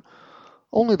 quote,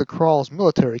 only the Krall's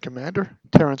military commander,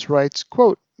 Terence writes,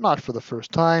 quote, not for the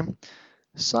first time,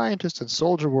 scientist and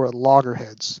soldier were at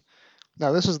loggerheads.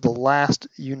 Now, this is the last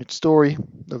unit story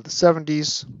of the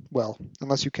 70s, well,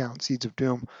 unless you count Seeds of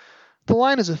Doom. The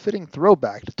line is a fitting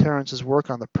throwback to Terence's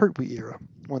work on the Pertwee era,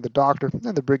 when the Doctor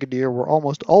and the Brigadier were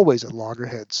almost always at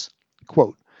loggerheads.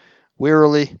 Quote,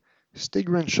 wearily,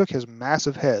 Stigrin shook his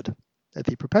massive head at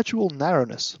the perpetual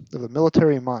narrowness of the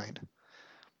military mind.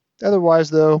 Otherwise,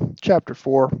 though, Chapter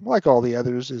 4, like all the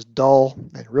others, is dull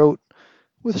and rote,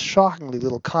 with shockingly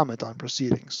little comment on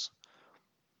proceedings.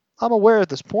 I'm aware at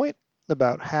this point,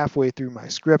 about halfway through my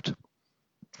script,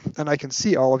 and I can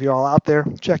see all of y'all out there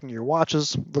checking your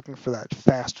watches, looking for that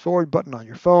fast forward button on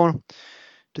your phone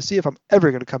to see if I'm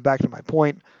ever going to come back to my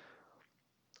point.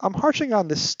 I'm harshing on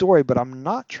this story, but I'm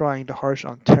not trying to harsh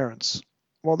on Terence.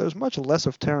 While there's much less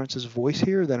of Terence's voice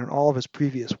here than in all of his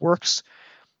previous works,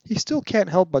 he still can't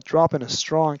help but drop in a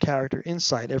strong character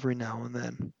insight every now and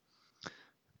then.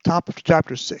 Top of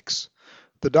Chapter 6.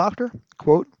 The Doctor,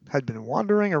 quote, had been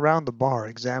wandering around the bar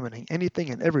examining anything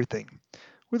and everything,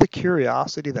 with a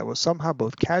curiosity that was somehow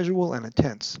both casual and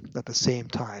intense at the same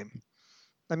time.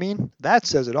 I mean, that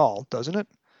says it all, doesn't it?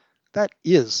 That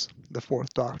is the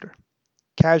Fourth Doctor.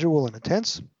 Casual and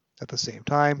intense at the same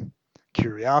time,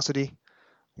 curiosity,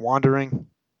 wandering,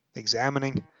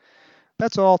 examining.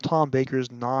 That's all Tom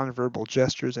Baker's non-verbal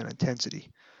gestures and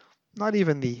intensity. Not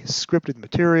even the scripted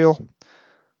material,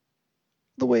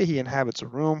 the way he inhabits a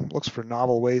room, looks for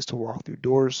novel ways to walk through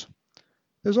doors.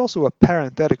 There's also a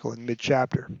parenthetical in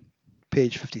mid-chapter,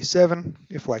 page 57,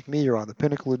 if like me you're on the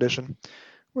Pinnacle edition,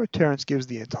 where Terence gives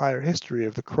the entire history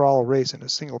of the Krall race in a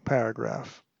single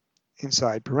paragraph.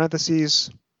 Inside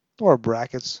parentheses, or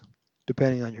brackets,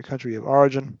 depending on your country of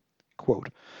origin, quote,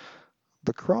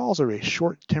 the Kralls are a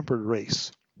short-tempered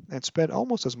race, and spend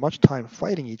almost as much time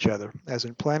fighting each other as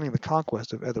in planning the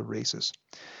conquest of other races.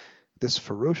 This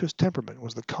ferocious temperament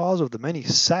was the cause of the many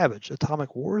savage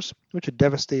atomic wars which had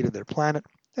devastated their planet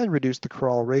and reduced the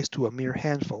Krall race to a mere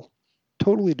handful,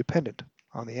 totally dependent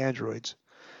on the androids.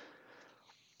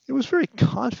 It was very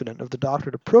confident of the Doctor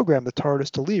to program the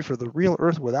TARDIS to leave for the real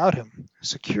Earth without him,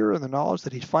 secure in the knowledge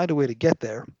that he'd find a way to get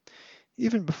there,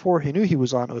 even before he knew he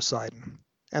was on Poseidon,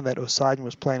 and that Poseidon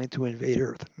was planning to invade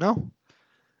Earth. No?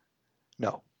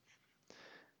 No.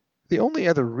 The only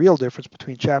other real difference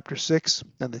between Chapter 6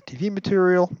 and the TV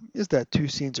material is that two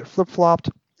scenes are flip-flopped,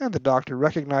 and the Doctor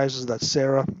recognizes that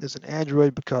Sarah is an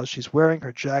android because she's wearing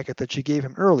her jacket that she gave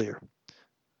him earlier,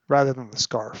 rather than the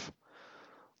scarf.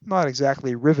 Not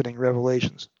exactly riveting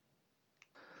revelations.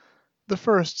 The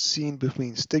first scene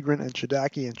between Stigrin and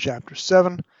Chodaki in Chapter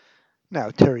 7. Now,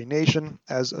 Terry Nation,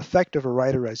 as effective a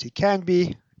writer as he can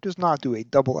be, does not do a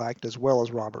double act as well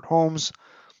as Robert Holmes,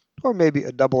 or maybe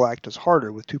a double act is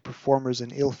harder with two performers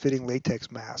in ill-fitting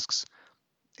latex masks.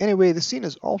 Anyway, the scene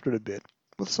is altered a bit,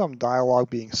 with some dialogue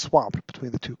being swapped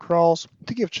between the two crawls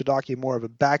to give Chodaki more of a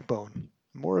backbone,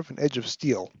 more of an edge of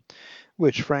steel,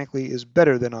 which frankly is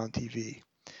better than on TV.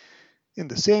 In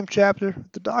the same chapter,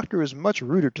 the Doctor is much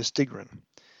ruder to Stigrin,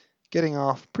 getting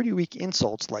off pretty weak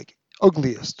insults like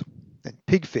ugliest and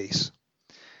pigface.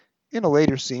 In a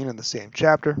later scene in the same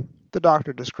chapter, the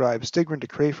Doctor describes Stigrin to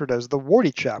Crayford as the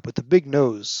warty chap with the big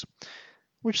nose,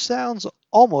 which sounds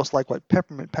almost like what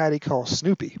Peppermint Patty calls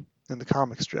Snoopy in the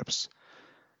comic strips.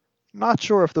 Not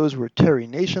sure if those were Terry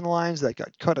Nation lines that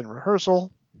got cut in rehearsal,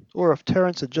 or if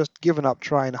Terrence had just given up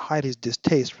trying to hide his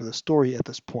distaste for the story at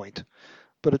this point,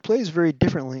 but it plays very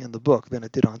differently in the book than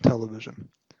it did on television.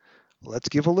 Let's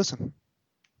give a listen.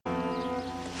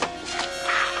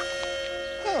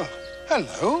 Oh,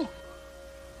 hello.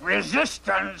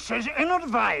 Resistance is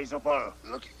inadvisable.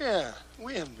 Look here.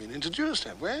 We haven't been introduced,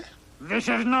 have we? This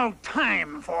is no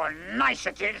time for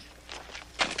niceties.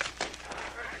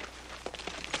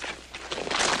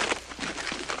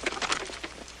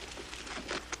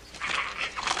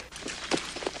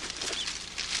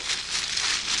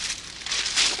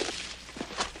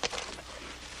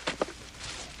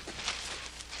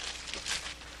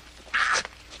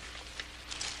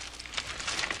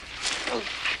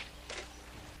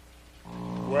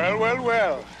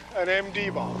 Well, an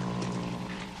MD bomb.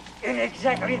 In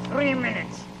exactly 3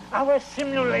 minutes, our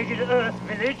simulated Earth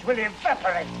village will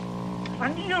evaporate.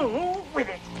 And you with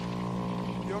it.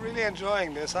 You're really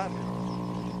enjoying this, aren't you?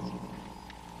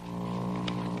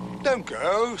 Don't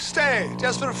go. Stay,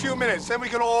 just for a few minutes, then we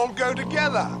can all go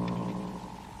together.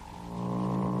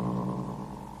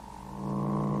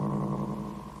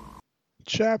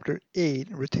 Chapter 8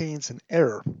 retains an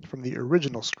error from the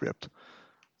original script,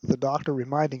 the Doctor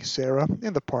reminding Sarah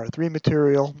in the Part 3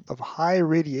 material of high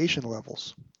radiation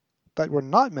levels that were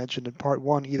not mentioned in Part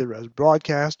 1 either as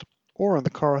broadcast or in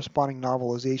the corresponding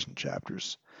novelization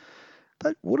chapters.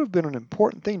 That would have been an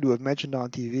important thing to have mentioned on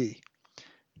TV.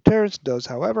 Terrence does,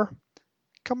 however,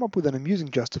 come up with an amusing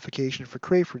justification for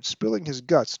Crayford spilling his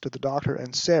guts to the Doctor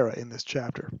and Sarah in this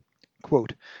chapter.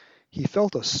 Quote, he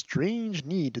felt a strange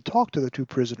need to talk to the two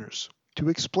prisoners, to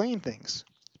explain things,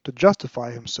 to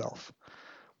justify himself.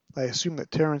 I assume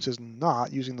that Terrence is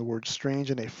not using the word strange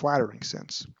in a flattering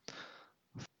sense.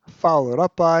 Followed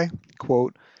up by,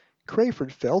 quote,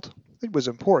 Crayford felt it was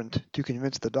important to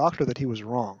convince the Doctor that he was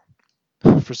wrong.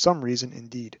 For some reason,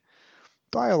 indeed.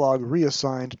 Dialogue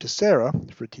reassigned to Sarah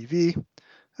for TV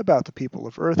about the people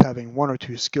of Earth having one or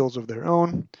two skills of their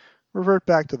own revert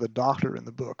back to the Doctor in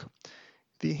the book.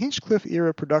 The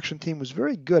Hinchcliffe-era production team was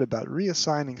very good about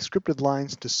reassigning scripted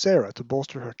lines to Sarah to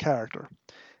bolster her character.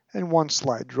 And one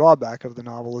slight drawback of the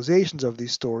novelizations of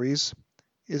these stories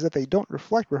is that they don't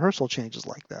reflect rehearsal changes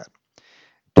like that.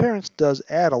 Terrence does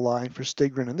add a line for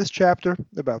Stigrin in this chapter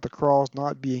about the Kralls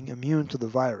not being immune to the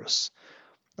virus.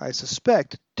 I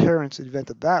suspect Terrence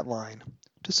invented that line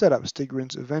to set up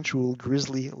Stigrin's eventual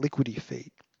grisly, liquidy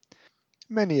fate.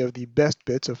 Many of the best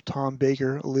bits of Tom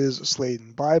Baker, Liz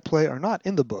Sladen byplay are not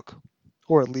in the book,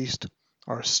 or at least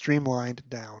are streamlined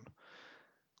down.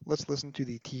 Let's listen to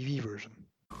the TV version.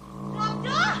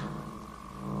 Doctor!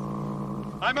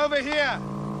 I'm over here.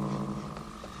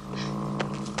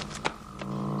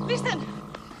 Listen!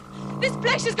 This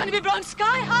place is going to be blown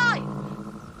sky high!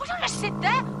 Why don't you sit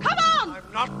there? Come on!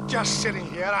 I'm not just sitting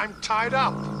here, I'm tied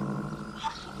up.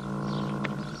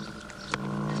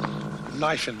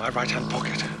 Knife in my right-hand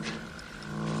pocket.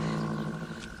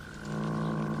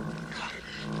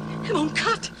 It won't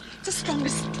cut. It's as strong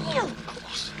as steel. Of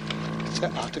course. It's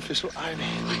an artificial irony.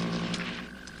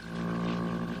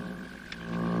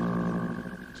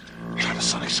 Try the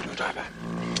sonic screwdriver.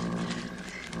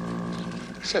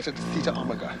 Set it to theta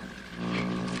omega.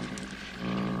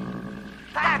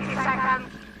 30 seconds.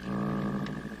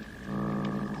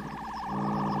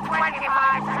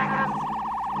 25 seconds.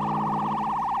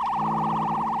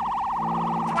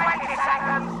 20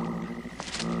 seconds.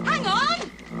 Hang on!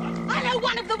 I know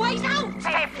one of the ways out!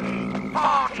 50,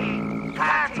 40,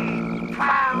 30,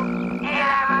 12,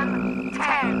 11,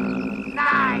 10,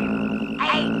 9,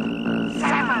 8,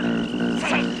 7,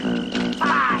 6,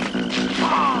 5,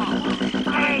 4,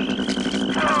 3,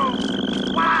 2,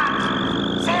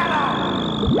 1, 0.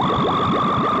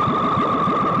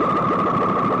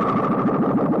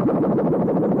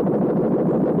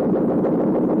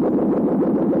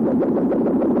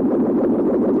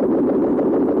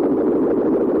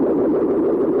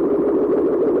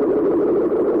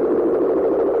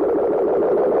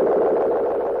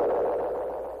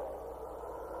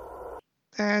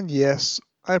 And yes,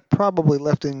 I probably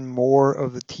left in more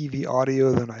of the TV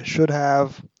audio than I should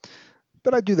have,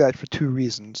 but I do that for two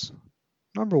reasons.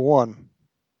 Number one,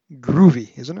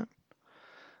 groovy, isn't it?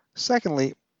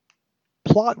 Secondly,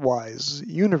 plot-wise,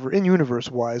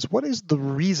 in-universe-wise, what is the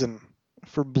reason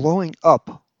for blowing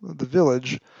up the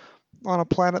village on a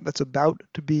planet that's about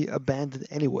to be abandoned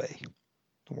anyway?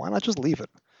 Why not just leave it?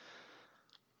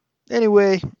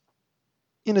 Anyway,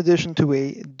 in addition to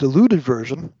a diluted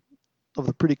version of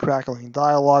the pretty crackling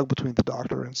dialogue between the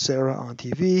Doctor and Sarah on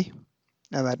TV,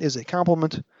 and that is a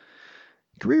compliment,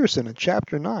 Grierson in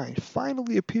Chapter 9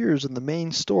 finally appears in the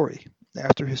main story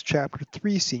after his Chapter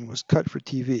 3 scene was cut for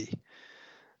TV.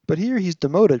 But here he's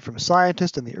demoted from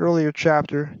scientist in the earlier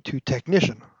chapter to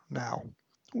technician now.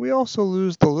 We also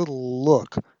lose the little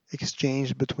look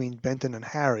exchanged between Benton and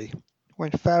Harry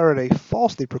when Faraday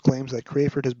falsely proclaims that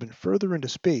Crayford has been further into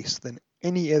space than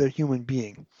any other human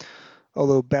being,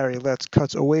 although Barry Letts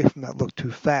cuts away from that look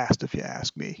too fast, if you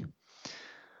ask me.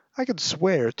 I could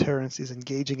swear Terence is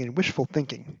engaging in wishful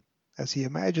thinking as he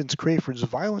imagines Crayford's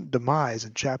violent demise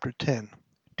in Chapter 10,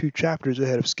 2 chapters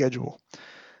ahead of schedule.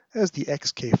 As the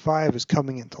XK-5 is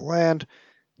coming into land,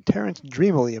 Terence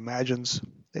dreamily imagines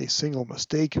a single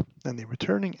mistake and the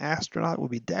returning astronaut will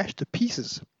be dashed to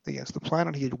pieces against the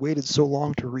planet he had waited so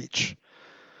long to reach.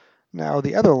 Now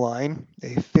the other line,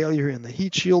 a failure in the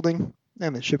heat shielding,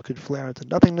 and the ship could flare into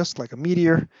nothingness like a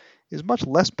meteor, is much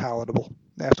less palatable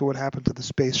after what happened to the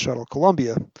Space Shuttle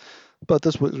Columbia, but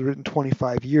this was written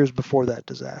 25 years before that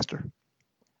disaster.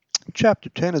 Chapter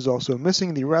 10 is also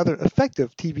missing the rather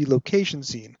effective TV location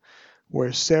scene,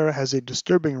 where Sarah has a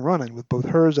disturbing run-in with both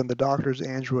hers and the Doctor's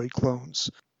android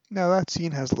clones. Now that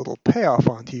scene has little payoff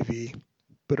on TV,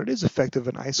 but it is effective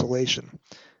in isolation,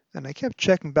 and I kept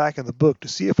checking back in the book to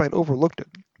see if I'd overlooked it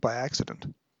by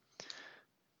accident.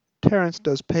 Terence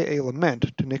does pay a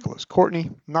lament to Nicholas Courtney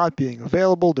not being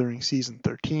available during season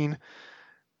 13,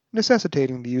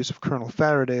 necessitating the use of Colonel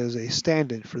Faraday as a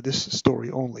stand-in for this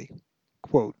story only.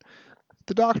 Quote,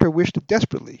 "The Doctor wished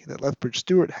desperately that Lethbridge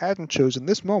Stewart hadn't chosen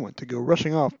this moment to go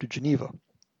rushing off to Geneva.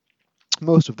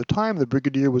 Most of the time the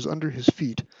Brigadier was under his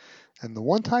feet, and the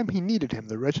one time he needed him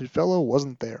the wretched fellow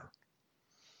wasn't there."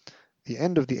 The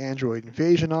end of the android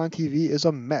invasion on TV is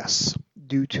a mess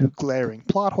due to glaring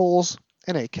plot holes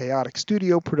and a chaotic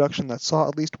studio production that saw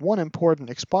at least one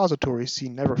important expository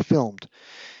scene never filmed.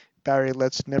 Barry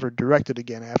Letts never directed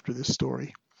again after this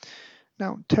story.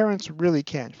 Now, Terence really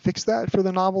can't fix that for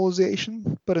the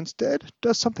novelization, but instead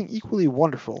does something equally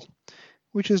wonderful,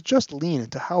 which is just lean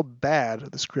into how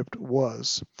bad the script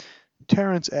was.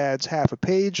 Terence adds half a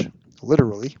page,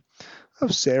 literally,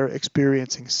 of Sarah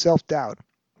experiencing self-doubt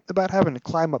about having to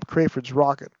climb up Crayford's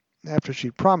rocket after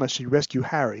she promised she'd rescue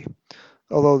Harry,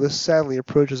 although this sadly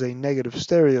approaches a negative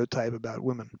stereotype about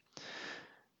women.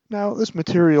 Now, this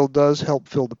material does help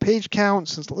fill the page count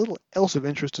since little else of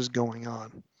interest is going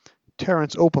on.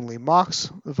 Terence openly mocks,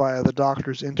 via the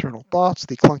Doctor's internal thoughts,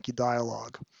 the clunky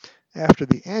dialogue. After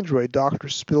the android Doctor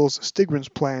spills Stigrin's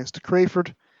plans to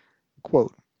Crayford,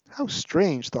 quote, "How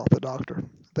strange," thought the Doctor,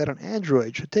 "that an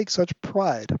android should take such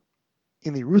pride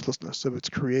in the ruthlessness of its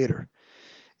creator."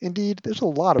 Indeed, there's a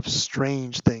lot of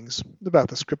strange things about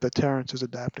the script that Terence is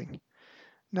adapting.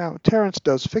 Now, Terence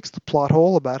does fix the plot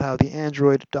hole about how the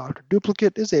android Doctor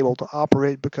duplicate is able to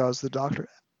operate because the Doctor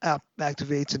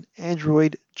activates an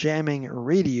android jamming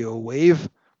radio wave,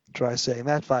 try saying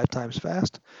that 5 times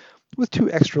fast, with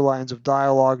 2 extra lines of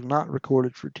dialogue not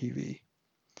recorded for TV.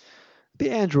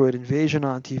 The android invasion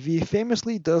on TV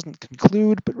famously doesn't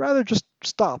conclude, but rather just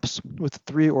stops with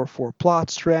 3 or 4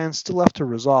 plot strands still left to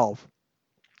resolve.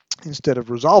 Instead of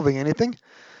resolving anything,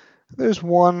 there's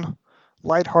one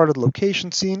light-hearted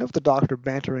location scene of the Doctor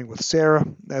bantering with Sarah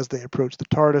as they approach the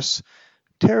TARDIS.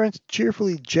 Terence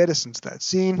cheerfully jettisons that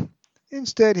scene.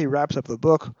 Instead, he wraps up the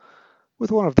book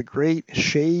with one of the great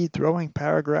shade-throwing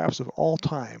paragraphs of all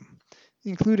time,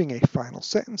 including a final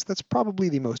sentence that's probably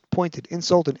the most pointed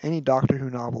insult in any Doctor Who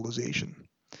novelization.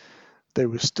 There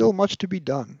was still much to be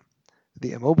done.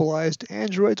 The immobilized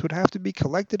androids would have to be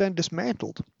collected and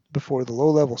dismantled before the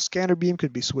low-level scanner beam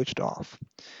could be switched off.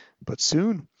 But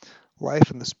soon, life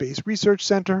in the Space Research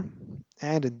Center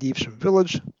and in Devesham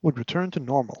Village would return to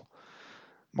normal.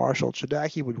 Marshal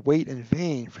Chodaki would wait in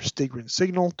vain for Stigrin's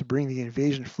signal to bring the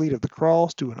invasion fleet of the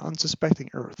Kralls to an unsuspecting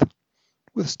Earth.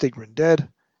 With Stigrin dead,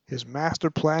 his master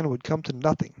plan would come to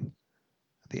nothing.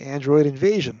 The android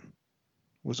invasion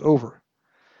was over.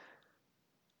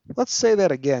 Let's say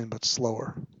that again, but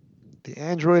slower. The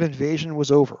android invasion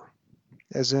was over.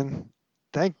 As in,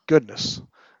 thank goodness,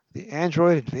 the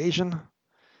android invasion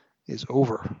is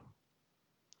over.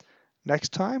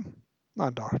 Next time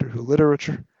on Doctor Who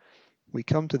Literature, we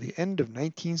come to the end of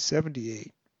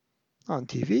 1978. On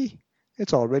TV,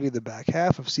 it's already the back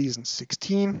half of season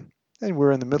 16, and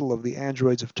we're in the middle of The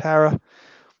Androids of Tara,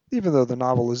 even though the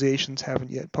novelizations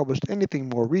haven't yet published anything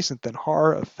more recent than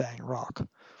Horror of Fang Rock.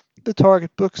 The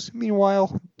Target books,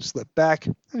 meanwhile, slipped back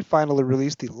and finally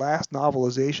released the last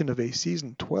novelization of a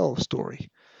season 12 story.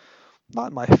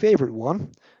 Not my favorite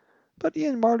one, but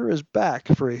Ian Marter is back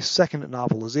for a second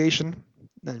novelization,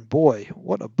 and boy,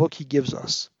 what a book he gives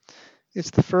us.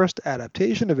 It's the first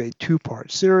adaptation of a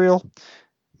two-part serial.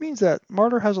 It means that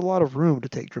Marter has a lot of room to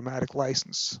take dramatic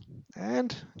license,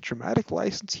 and dramatic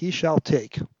license he shall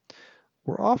take.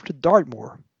 We're off to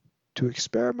Dartmoor to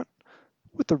experiment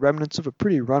with the remnants of a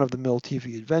pretty run-of-the-mill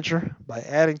TV adventure by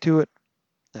adding to it,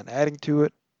 and adding to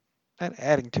it, and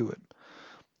adding to it.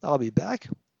 I'll be back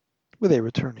with a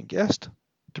returning guest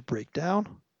to break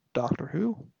down Doctor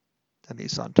Who and the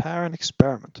Sontaran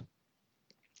Experiment.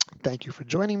 Thank you for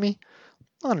joining me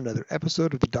on another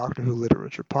episode of the Doctor Who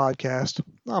Literature Podcast.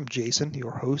 I'm Jason,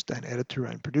 your host and editor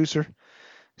and producer.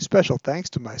 Special thanks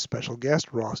to my special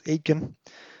guest, Ross Aitken.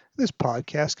 This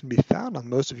podcast can be found on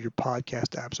most of your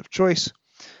podcast apps of choice.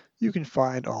 You can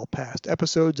find all past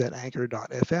episodes at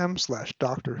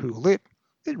anchor.fm/DoctorWhoLit.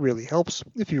 It really helps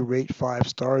if you rate 5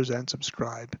 stars and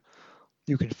subscribe.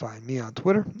 You can find me on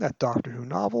Twitter at Doctor Who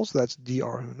Novels, that's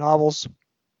DrWho Novels,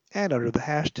 and under the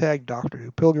hashtag Doctor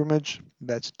Who Pilgrimage,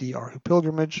 that's Dr Who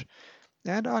Pilgrimage,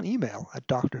 and on email at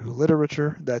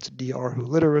drwholiterature, that's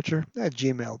drwholiterature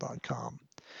 @gmail.com.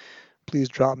 Please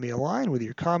drop me a line with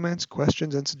your comments,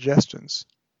 questions, and suggestions.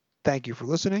 Thank you for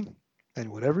listening,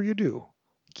 and whatever you do,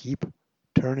 keep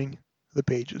turning the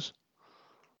pages.